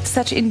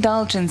 Such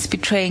indulgence,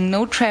 betraying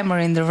no tremor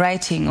in the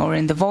writing or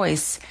in the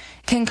voice,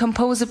 can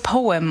compose a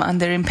poem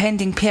under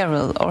impending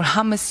peril or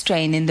hum a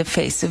strain in the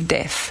face of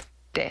death.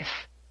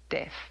 Death,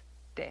 death,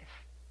 death,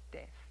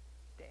 death,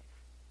 death.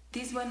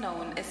 These were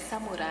known as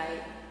samurai.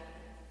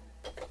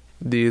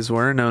 These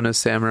were known as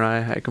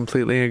samurai. I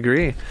completely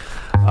agree.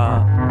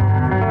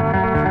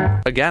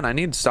 Again, I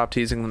need to stop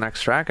teasing the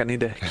next track. I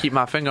need to keep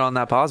my finger on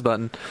that pause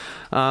button.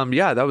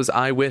 Yeah, that was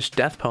I Wish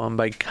Death Poem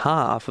by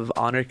Ka off of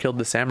Honor Killed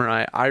the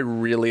Samurai. I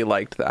really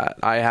liked that.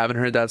 I haven't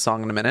heard that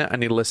song in a minute. I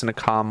need to listen to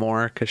Ka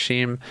more.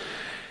 Kashim,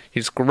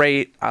 he's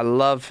great. I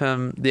love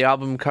him. The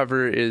album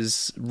cover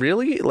is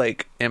really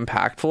like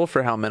impactful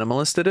for how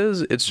minimalist it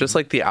is. It's just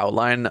like the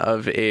outline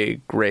of a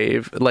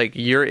grave. Like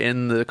you're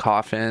in the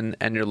coffin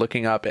and you're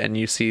looking up and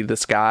you see the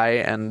sky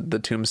and the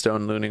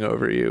tombstone looming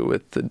over you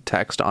with the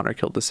text Honor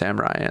Killed the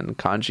Samurai and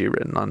kanji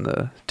written on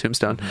the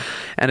tombstone.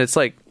 And it's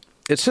like,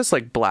 it's just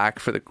like black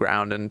for the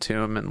ground and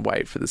tomb and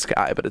white for the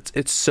sky, but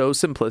it's so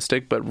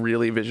simplistic but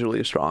really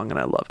visually strong and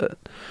I love it.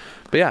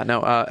 But yeah,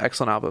 no,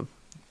 excellent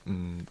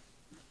album.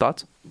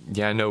 Thoughts?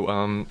 Yeah,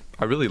 no,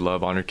 I really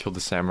love Honor Killed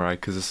the Samurai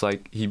because it's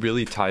like he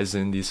really ties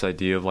in this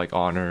idea of like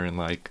honor and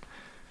like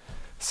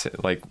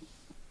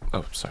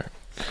oh sorry,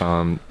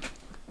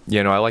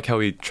 yeah, no, I like how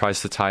he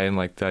tries to tie in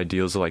like the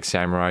ideals of like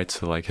samurai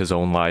to like his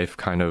own life.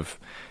 Kind of,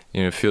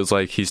 you know, it feels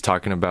like he's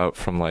talking about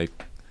from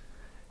like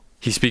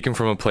he's speaking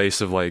from a place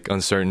of like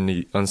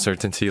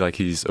uncertainty. Like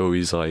he's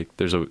always like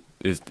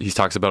he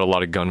talks about a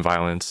lot of gun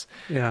violence.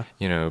 Yeah,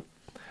 you know,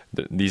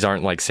 these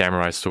aren't like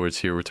samurai swords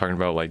here. We're talking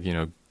about like, you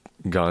know,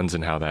 guns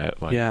and how that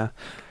like yeah,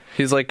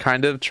 he's like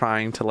kind of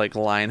trying to like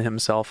line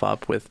himself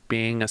up with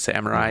being a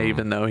samurai,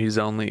 even though he's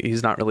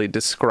not really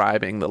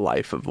describing the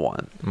life of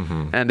one.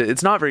 And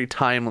it's not very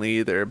timely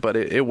either, but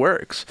it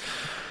works.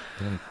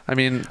 I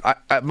mean,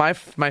 my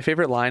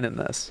favorite line in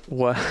this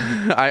was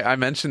I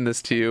mentioned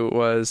this to you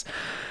was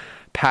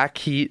pack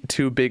heat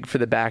too big for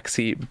the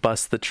backseat,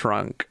 bust the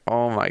trunk.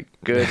 Oh my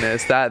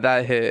goodness,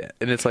 that hit.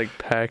 And it's like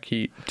pack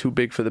heat too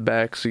big for the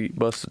backseat,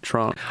 bust the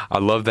trunk. I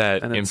love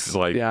that.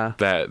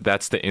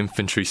 That's the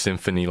infantry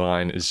symphony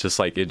line. It's just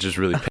like it just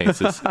really paints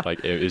this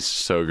like it's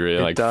so great.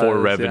 Like for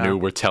revenue,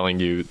 we're telling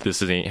you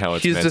this ain't how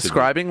it's. He's meant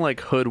describing to be. Like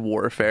hood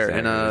warfare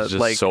in a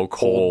like so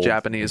cold old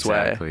Japanese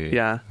way.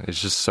 Yeah,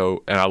 it's just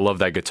so, and I love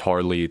that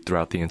guitar lead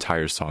throughout the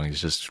entire song.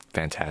 It's just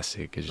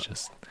fantastic. It's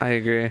just. I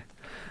agree.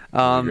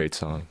 Great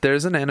song.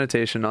 There's an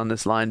annotation on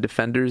this line,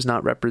 defenders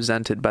not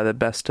represented by the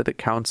best of the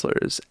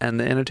counselors. And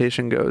the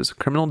annotation goes,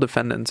 criminal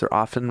defendants are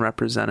often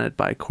represented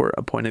by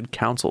court-appointed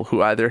counsel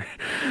who either,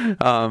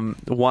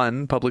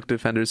 one, public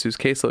defenders whose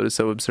caseload is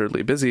so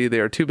absurdly busy, they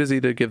are too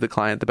busy to give the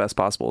client the best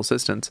possible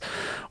assistance.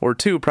 Or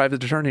two,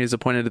 private attorneys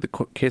appointed to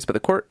the case by the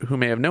court who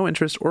may have no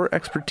interest or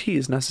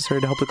expertise necessary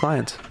to help the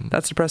client.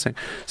 That's depressing.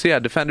 So yeah,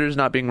 defenders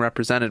not being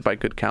represented by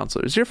good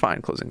counselors. You're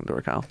fine closing the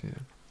door, Kyle.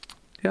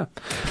 Yeah.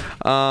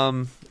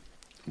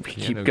 We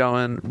keep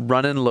going,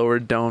 running lower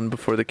dome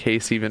before the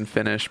case even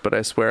finished, but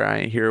I swear I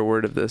ain't hear a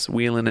word of this.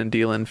 Wheeling and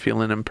dealing,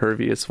 feeling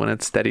impervious when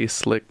it's steady,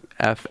 slick,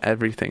 F,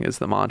 everything is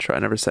the mantra. I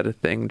never said a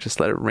thing, just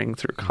let it ring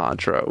through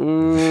Contra.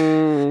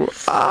 Ooh,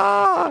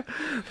 ah,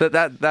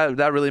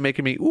 that really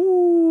making me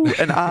ooh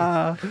and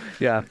ah,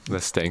 yeah.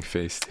 The stank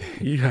face.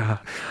 Yeah.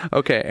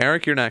 Okay,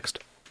 Eric, you're next.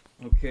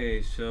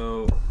 Okay,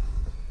 so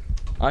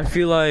I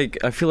feel like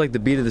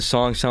the beat of the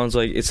song sounds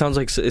like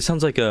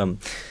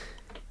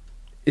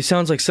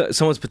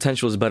someone's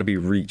potential is about to be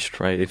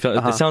reached, right? It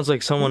sounds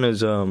like someone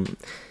is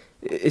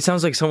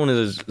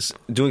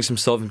doing some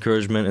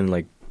self-encouragement and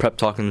like prep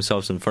talking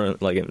themselves in front of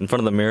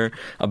the mirror,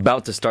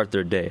 about to start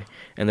their day,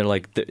 and they're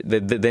like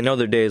they know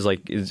their day is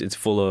like it's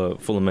full of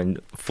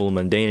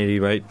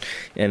mundanity, right?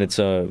 And it's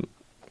what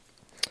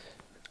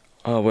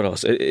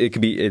else? It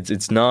could be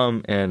it's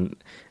numb, and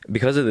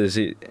because of this,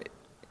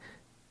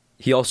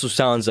 he also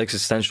sounds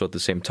existential at the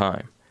same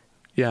time.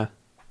 Yeah,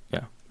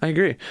 yeah, I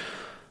agree.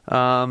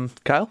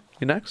 Kyle,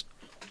 you next?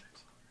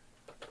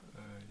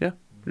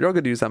 You're all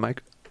good to use that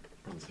mic.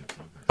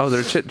 Oh,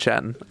 they're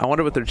chit-chatting. I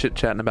wonder what they're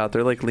chit-chatting about.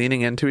 They're like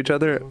leaning into each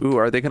other. Ooh,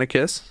 are they going to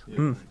kiss?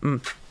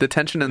 The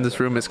tension in this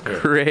room is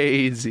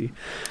crazy.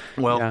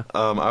 Well,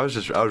 I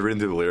was reading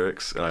through the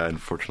lyrics, and I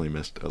unfortunately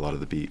missed a lot of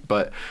the beat,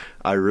 but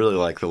I really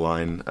like the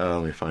line.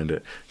 Let me find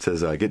it. It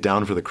says, "Get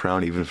down for the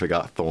crown, even if it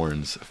got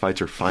thorns.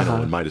 Fights are final,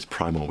 and might is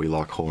primal. We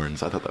lock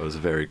horns." I thought that was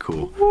very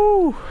cool.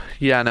 Woo.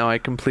 Yeah, no, I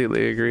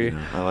completely agree.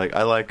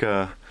 I like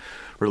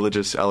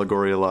religious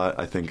allegory a lot.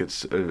 I think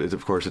it's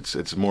of course it's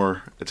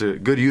a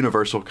good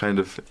universal kind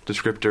of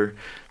descriptor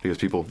because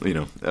people,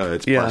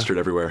 it's plastered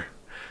everywhere.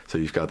 So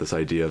you've got this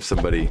idea of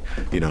somebody,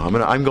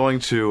 I'm going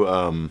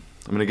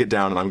to get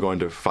down and I'm going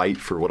to fight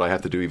for what I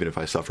have to do, even if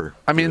I suffer.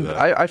 I mean,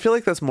 I feel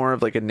like that's more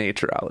of like a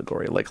nature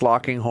allegory, like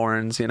locking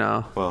horns,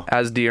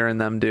 as deer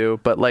and them do.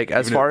 But like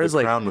as far as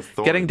like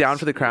getting down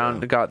for the crown,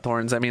 got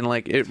thorns. I mean,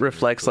 like it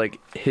reflects like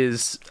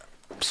his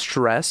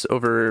stress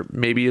over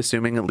maybe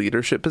assuming a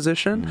leadership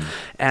position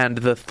and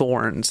the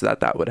thorns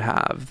that would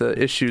have, the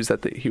issues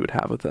that he would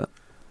have with it.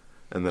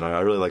 And then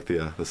I really like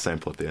the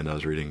sample at the end. I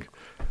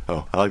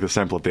like the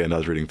sample at the end. I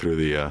was reading through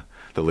the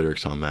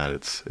lyrics on that.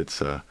 It's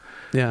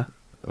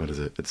what is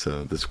it? It's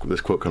this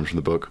quote comes from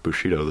the book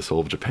Bushido, The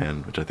Soul of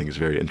Japan, which I think is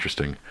very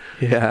interesting.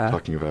 Yeah,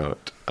 talking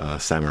about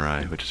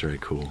samurai, which is very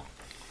cool.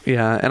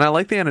 Yeah, and I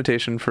like the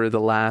annotation for the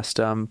last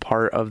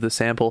part of the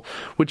sample,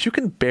 which you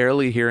can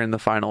barely hear in the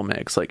final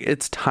mix. Like,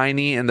 it's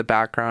tiny in the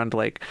background,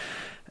 like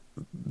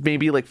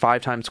maybe like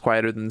 5 times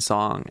quieter than the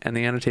song. And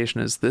the annotation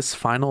is, "This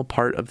final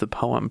part of the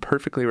poem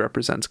perfectly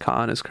represents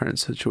Ka in his current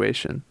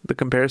situation. The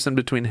comparison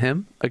between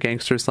him, a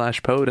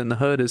gangster/poet in the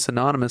hood, is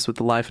synonymous with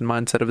the life and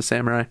mindset of a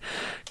samurai.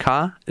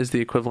 Ka is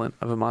the equivalent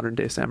of a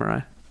modern-day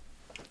samurai."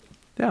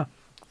 Yeah.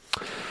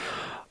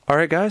 All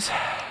right, guys.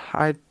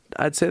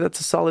 I'd say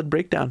that's a solid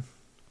breakdown.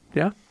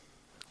 Yeah?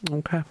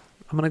 Okay.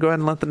 I'm going to go ahead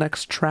and let the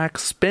next track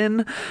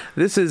spin.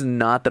 This is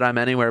Not That I'm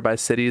Anywhere by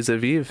Cities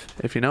Aviv,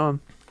 if you know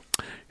him.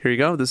 Here you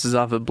go. This is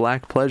off of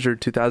Black Pleasure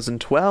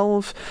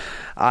 2012.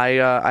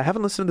 I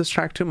haven't listened to this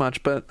track too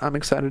much, but I'm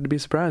excited to be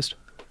surprised.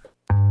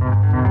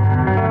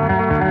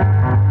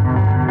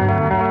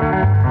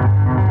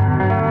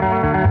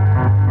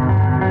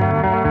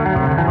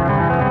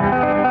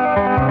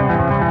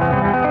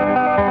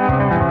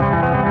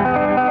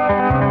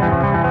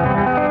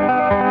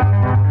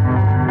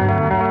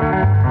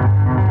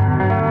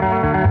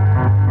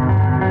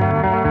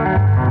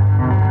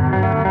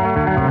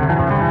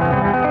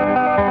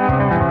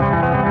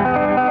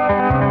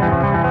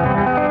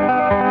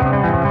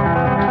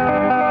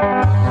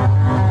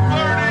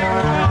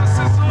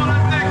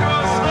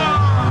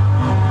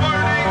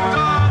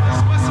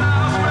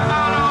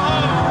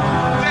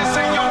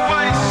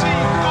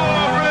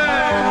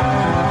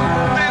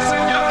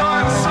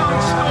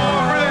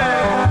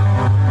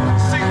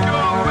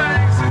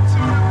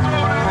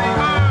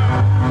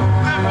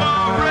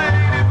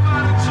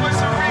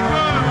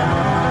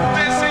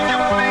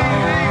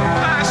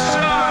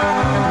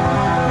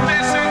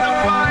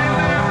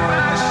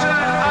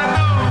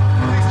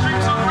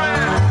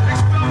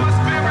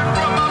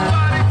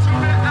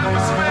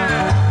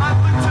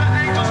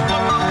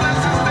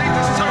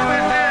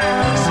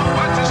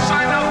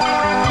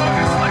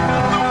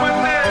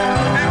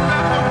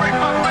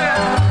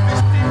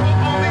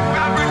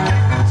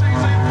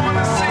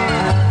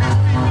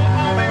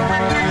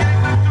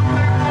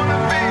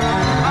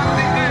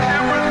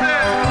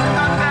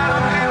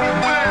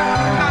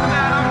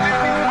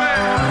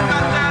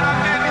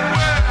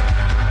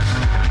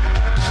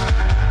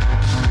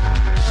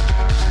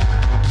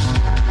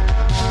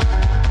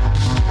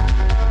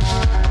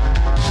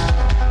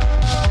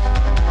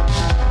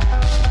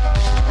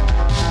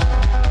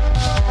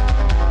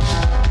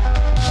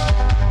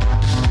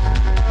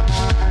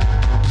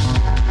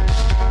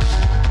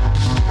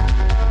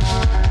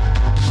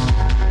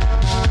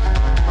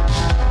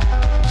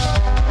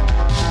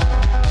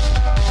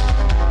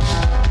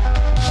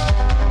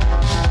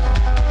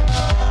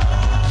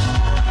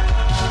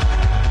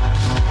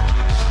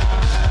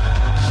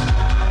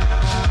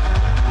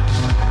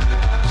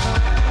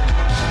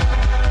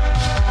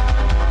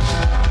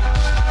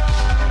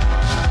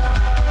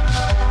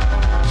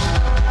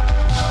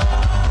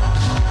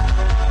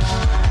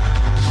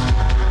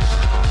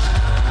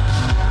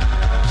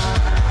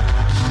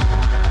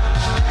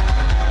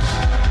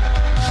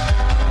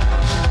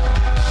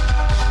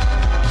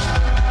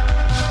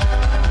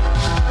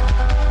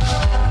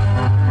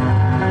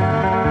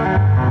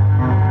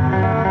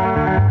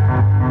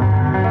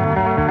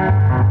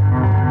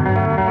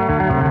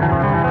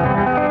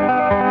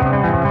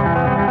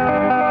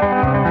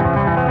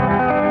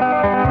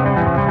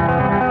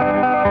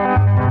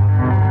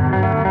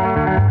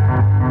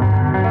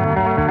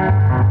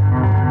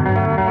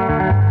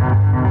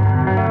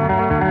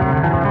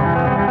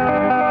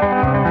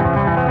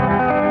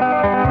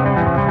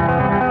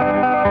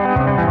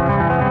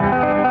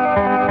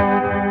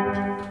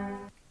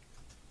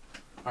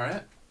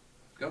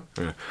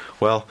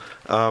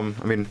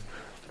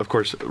 of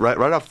course, right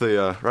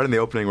in the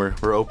opening,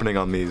 we're opening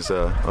on these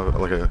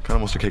like a kind of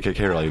almost a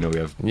KKK rally. We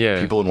have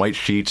people in white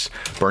sheets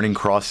burning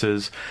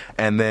crosses,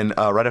 and then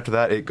right after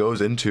that, it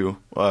goes into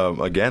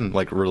again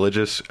like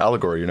religious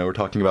allegory. We're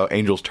talking about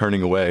angels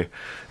turning away,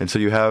 and so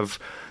you have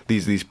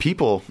these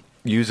people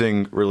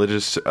using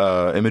religious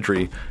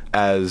imagery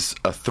as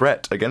a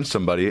threat against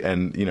somebody,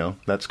 and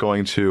that's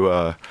going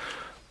to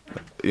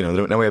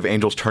now we have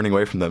angels turning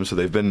away from them, so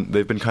they've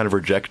been kind of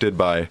rejected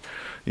by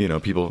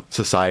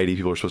society.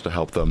 People are supposed to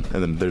help them,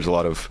 and then there's a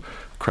lot of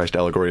Christ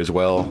allegory as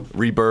well,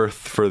 rebirth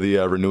for the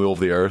renewal of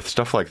the earth,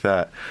 stuff like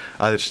that.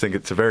 I just think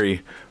it's a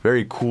very,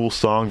 very cool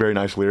song, very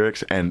nice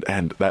lyrics, and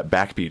that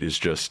backbeat is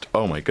just,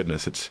 oh my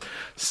goodness, it's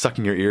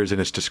sucking your ears,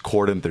 and it's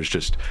discordant. There's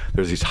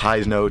these high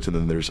notes, and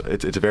then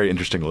it's a very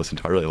interesting to listen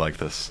to. I really like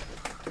this.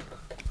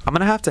 I'm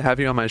gonna have to have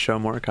you on my show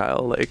more,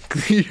 Kyle.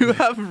 Like, you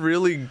have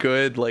really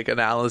good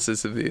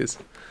analysis of these.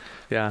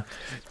 Yeah,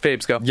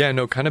 Fabes, go. Yeah,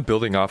 no, kind of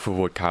building off of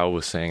what Kyle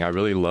was saying. I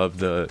really love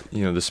the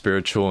the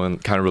spiritual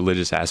and kind of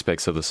religious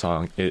aspects of the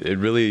song.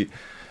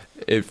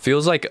 It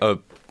feels like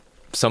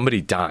somebody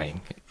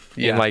dying.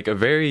 In a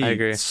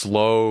very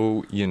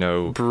slow,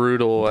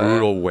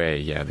 brutal way.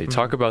 Yeah, they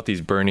talk about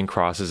these burning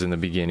crosses in the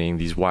beginning,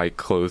 these white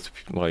clothed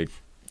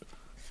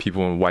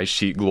people in white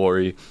sheet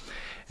glory,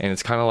 and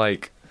it's kind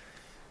of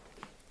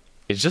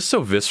it's just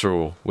so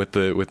visceral with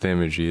the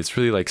imagery. It's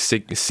really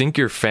sink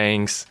your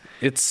fangs.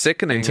 It's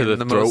sickening into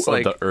the throat most,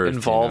 of the earth,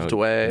 involved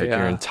way.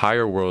 Your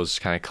entire world is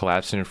kind of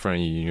collapsing in front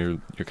of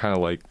you. You're kind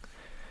of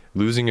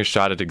losing your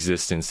shot at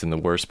existence in the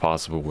worst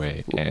possible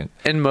way. And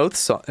in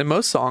most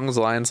songs,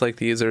 lines like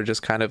these are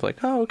just kind of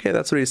oh, okay,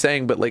 that's what he's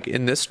saying. But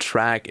in this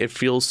track, it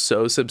feels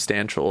so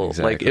substantial.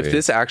 Exactly. If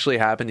this actually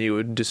happened, you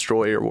would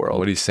destroy your world.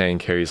 What he's saying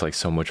carries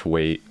so much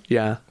weight.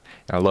 Yeah.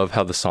 I love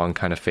how the song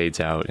kind of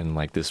fades out in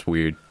this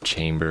weird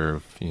chamber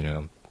of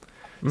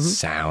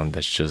sound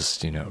that's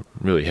just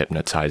really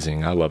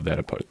hypnotizing. I love that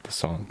about the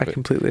song. I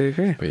completely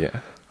agree. But yeah.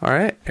 All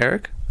right,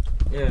 Eric.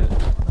 Yeah.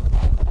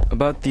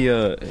 About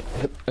the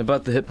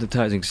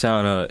hypnotizing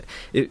sound,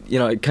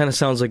 it kind of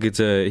sounds like it's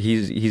the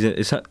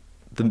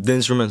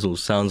instrumental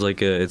sounds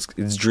like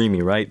it's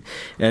dreamy, right?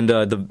 And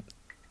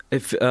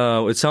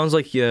it sounds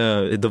like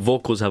the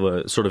vocals have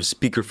a sort of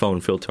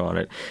speakerphone filter on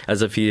it,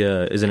 as if he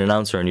is an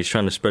announcer and he's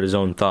trying to spread his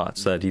own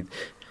thoughts that he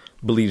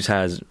believes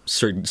has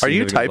certain. Are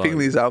you typing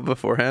these out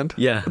beforehand?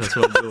 Yeah, that's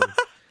what I'm doing.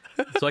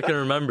 So I can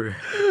remember.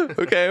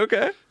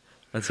 Okay.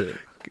 That's it.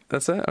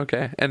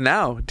 Okay. And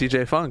now,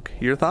 DJ Funk,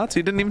 your thoughts?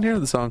 You didn't even hear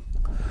the song.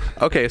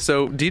 Okay,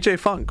 so DJ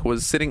Funk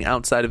was sitting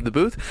outside of the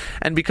booth,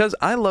 and because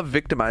I love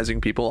victimizing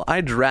people,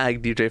 I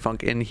dragged DJ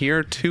Funk in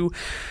here to,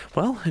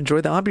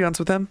 enjoy the ambiance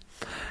with him.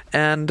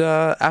 And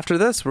after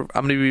this, I'm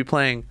going to be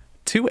playing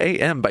 2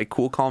 a.m. by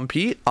Cool Calm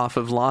Pete off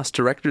of Lost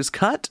Director's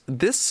Cut.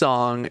 This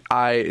song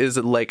is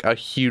a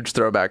huge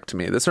throwback to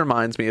me. This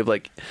reminds me of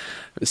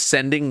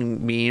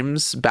sending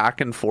memes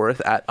back and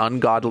forth at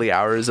ungodly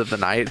hours of the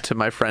night to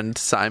my friend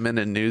Simon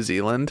in New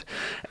Zealand.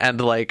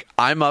 And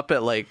I'm up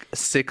at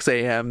 6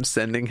 a.m.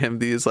 sending him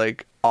these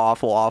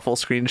awful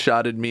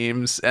screenshotted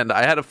memes, and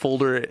I had a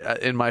folder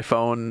in my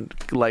phone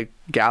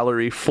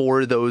gallery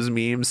for those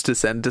memes to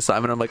send to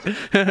Simon. I'm like,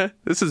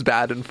 this is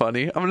bad and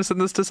funny, I'm gonna send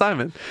this to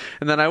Simon,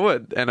 and then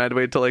I'd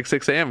wait till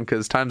 6 a.m.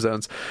 because time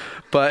zones.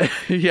 But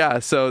yeah,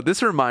 so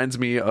this reminds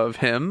me of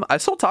him. I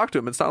still talk to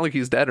him, it's not like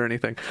he's dead or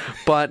anything,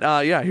 but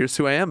yeah, here's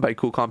 2 a.m. by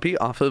Cool Calm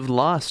Pete off of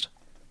Lost.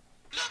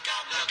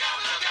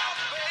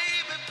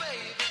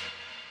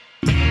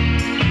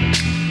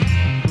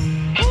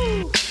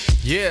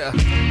 Yeah.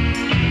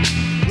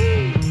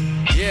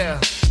 Yeah,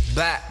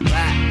 back.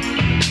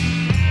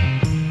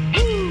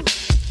 Woo.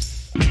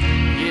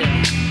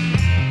 Yeah.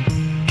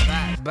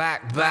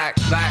 Back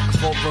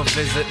for a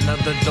visit,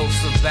 another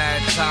dose of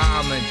bad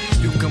timing.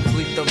 You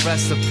complete the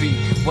recipe.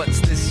 What's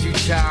this you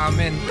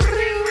chiming?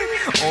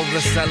 All the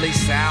celly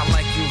sound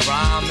like you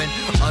rhyming,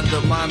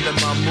 undermining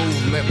my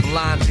movement,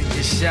 blinding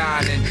you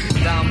shining.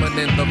 Diamond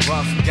in the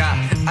rough, got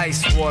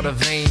ice water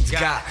veins,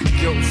 got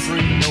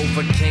guilt-free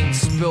Novocaine,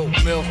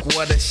 spilt milk,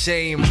 what a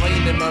shame.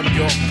 Raining on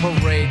your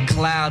parade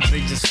clouds,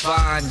 they just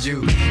find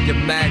you. You're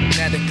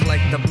magnetic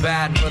like the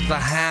bat with the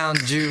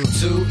hound you.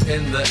 2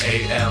 in the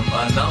a.m.,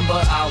 a number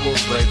I will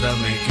play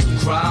them, make you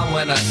cry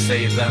when I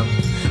say them.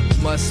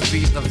 Must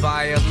be the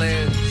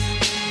violins,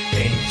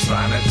 ain't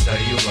trying to tell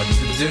you what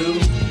to do,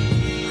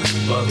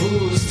 but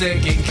who's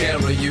taking care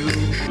of you?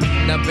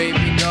 Now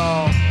baby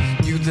doll,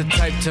 you the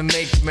type to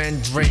make men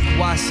drink.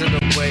 Wash it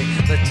away,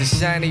 let your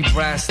shiny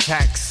brass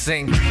tacks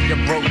sink. You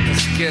broke the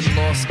skin,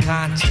 lost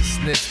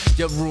consciousness.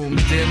 Your room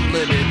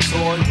dim-litted,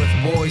 toy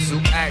with boys who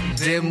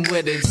act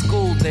dim-witted.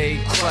 School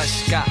day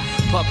crush, got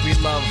puppy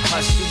love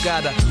hush. You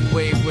got a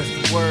way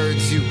with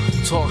words, you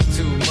talk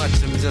too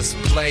much, I'm just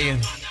playing.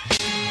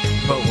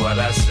 But what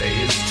I say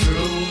is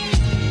true.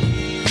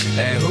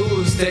 And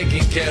who's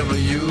taking care of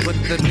you? Put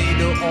the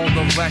needle on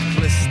the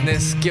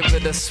recklessness, give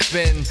it a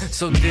spin.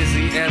 So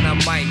dizzy and I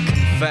might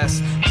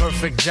confess,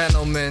 perfect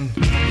gentleman.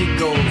 He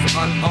goes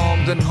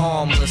unarmed and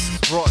harmless.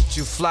 Brought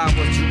you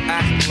flowers, you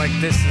act like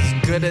this is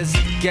good as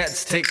it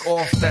gets. Take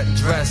off that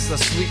dress, a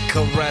sweet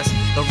caress.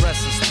 The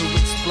rest is too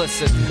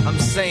explicit. I'm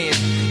saying,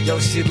 yo,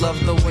 she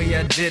loved the way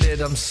I did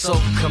it. I'm so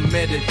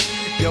committed.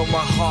 Yo, my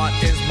heart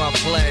is my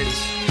pledge.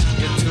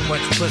 You're too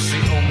much pussy,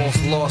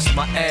 almost lost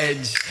my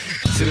edge.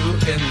 2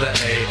 in the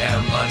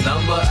AM, a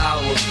number I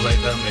will play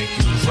them. Make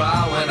you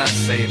cry when I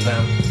say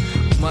them.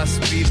 Must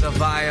be the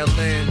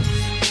violins.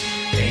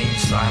 Ain't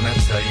trying to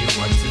tell you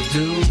what to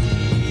do,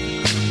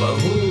 but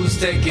who's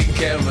taking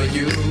care of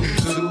you?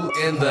 2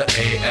 in the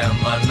AM,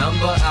 a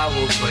number I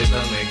will play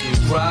them. Make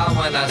you cry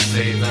when I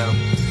say them.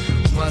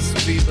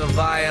 Must be the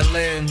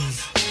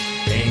violins.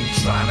 Ain't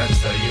trying to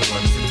tell you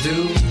what to do,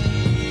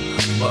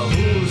 but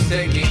who's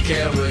taking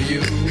care of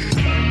you?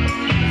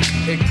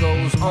 It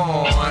goes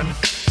on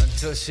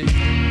until she...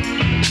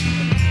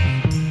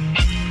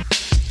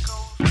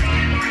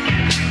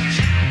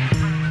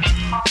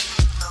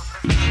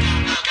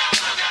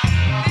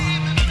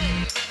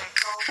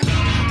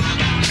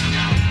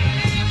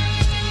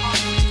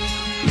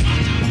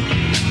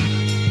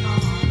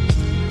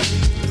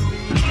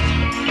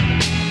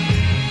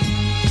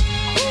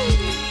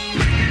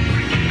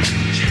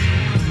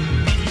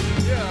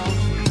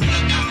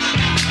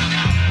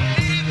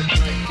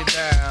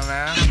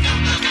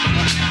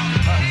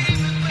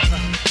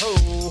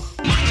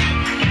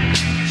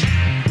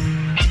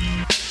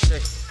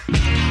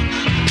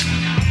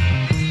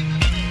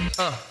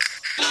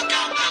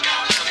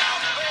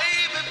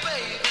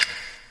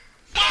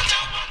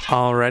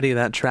 Alrighty,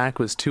 that track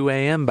was 2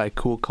 a.m. by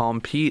Cool Calm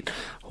Pete.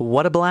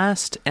 What a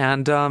blast.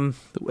 And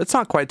it's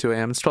not quite 2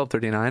 a.m. It's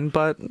 12:39,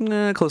 but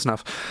close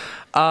enough.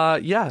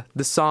 Yeah,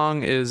 this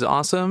song is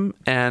awesome,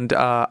 and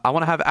I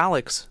want to have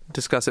Alex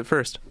discuss it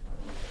first.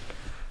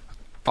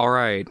 All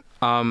right.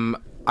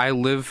 I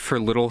live for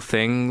little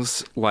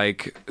things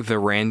like the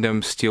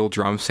random steel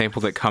drum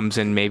sample that comes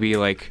in maybe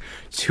like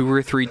 2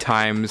 or 3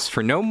 times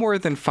for no more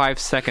than 5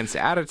 seconds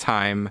at a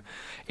time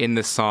in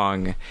the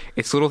song.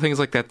 It's little things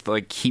like that that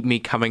like keep me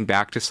coming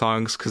back to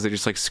songs because it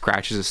just like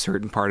scratches a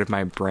certain part of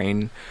my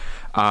brain.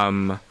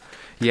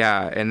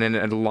 Yeah, and then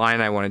a line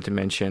I wanted to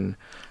mention.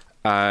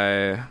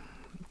 You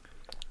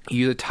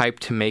the type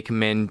to make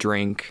men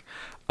drink.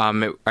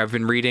 I've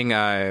been reading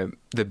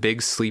The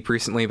Big Sleep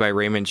recently by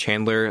Raymond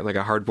Chandler, like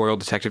a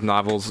hard-boiled detective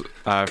novels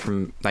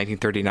from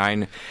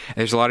 1939. And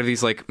there's a lot of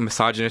these like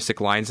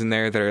misogynistic lines in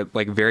there that are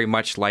like very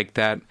much like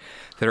that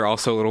are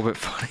also a little bit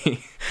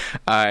funny.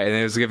 And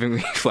it was giving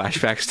me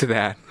flashbacks to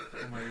that.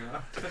 Oh my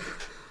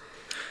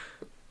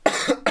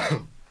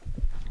god.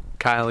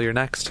 Kyle, you're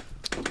next.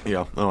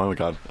 Yeah. Oh my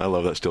god. I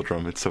love that steel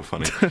drum. It's so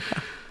funny.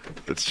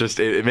 It's just,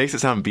 it makes it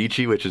sound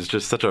beachy, which is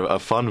just such a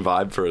fun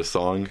vibe for a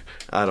song.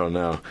 I don't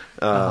know.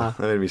 That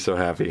made me so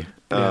happy.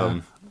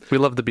 Yeah. We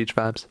love the beach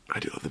vibes. I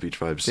do love the beach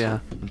vibes. Yeah.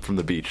 From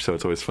the beach, so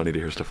it's always funny to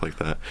hear stuff like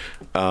that.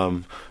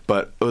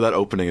 But that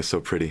opening is so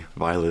pretty.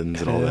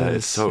 Violins and all that.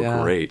 It's so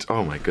great.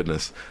 Oh my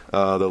goodness.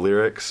 The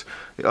lyrics,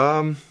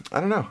 I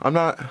don't know. I'm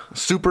not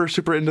super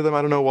into them.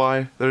 I don't know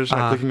why. They're just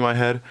not clicking in my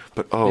head.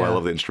 But I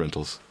love the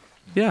instrumentals.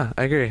 Yeah,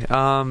 I agree.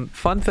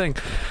 Fun thing.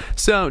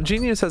 So,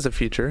 Genius has a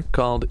feature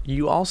called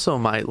You Also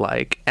Might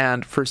Like,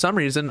 and for some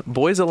reason,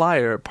 Boy's a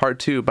Liar Part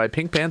 2 by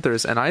Pink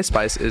Panthers and Ice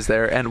Spice is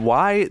there, and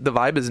why the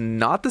vibe is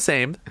not the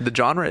same, the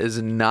genre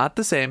is not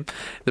the same,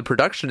 the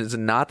production is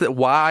not the...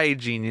 Why,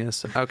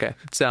 Genius? Okay,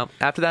 so,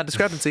 after that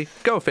discrepancy,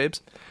 go, Fabes.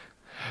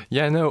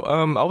 Yeah, no,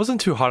 I wasn't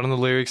too hot on the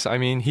lyrics. I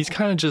mean, he's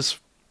kind of just...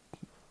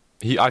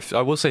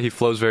 I will say he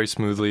flows very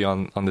smoothly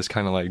on this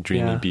kind of like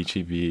dreamy,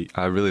 beachy beat.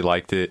 I really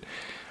liked it.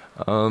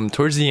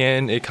 Towards the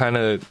end, it kind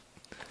of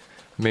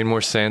made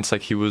more sense.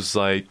 Like he was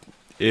like,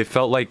 it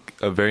felt like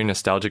a very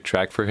nostalgic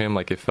track for him.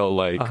 Like it felt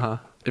like,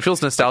 it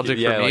feels nostalgic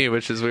for me,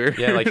 which is weird.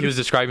 Yeah, like he was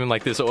describing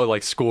like this,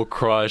 like school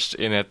crush,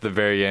 and at the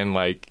very end,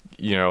 like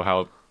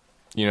how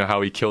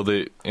he killed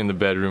it in the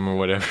bedroom or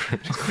whatever.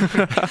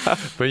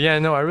 But yeah,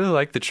 no, I really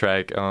like the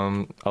track.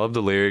 I love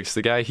the lyrics.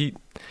 The guy,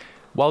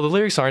 while the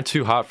lyrics aren't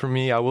too hot for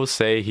me, I will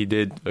say he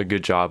did a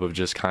good job of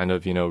just kind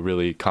of,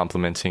 really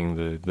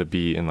complimenting the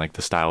beat and like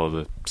the style of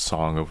the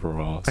song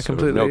overall. I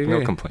completely agree.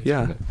 No complaints.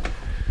 Yeah.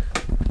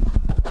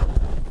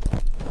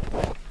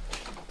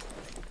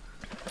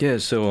 Yeah.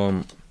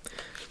 So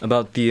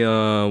about the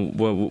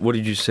what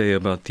did you say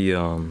about the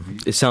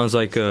It sounds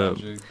like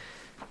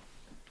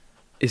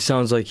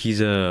he's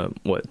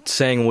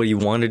saying what he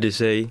wanted to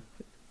say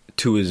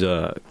to his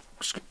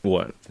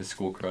his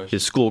school crush.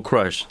 His school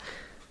crush.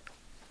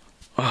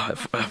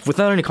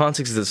 Without any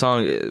context of the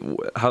song,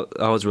 how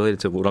it's related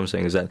to what I'm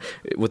saying is that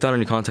without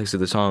any context of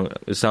the song,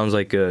 it sounds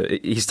like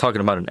he's talking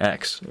about an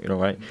ex,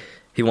 right?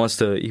 He wants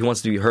to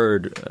be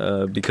heard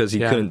because he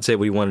couldn't say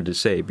what he wanted to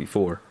say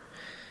before.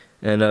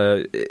 And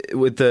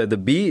with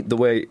the beat, the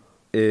way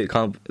it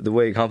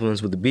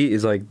complements with the beat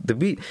is like the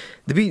beat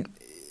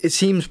it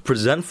seems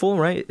presentful,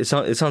 right? It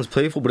sounds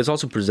playful, but it's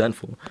also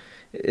presentful.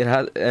 It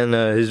has, and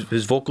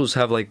his vocals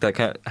have like that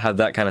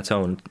kind of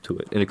tone to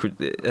it, and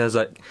it has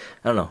like,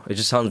 I don't know, it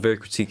just sounds very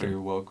critiquing. Very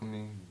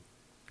welcoming.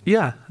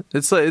 Yeah,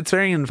 it's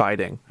very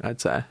inviting,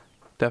 I'd say,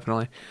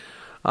 definitely.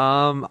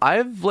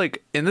 I've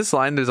like in this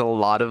line, there's a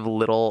lot of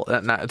little.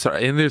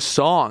 In this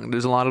song,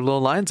 there's a lot of little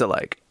lines I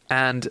like.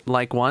 And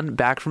like one,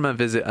 back from a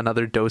visit,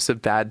 another dose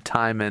of bad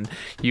timing.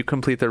 You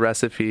complete the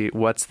recipe.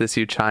 What's this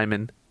you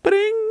chiming?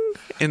 Ba-ding!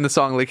 In the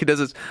song, like he does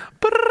this.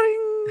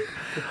 Ba-ding!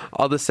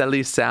 All the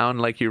cellies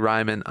sound like you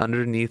rhyming.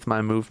 Underneath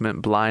my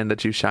movement, blind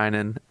that you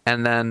shining.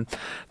 And then,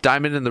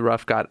 diamond in the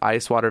rough got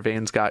ice water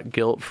veins, got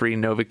guilt-free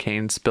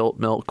Novocaine, spilt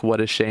milk.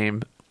 What a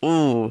shame.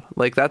 Ooh,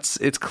 like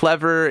it's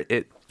clever.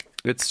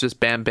 It's just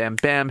bam, bam,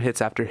 bam,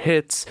 hits after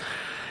hits.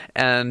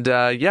 And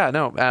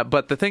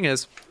but the thing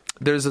is,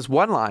 there's this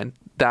one line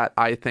that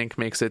I think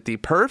makes it the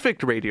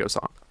perfect radio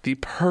song.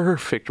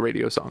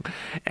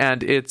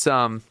 And it's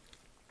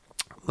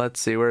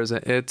let's see, where is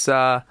it? It's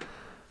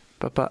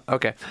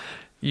okay.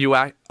 You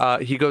act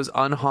he goes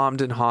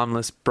unharmed and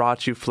harmless,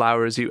 brought you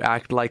flowers, you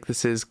act like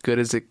this is good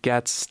as it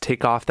gets.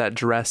 Take off that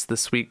dress, the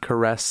sweet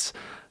caress.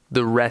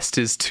 The rest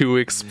is too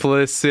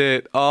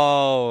explicit.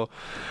 Oh.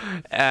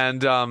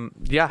 And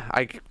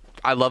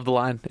I love the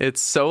line. It's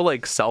so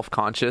like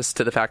self-conscious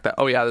to the fact that,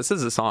 oh yeah, this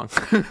is a song.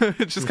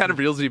 It just kind of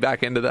reels you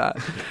back into that.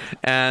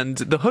 And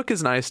the hook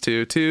is nice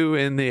too. 2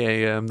 in the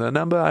AM, the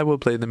number I will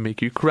play them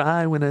make you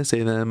cry when I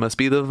say them must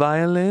be the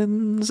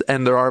violins.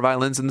 And there are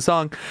violins in the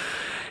song.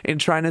 In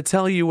trying to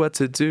tell you what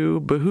to do,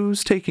 but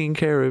who's taking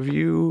care of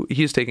you?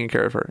 He's taking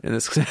care of her in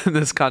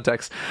this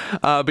context.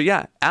 But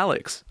yeah,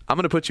 Alex, I'm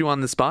going to put you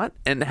on the spot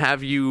and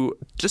have you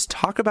just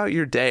talk about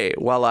your day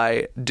while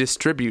I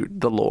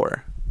distribute the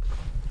lore.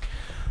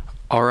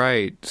 All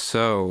right,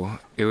 so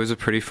it was a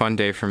pretty fun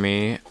day for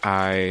me.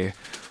 I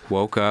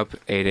woke up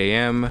 8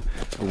 a.m.,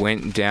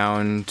 went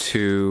down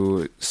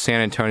to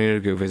San Antonio to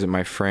go visit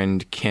my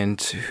friend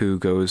Kent, who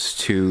goes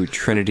to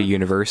Trinity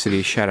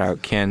University. Shout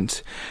out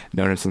Kent,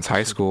 known him since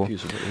high school.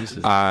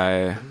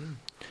 I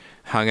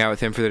hung out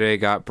with him for the day,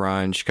 got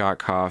brunch, got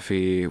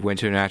coffee, went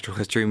to a natural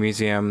history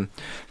museum,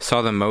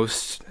 saw the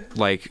most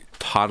like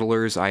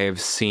toddlers I have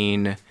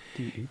seen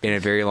in a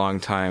very long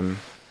time.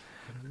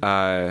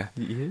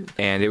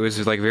 And it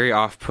was like very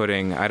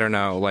off-putting. I don't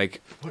know,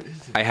 like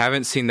I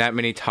haven't seen that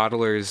many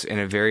toddlers in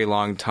a very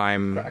long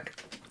time.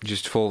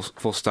 Just full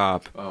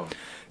stop. Oh.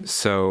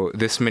 So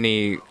this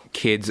many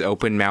kids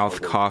open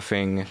mouth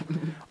coughing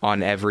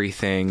on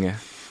everything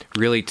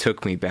really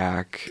took me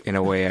back in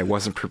a way I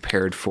wasn't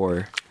prepared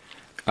for.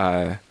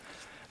 Other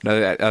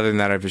than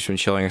that, I've just been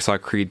chilling. I saw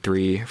Creed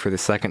 3 for the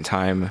second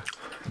time.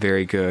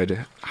 Very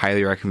good.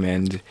 Highly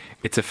recommend.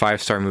 It's a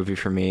 5-star movie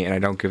for me, and I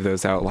don't give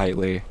those out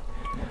lightly.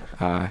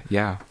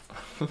 Yeah.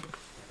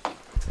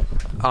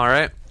 All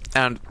right.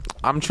 And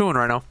I'm chewing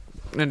right now.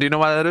 And do you know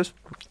why that is?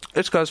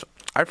 It's because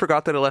I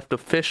forgot that I left a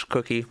fish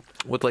cookie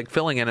with like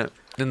filling in it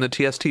in the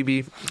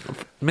TSTB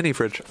mini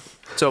fridge.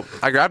 So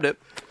I grabbed it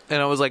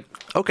and I was like,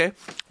 okay,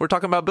 we're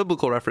talking about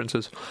biblical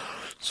references.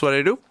 So what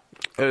I do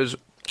is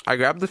I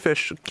grab the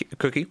fish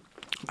cookie,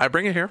 I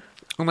bring it here,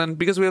 and then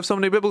because we have so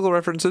many biblical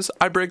references,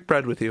 I break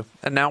bread with you.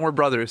 And now we're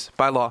brothers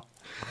by law.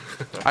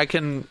 I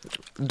can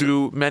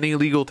do many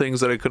legal things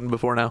that I couldn't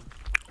before now.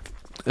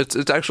 It's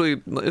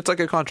like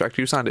a contract.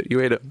 You signed it.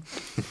 You ate it.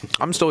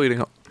 I'm still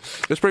eating it.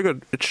 It's pretty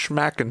good. It's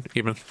smacking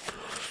even.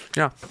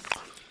 Yeah.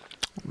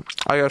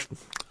 I guess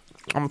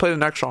I'm going to play the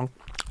next song.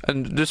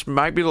 And this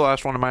might be the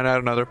last one. I might add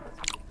another.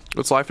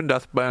 It's Life and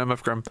Death by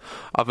MF Grimm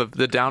off of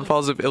The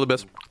Downfalls of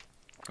Ilibis.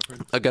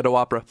 A ghetto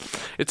opera.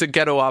 It's a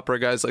ghetto opera,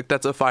 guys. Like,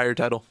 that's a fire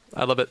title.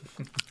 I love it.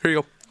 Here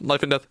you go.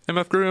 Life and Death.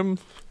 MF Grimm.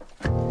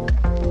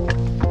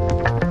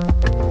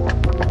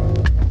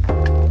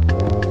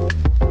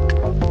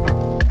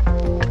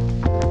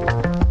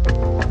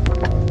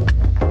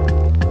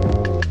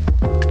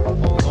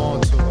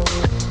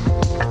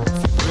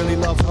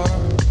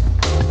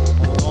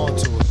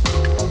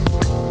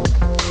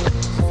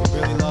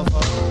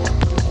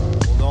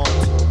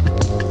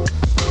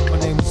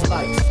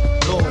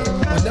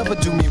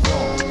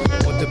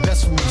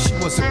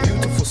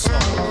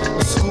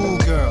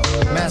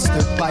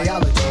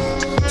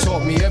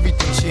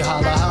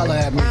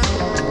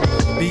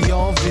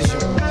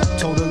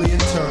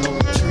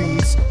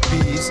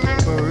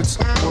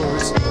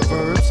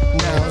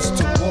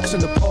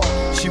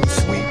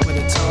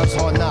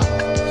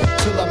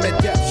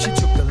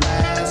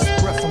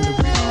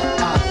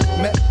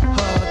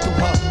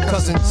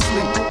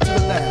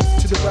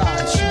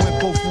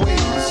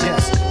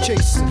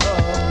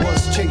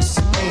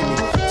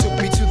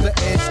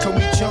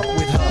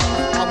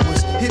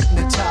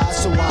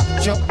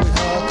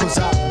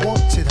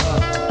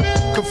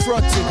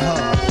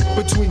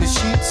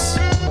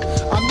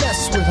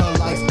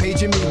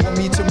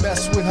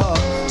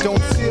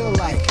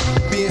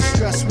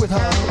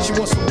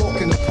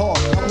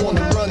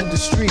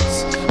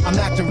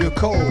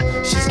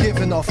 She's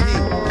giving off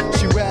heat.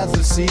 She'd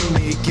rather see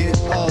me get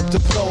a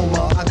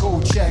diploma. I go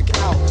check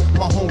out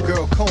my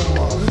homegirl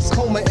Coma.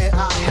 Coma and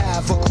I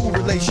have a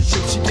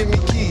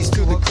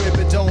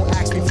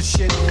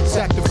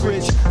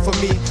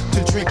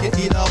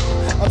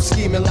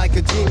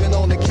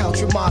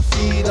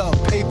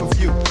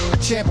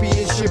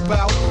championship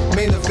bout.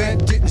 Main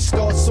event didn't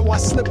start, so I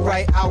slipped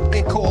right out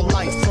and called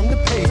life from the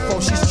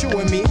payphone. She's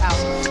chewing me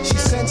out. She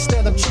sensed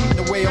that I'm cheating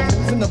the way I'm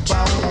moving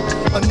about.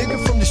 A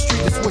nigga from the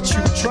street is what you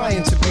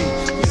trying to be.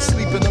 You're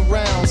sleeping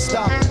around,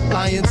 stop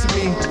lying to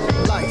me.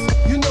 Life,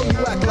 you know you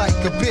act like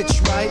a bitch,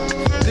 right?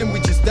 Then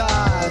we just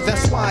die,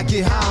 that's why I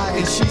get high.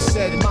 And she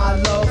said, my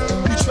love,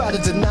 you try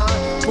to deny,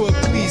 but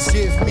please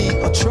give me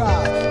a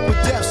try.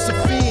 But death's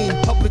a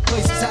fiend, public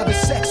places having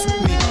sex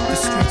with me. The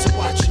streets are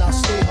watching, I'll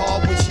stay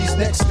hard when she's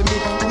next to me.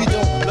 We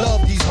don't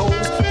love these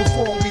hoes,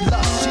 before we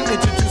lust. She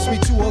introduced me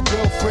to her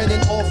girlfriend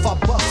and off I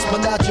bust.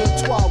 Menage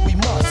a trois, we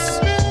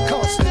must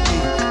constantly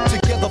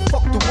together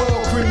fuck the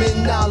world.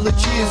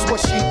 Criminology is what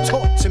she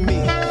taught to me.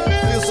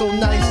 Feels so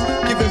nice,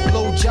 giving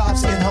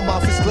blowjobs in her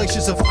mouth is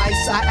glaciers of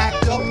ice. I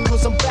act up,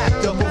 cause I'm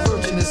backed up, a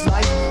virgin is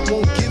life.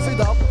 Won't give it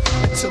up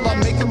until I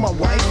make her my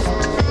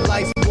wife.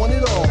 Life won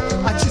it all,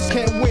 I just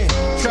can't win.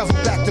 Travel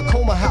back to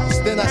Coma House,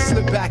 then I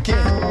slip back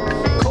in.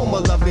 Coma,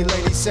 lovely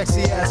lady,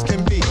 sexy as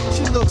can be.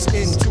 She looks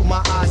into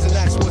my eyes and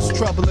asks what's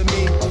troubling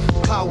me.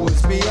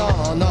 Powers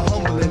beyond are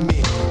humbling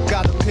me.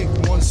 Gotta pick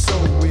one soul,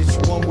 which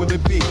one will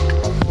it be?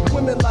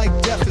 Women like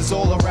death is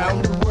all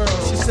around the world.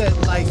 She said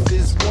life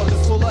is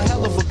wonderful, a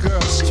hell of a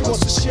girl. She wants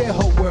to share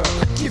her world,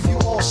 give you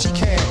all she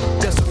can.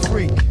 That's a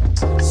freak,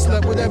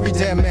 slept with every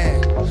damn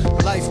man.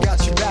 Life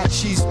got you back,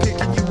 she's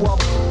picking you up.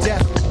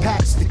 Death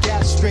packs the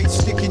gas straight,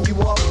 sticking you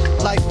up.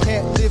 Life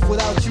can't live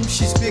without you,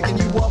 she's picking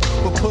you up.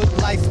 But put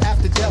life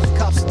after death,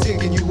 cops are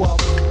digging you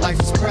up. Life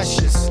is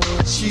precious,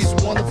 she's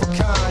one of a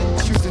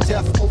kind. Choosing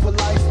death over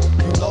life,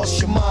 you lost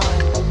your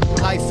mind.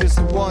 Life is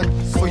the one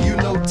for you,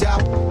 no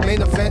doubt.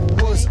 Main event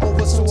was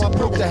over, so I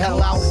broke the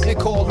hell out and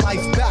called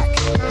life back.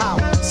 How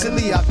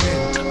silly I've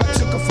been. I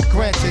took her for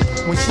granted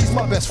when she's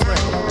my best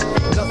friend.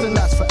 Nothing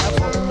lasts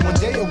forever, one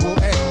day it will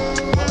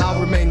end. But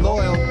I'll remain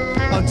loyal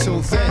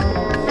until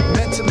then.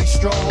 Mentally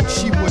strong,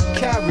 she would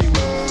carry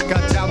me.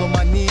 Got down on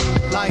my knee,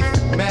 life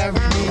married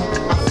me.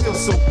 I feel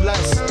so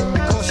blessed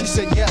because she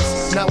said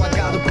yes. Now I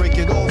gotta break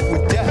it off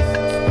with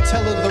death.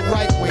 Tell her the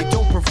right way,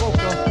 don't provoke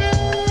her.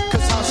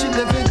 Cause how she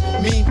living?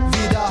 Mi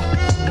vida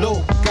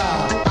loca.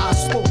 I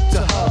spoke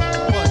to her,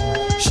 but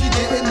she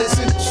didn't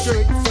listen.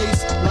 Straight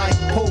face like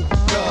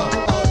poker,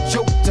 a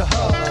joke to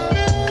her.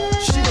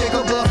 She think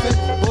I'm bluffing,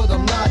 but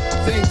I'm not.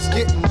 Things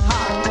getting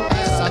hot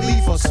as I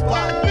leave her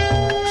spot.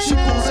 She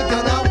pulls a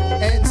gun out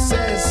and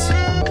says,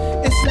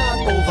 it's not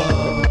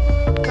over.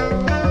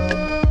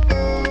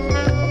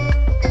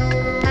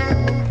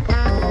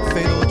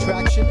 Fatal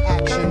attraction,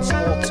 actions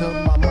alter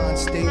my mind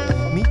state.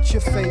 Meet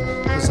your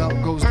fate, cause out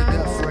goes the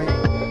death rate.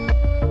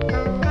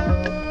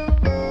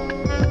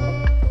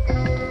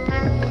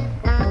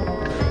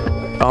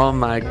 Oh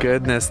my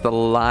goodness, the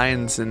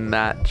lines in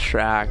that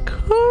track.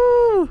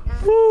 Woo,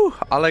 woo.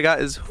 All I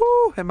got is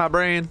whoo in my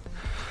brain.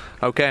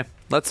 Okay,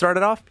 let's start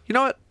it off. You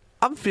know what?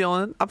 I'm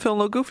feeling a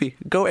little goofy.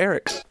 Go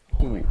Eric.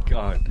 Oh my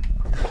god.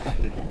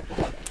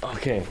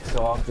 Okay,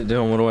 so off the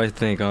dome, what do I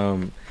think?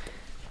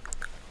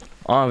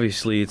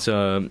 Obviously it's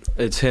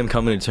him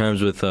coming to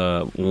terms with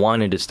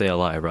wanting to stay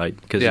alive, right?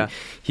 Because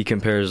he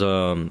compares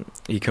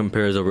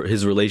over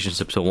his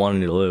relationship to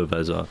wanting to live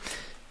as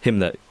him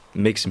that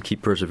makes him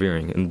keep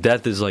persevering, and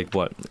death is like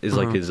what is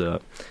like his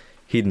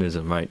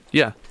hedonism, right?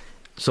 Yeah.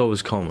 So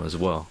is Coma as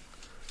well.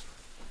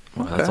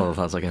 Wow, Okay. that's all the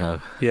thoughts I can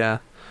have. Yeah.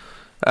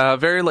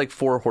 Very like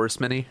Four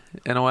Horsemen-y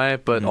in a way,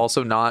 but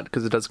also not,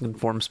 because it doesn't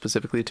conform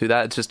specifically to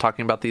that. It's just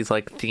talking about these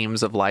like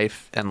themes of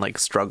life and like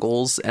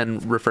struggles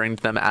and referring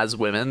to them as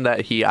women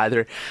that he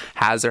either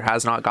has or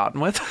has not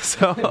gotten with.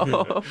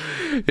 So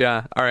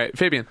yeah. All right,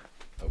 Fabian.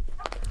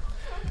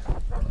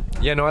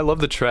 Yeah, no, I love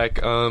the track.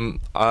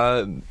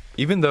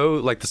 Even though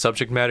like the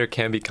subject matter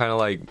can be kind of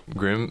like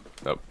grim,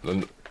 not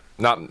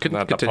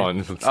the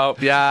pun. Oh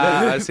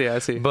yeah, I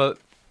see. But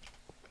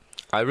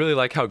I really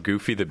like how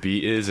goofy the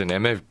beat is, and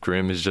MF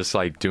Grimm is just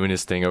like doing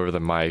his thing over the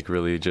mic,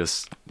 really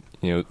just,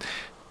 you know,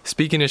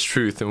 speaking his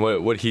truth and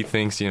what he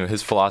thinks, you know,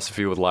 his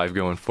philosophy with life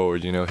going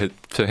forward. You know,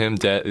 to him,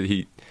 death,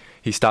 he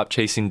stopped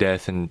chasing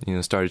death and, you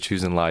know, started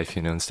choosing life.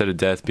 You know, instead of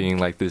death being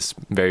like this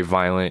very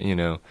violent, you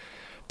know,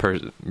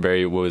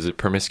 very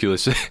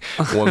promiscuous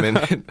woman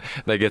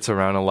that gets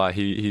around a lot.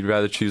 He'd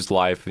rather choose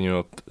life. You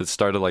know, it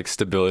started like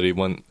stability,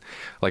 one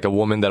like a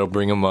woman that'll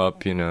bring him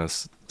up. You know,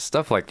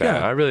 stuff like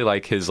that. Yeah. I really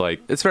like his like.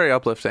 It's very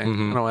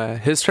uplifting in a way.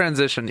 His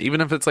transition,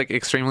 even if it's like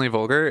extremely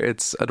vulgar,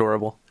 it's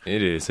adorable.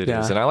 It is, and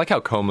I like how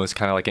Coma's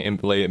kind of like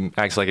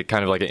acts like a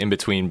kind of like an in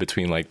between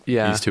like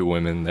these two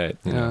women that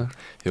you know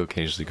he'll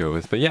occasionally go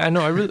with. But yeah,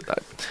 no,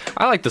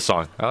 I like the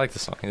song.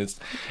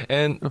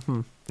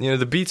 You know,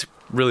 the beat's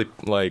really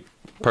like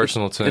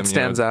personal to him. It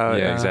stands out.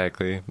 Yeah,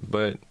 exactly.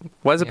 But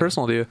why is it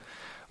personal to you?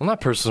 Well,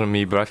 not personal to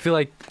me, but I feel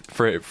like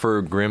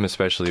for Grimm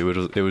especially,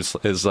 it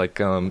was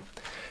like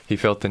he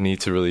felt the need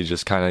to really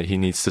just kind of he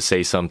needs to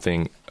say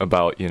something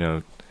about, you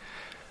know,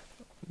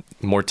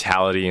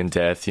 mortality and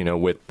death, you know,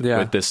 with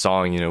this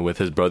song, you know, with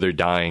his brother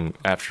dying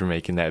after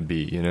making that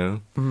beat, you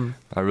know.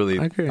 I really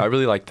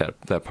like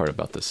that part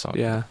about this song.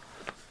 Yeah.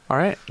 All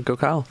right, go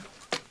Kyle.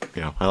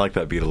 Yeah, I like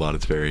that beat a lot.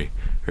 It's very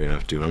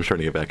MF Doom. I'm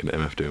starting to get back into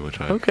MF Doom,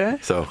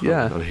 so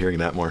yeah. I'm hearing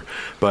that more.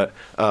 But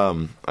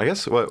I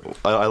guess what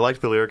I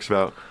like the lyrics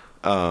about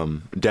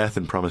death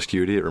and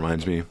promiscuity. It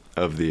reminds me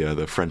of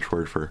the French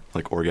word for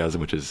like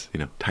orgasm, which is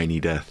tiny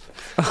death,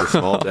 or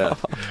small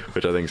death,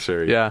 which I think is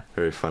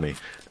very funny.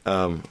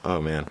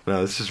 Oh man,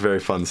 no, this is a very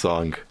fun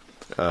song.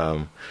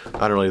 I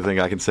don't really think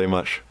I can say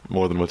much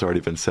more than what's already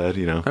been said.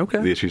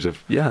 The issues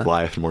of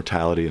life and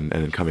mortality,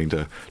 and coming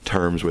to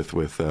terms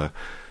with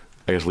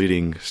I guess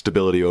leading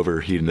stability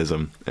over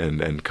hedonism,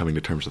 and coming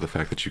to terms with the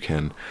fact that you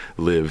can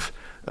live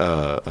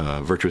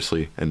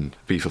virtuously and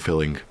be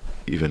fulfilling,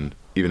 even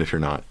if you're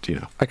not,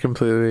 I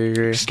completely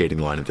agree. Skating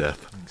the line of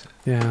death.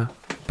 Yeah.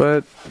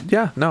 But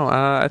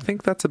I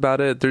think that's about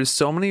it. There's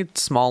so many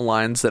small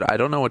lines that I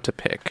don't know what to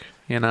pick.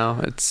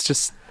 It's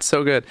just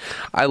so good.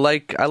 I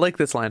like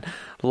this line.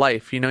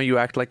 Life, you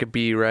act like a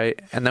bee, right?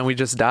 And then we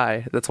just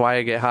die. That's why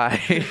I get high.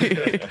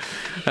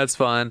 That's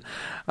fun.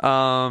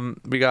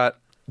 We got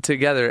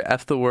together.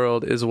 F the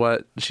world is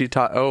what she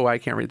taught. Oh, I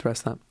can't read the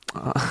rest of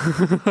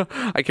that.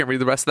 I can't read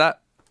the rest of that.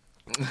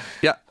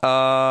 Yeah.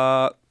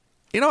 I'm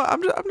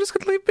just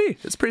gonna leave B.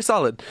 It's pretty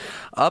solid.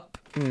 Up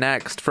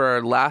next for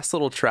our last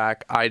little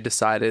track, I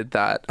decided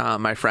that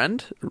my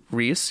friend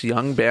Reese,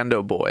 young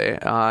bando boy,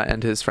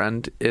 and his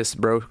friend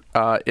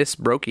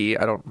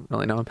Isbroki, I don't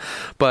really know him,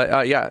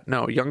 but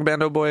young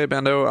bando boy,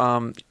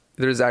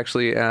 there's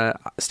actually a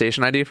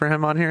station ID for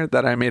him on here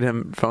that I made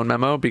him phone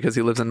memo because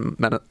he lives in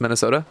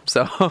Minnesota.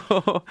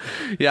 So,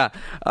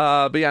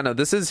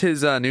 this is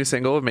his new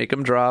single, Make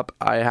Him Drop.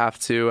 I have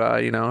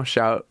to,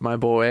 shout my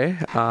boy.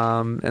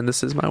 And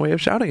this is my way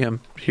of shouting him.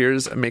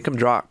 Here's Make Him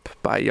Drop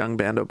by Young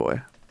Bando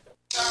Boy.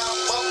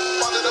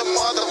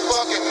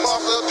 Motherfucking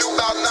muffler, do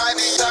about 90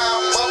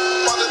 times.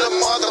 Under the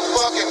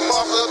motherfucking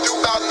muffler, do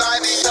about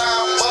 90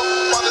 times.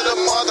 Under the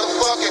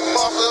motherfucking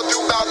muffler, do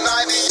about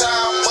 90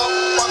 times.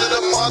 Under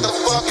the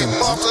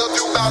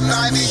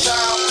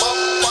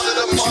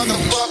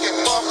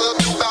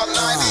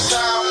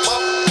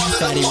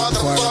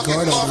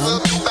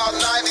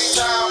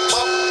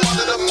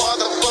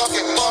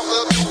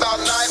muffler, do about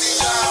 90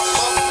 times.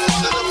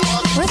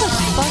 Where the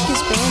fuck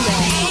is Bando?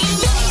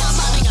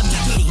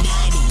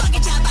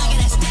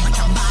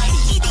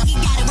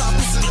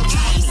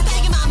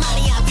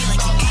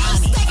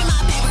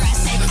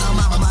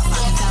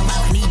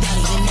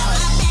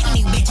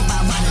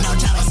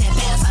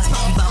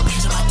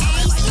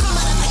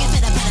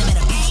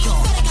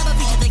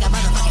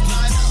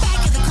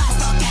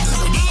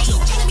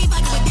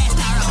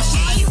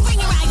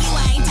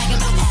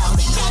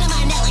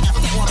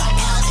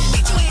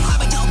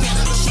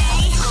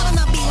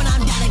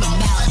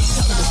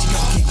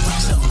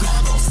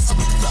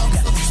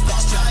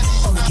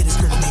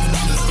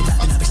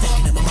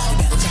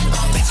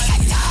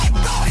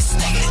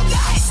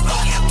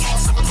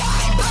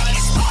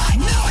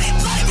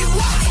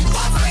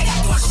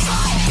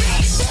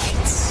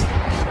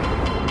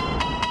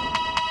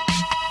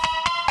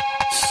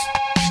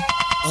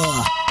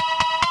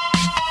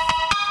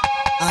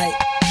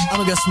 I'm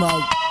gonna go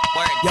smoke.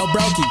 Word. Yo,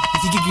 Brokey,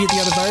 if you could get the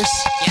other verse.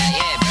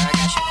 Yeah, bro, I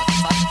got you. What the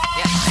fuck?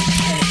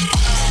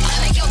 Yeah.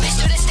 I make your bitch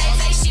do the stay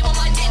face. She want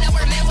my dinner,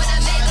 we're met when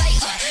I make like.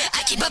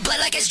 I keep a blood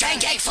like a strain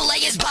cake.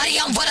 Fillet his body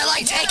on butter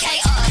like JK.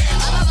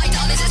 I'm on my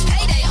dog, this is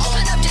payday.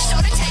 Open up this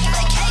show to take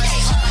out a K-Day.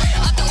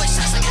 I'm throwing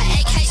shots like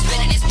an AK.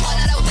 Spinning his blood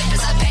out of whip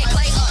as I pay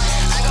play.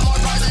 I got more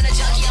bars than a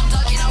junkie. I'm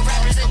ducking on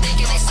rappers that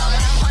thinking they saw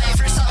when I'm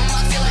hunting for something. I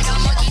feel like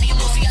I'm monkey. D.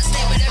 Luffy, I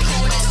stay with it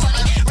cool and it's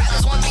funny.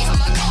 Rappers want beef,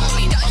 I'ma call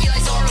me ducky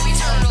like Zoro.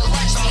 Eternal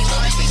lunch me.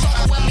 Little bitch be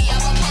fucking with me.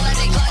 I'ma pull out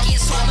that Glocky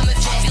and slam him if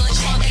I'm feeling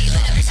chunky.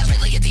 Let him I'm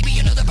really a DB,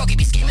 you know the brokey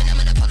be scheming. I'm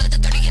gonna pull out the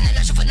 30 and then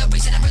I should for no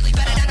reason. I'm really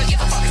bad at I don't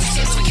give a fuck if you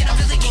say this weekend. I'm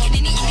really geeking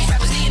in these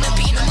rappers needing to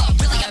beat them up.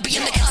 Really, I be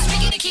in the cuss.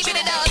 Speaking of keeping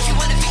it out. If you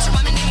want a feature,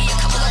 I'ma need me a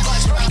couple of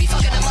bucks. Bro, you be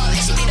fucking them up.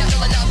 If she need a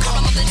filling up, girl,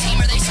 I'm on the team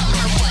or they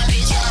something or what,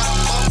 bitch.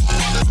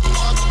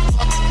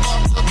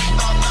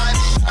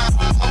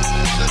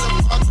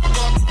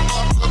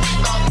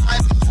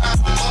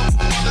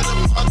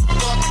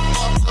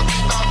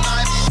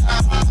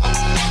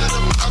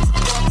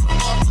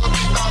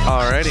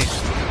 Alrighty.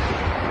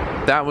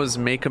 That was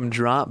Make 'Em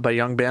Drop by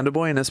Young Banda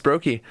Boy and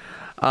Isbroki.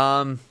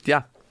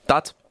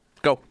 Thoughts?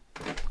 Go.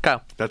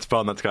 Kyle. That's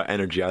fun. That's got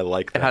energy. I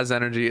like that. It has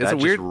energy. It's that a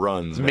weird just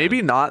runs, man.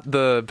 Maybe not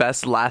the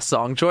best last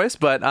song choice,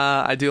 but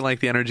I do like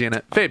the energy in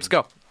it. Fabes,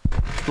 go.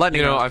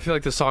 I feel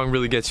like the song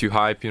really gets you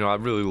hype.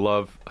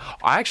 I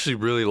actually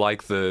really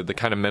like the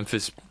kind of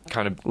Memphis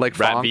kind of like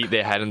rap funk beat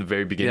they had in the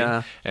very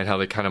beginning, and how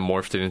they kind of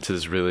morphed it into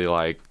this really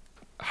like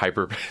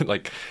hyper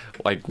like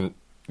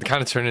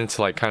kind of turned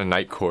into like kind of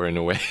nightcore in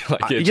a way.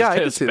 Like it just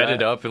kind of sped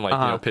it up and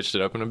like pitched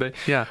it up in a bit.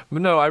 Yeah,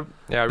 but no, I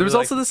there was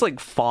also this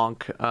like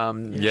funk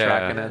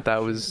track in it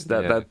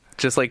that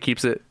just like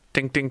keeps it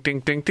ding ding ding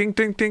ding ding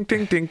ding ding ding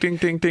ding ding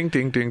ding ding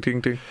ding ding ding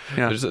ding.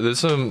 Yeah, there's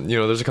some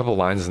there's a couple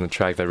lines in the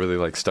track that really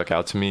like stuck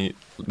out to me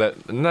that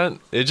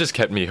it just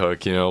kept me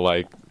hooked.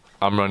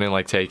 I'm running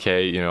like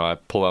TK, you know, I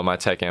pull out my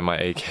tech and my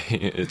AK.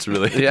 It's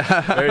really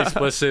very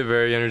explicit,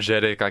 very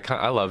energetic.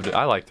 I loved it.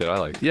 I liked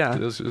it. Yeah.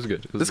 It was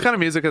good. This kind of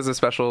music has a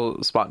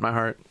special spot in my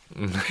heart.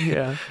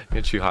 Yeah.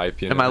 Get you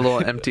hype, you know. In my little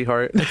empty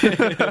heart.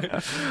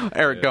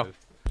 Eric, go.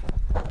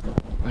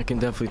 I can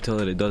definitely tell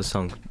that it does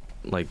sound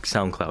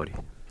cloudy.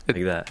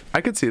 Like that.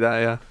 I could see that,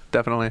 yeah.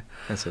 Definitely.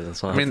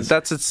 That's all I mean,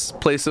 that's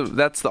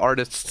the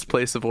artist's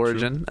place of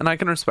origin. True. And I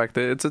can respect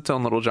it. It's its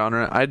own little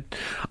genre.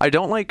 I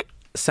don't like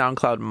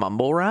SoundCloud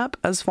mumble rap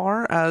as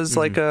far as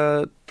like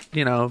a,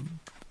 you know,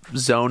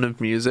 zone of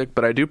music,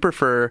 but I do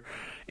prefer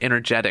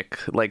energetic,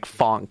 like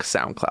funk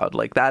SoundCloud.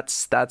 Like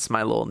that's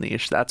my little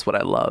niche. That's what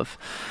I love.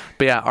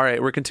 But yeah, all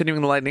right, we're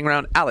continuing the lightning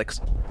round.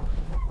 Alex.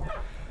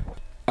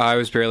 I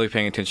was barely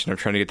paying attention. I'm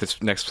trying to get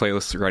this next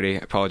playlist ready. I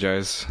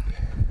apologize.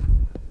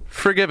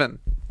 Forgiven.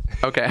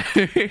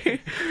 Okay.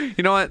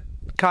 You know what,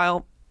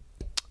 Kyle?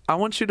 I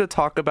want you to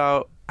talk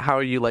about how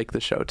you like the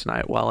show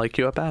tonight while I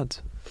queue up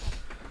ads.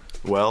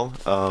 Well,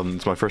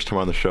 it's my first time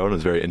on the show, and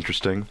it's very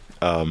interesting.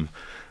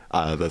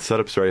 The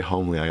setup's very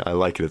homely. I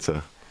like it. It's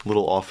a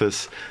little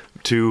office,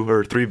 2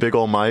 or 3 big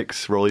old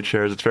mics, rolly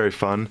chairs. It's very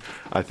fun.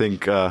 I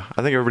think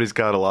everybody's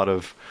got a lot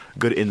of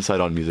good insight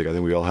on music. I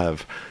think we all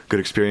have good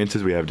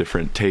experiences. We have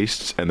different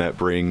tastes, and that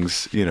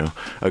brings, you know,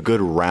 a good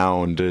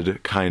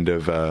rounded kind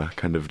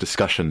of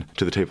discussion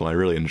to the table. And I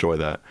really enjoy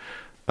that.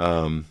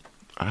 I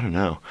don't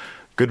know.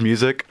 Good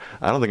music.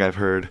 I don't think I've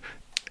heard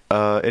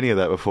any of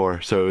that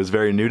before, so it was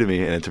very new to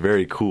me, and it's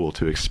very cool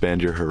to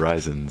expand your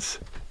horizons.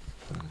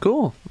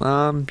 Cool.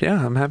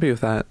 Yeah, I'm happy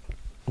with that.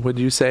 Would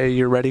you say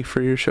you're ready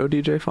for your show,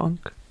 DJ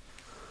Funk?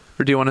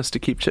 Or do you want us to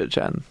keep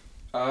chit-chatting?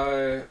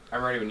 I'm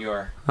ready when you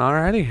are.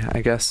 Alrighty.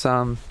 I guess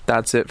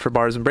that's it for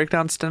Bars and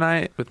Breakdowns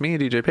tonight with me,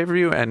 DJ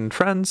Paperview, and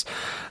friends.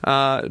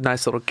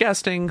 Nice little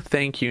guesting.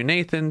 Thank you,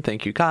 Nathan.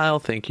 Thank you, Kyle.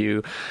 Thank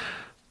you...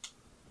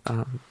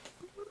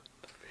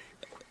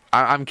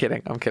 I'm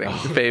kidding.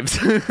 Fabes.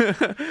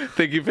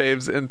 Thank you,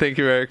 Fabes. And thank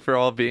you, Eric, for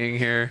all being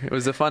here. It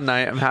was a fun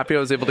night. I'm happy I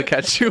was able to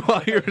catch you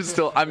while you were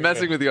still... I'm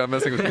messing with you.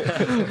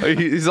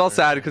 He's all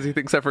sad because he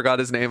thinks I forgot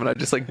his name and I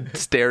just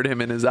stared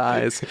him in his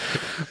eyes.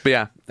 But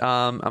yeah,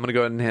 I'm going to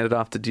go ahead and hand it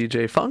off to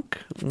DJ Funk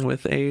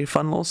with a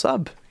fun little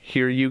sub.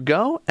 Here you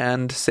go,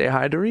 and say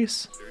hi to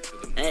Reese.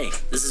 Hey,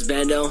 this is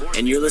Bando,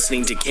 and you're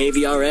listening to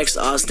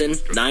KVRX Austin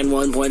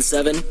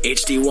 91.7,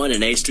 HD1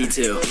 and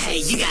HD2. Hey,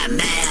 you got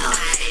mail.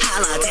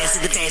 Holla, dance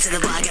to the face of the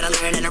block, gotta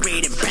learn and I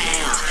read it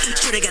braille.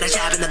 Should've got a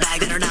job in the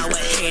bag, that are not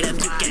what hate 'em,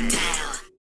 you can tell.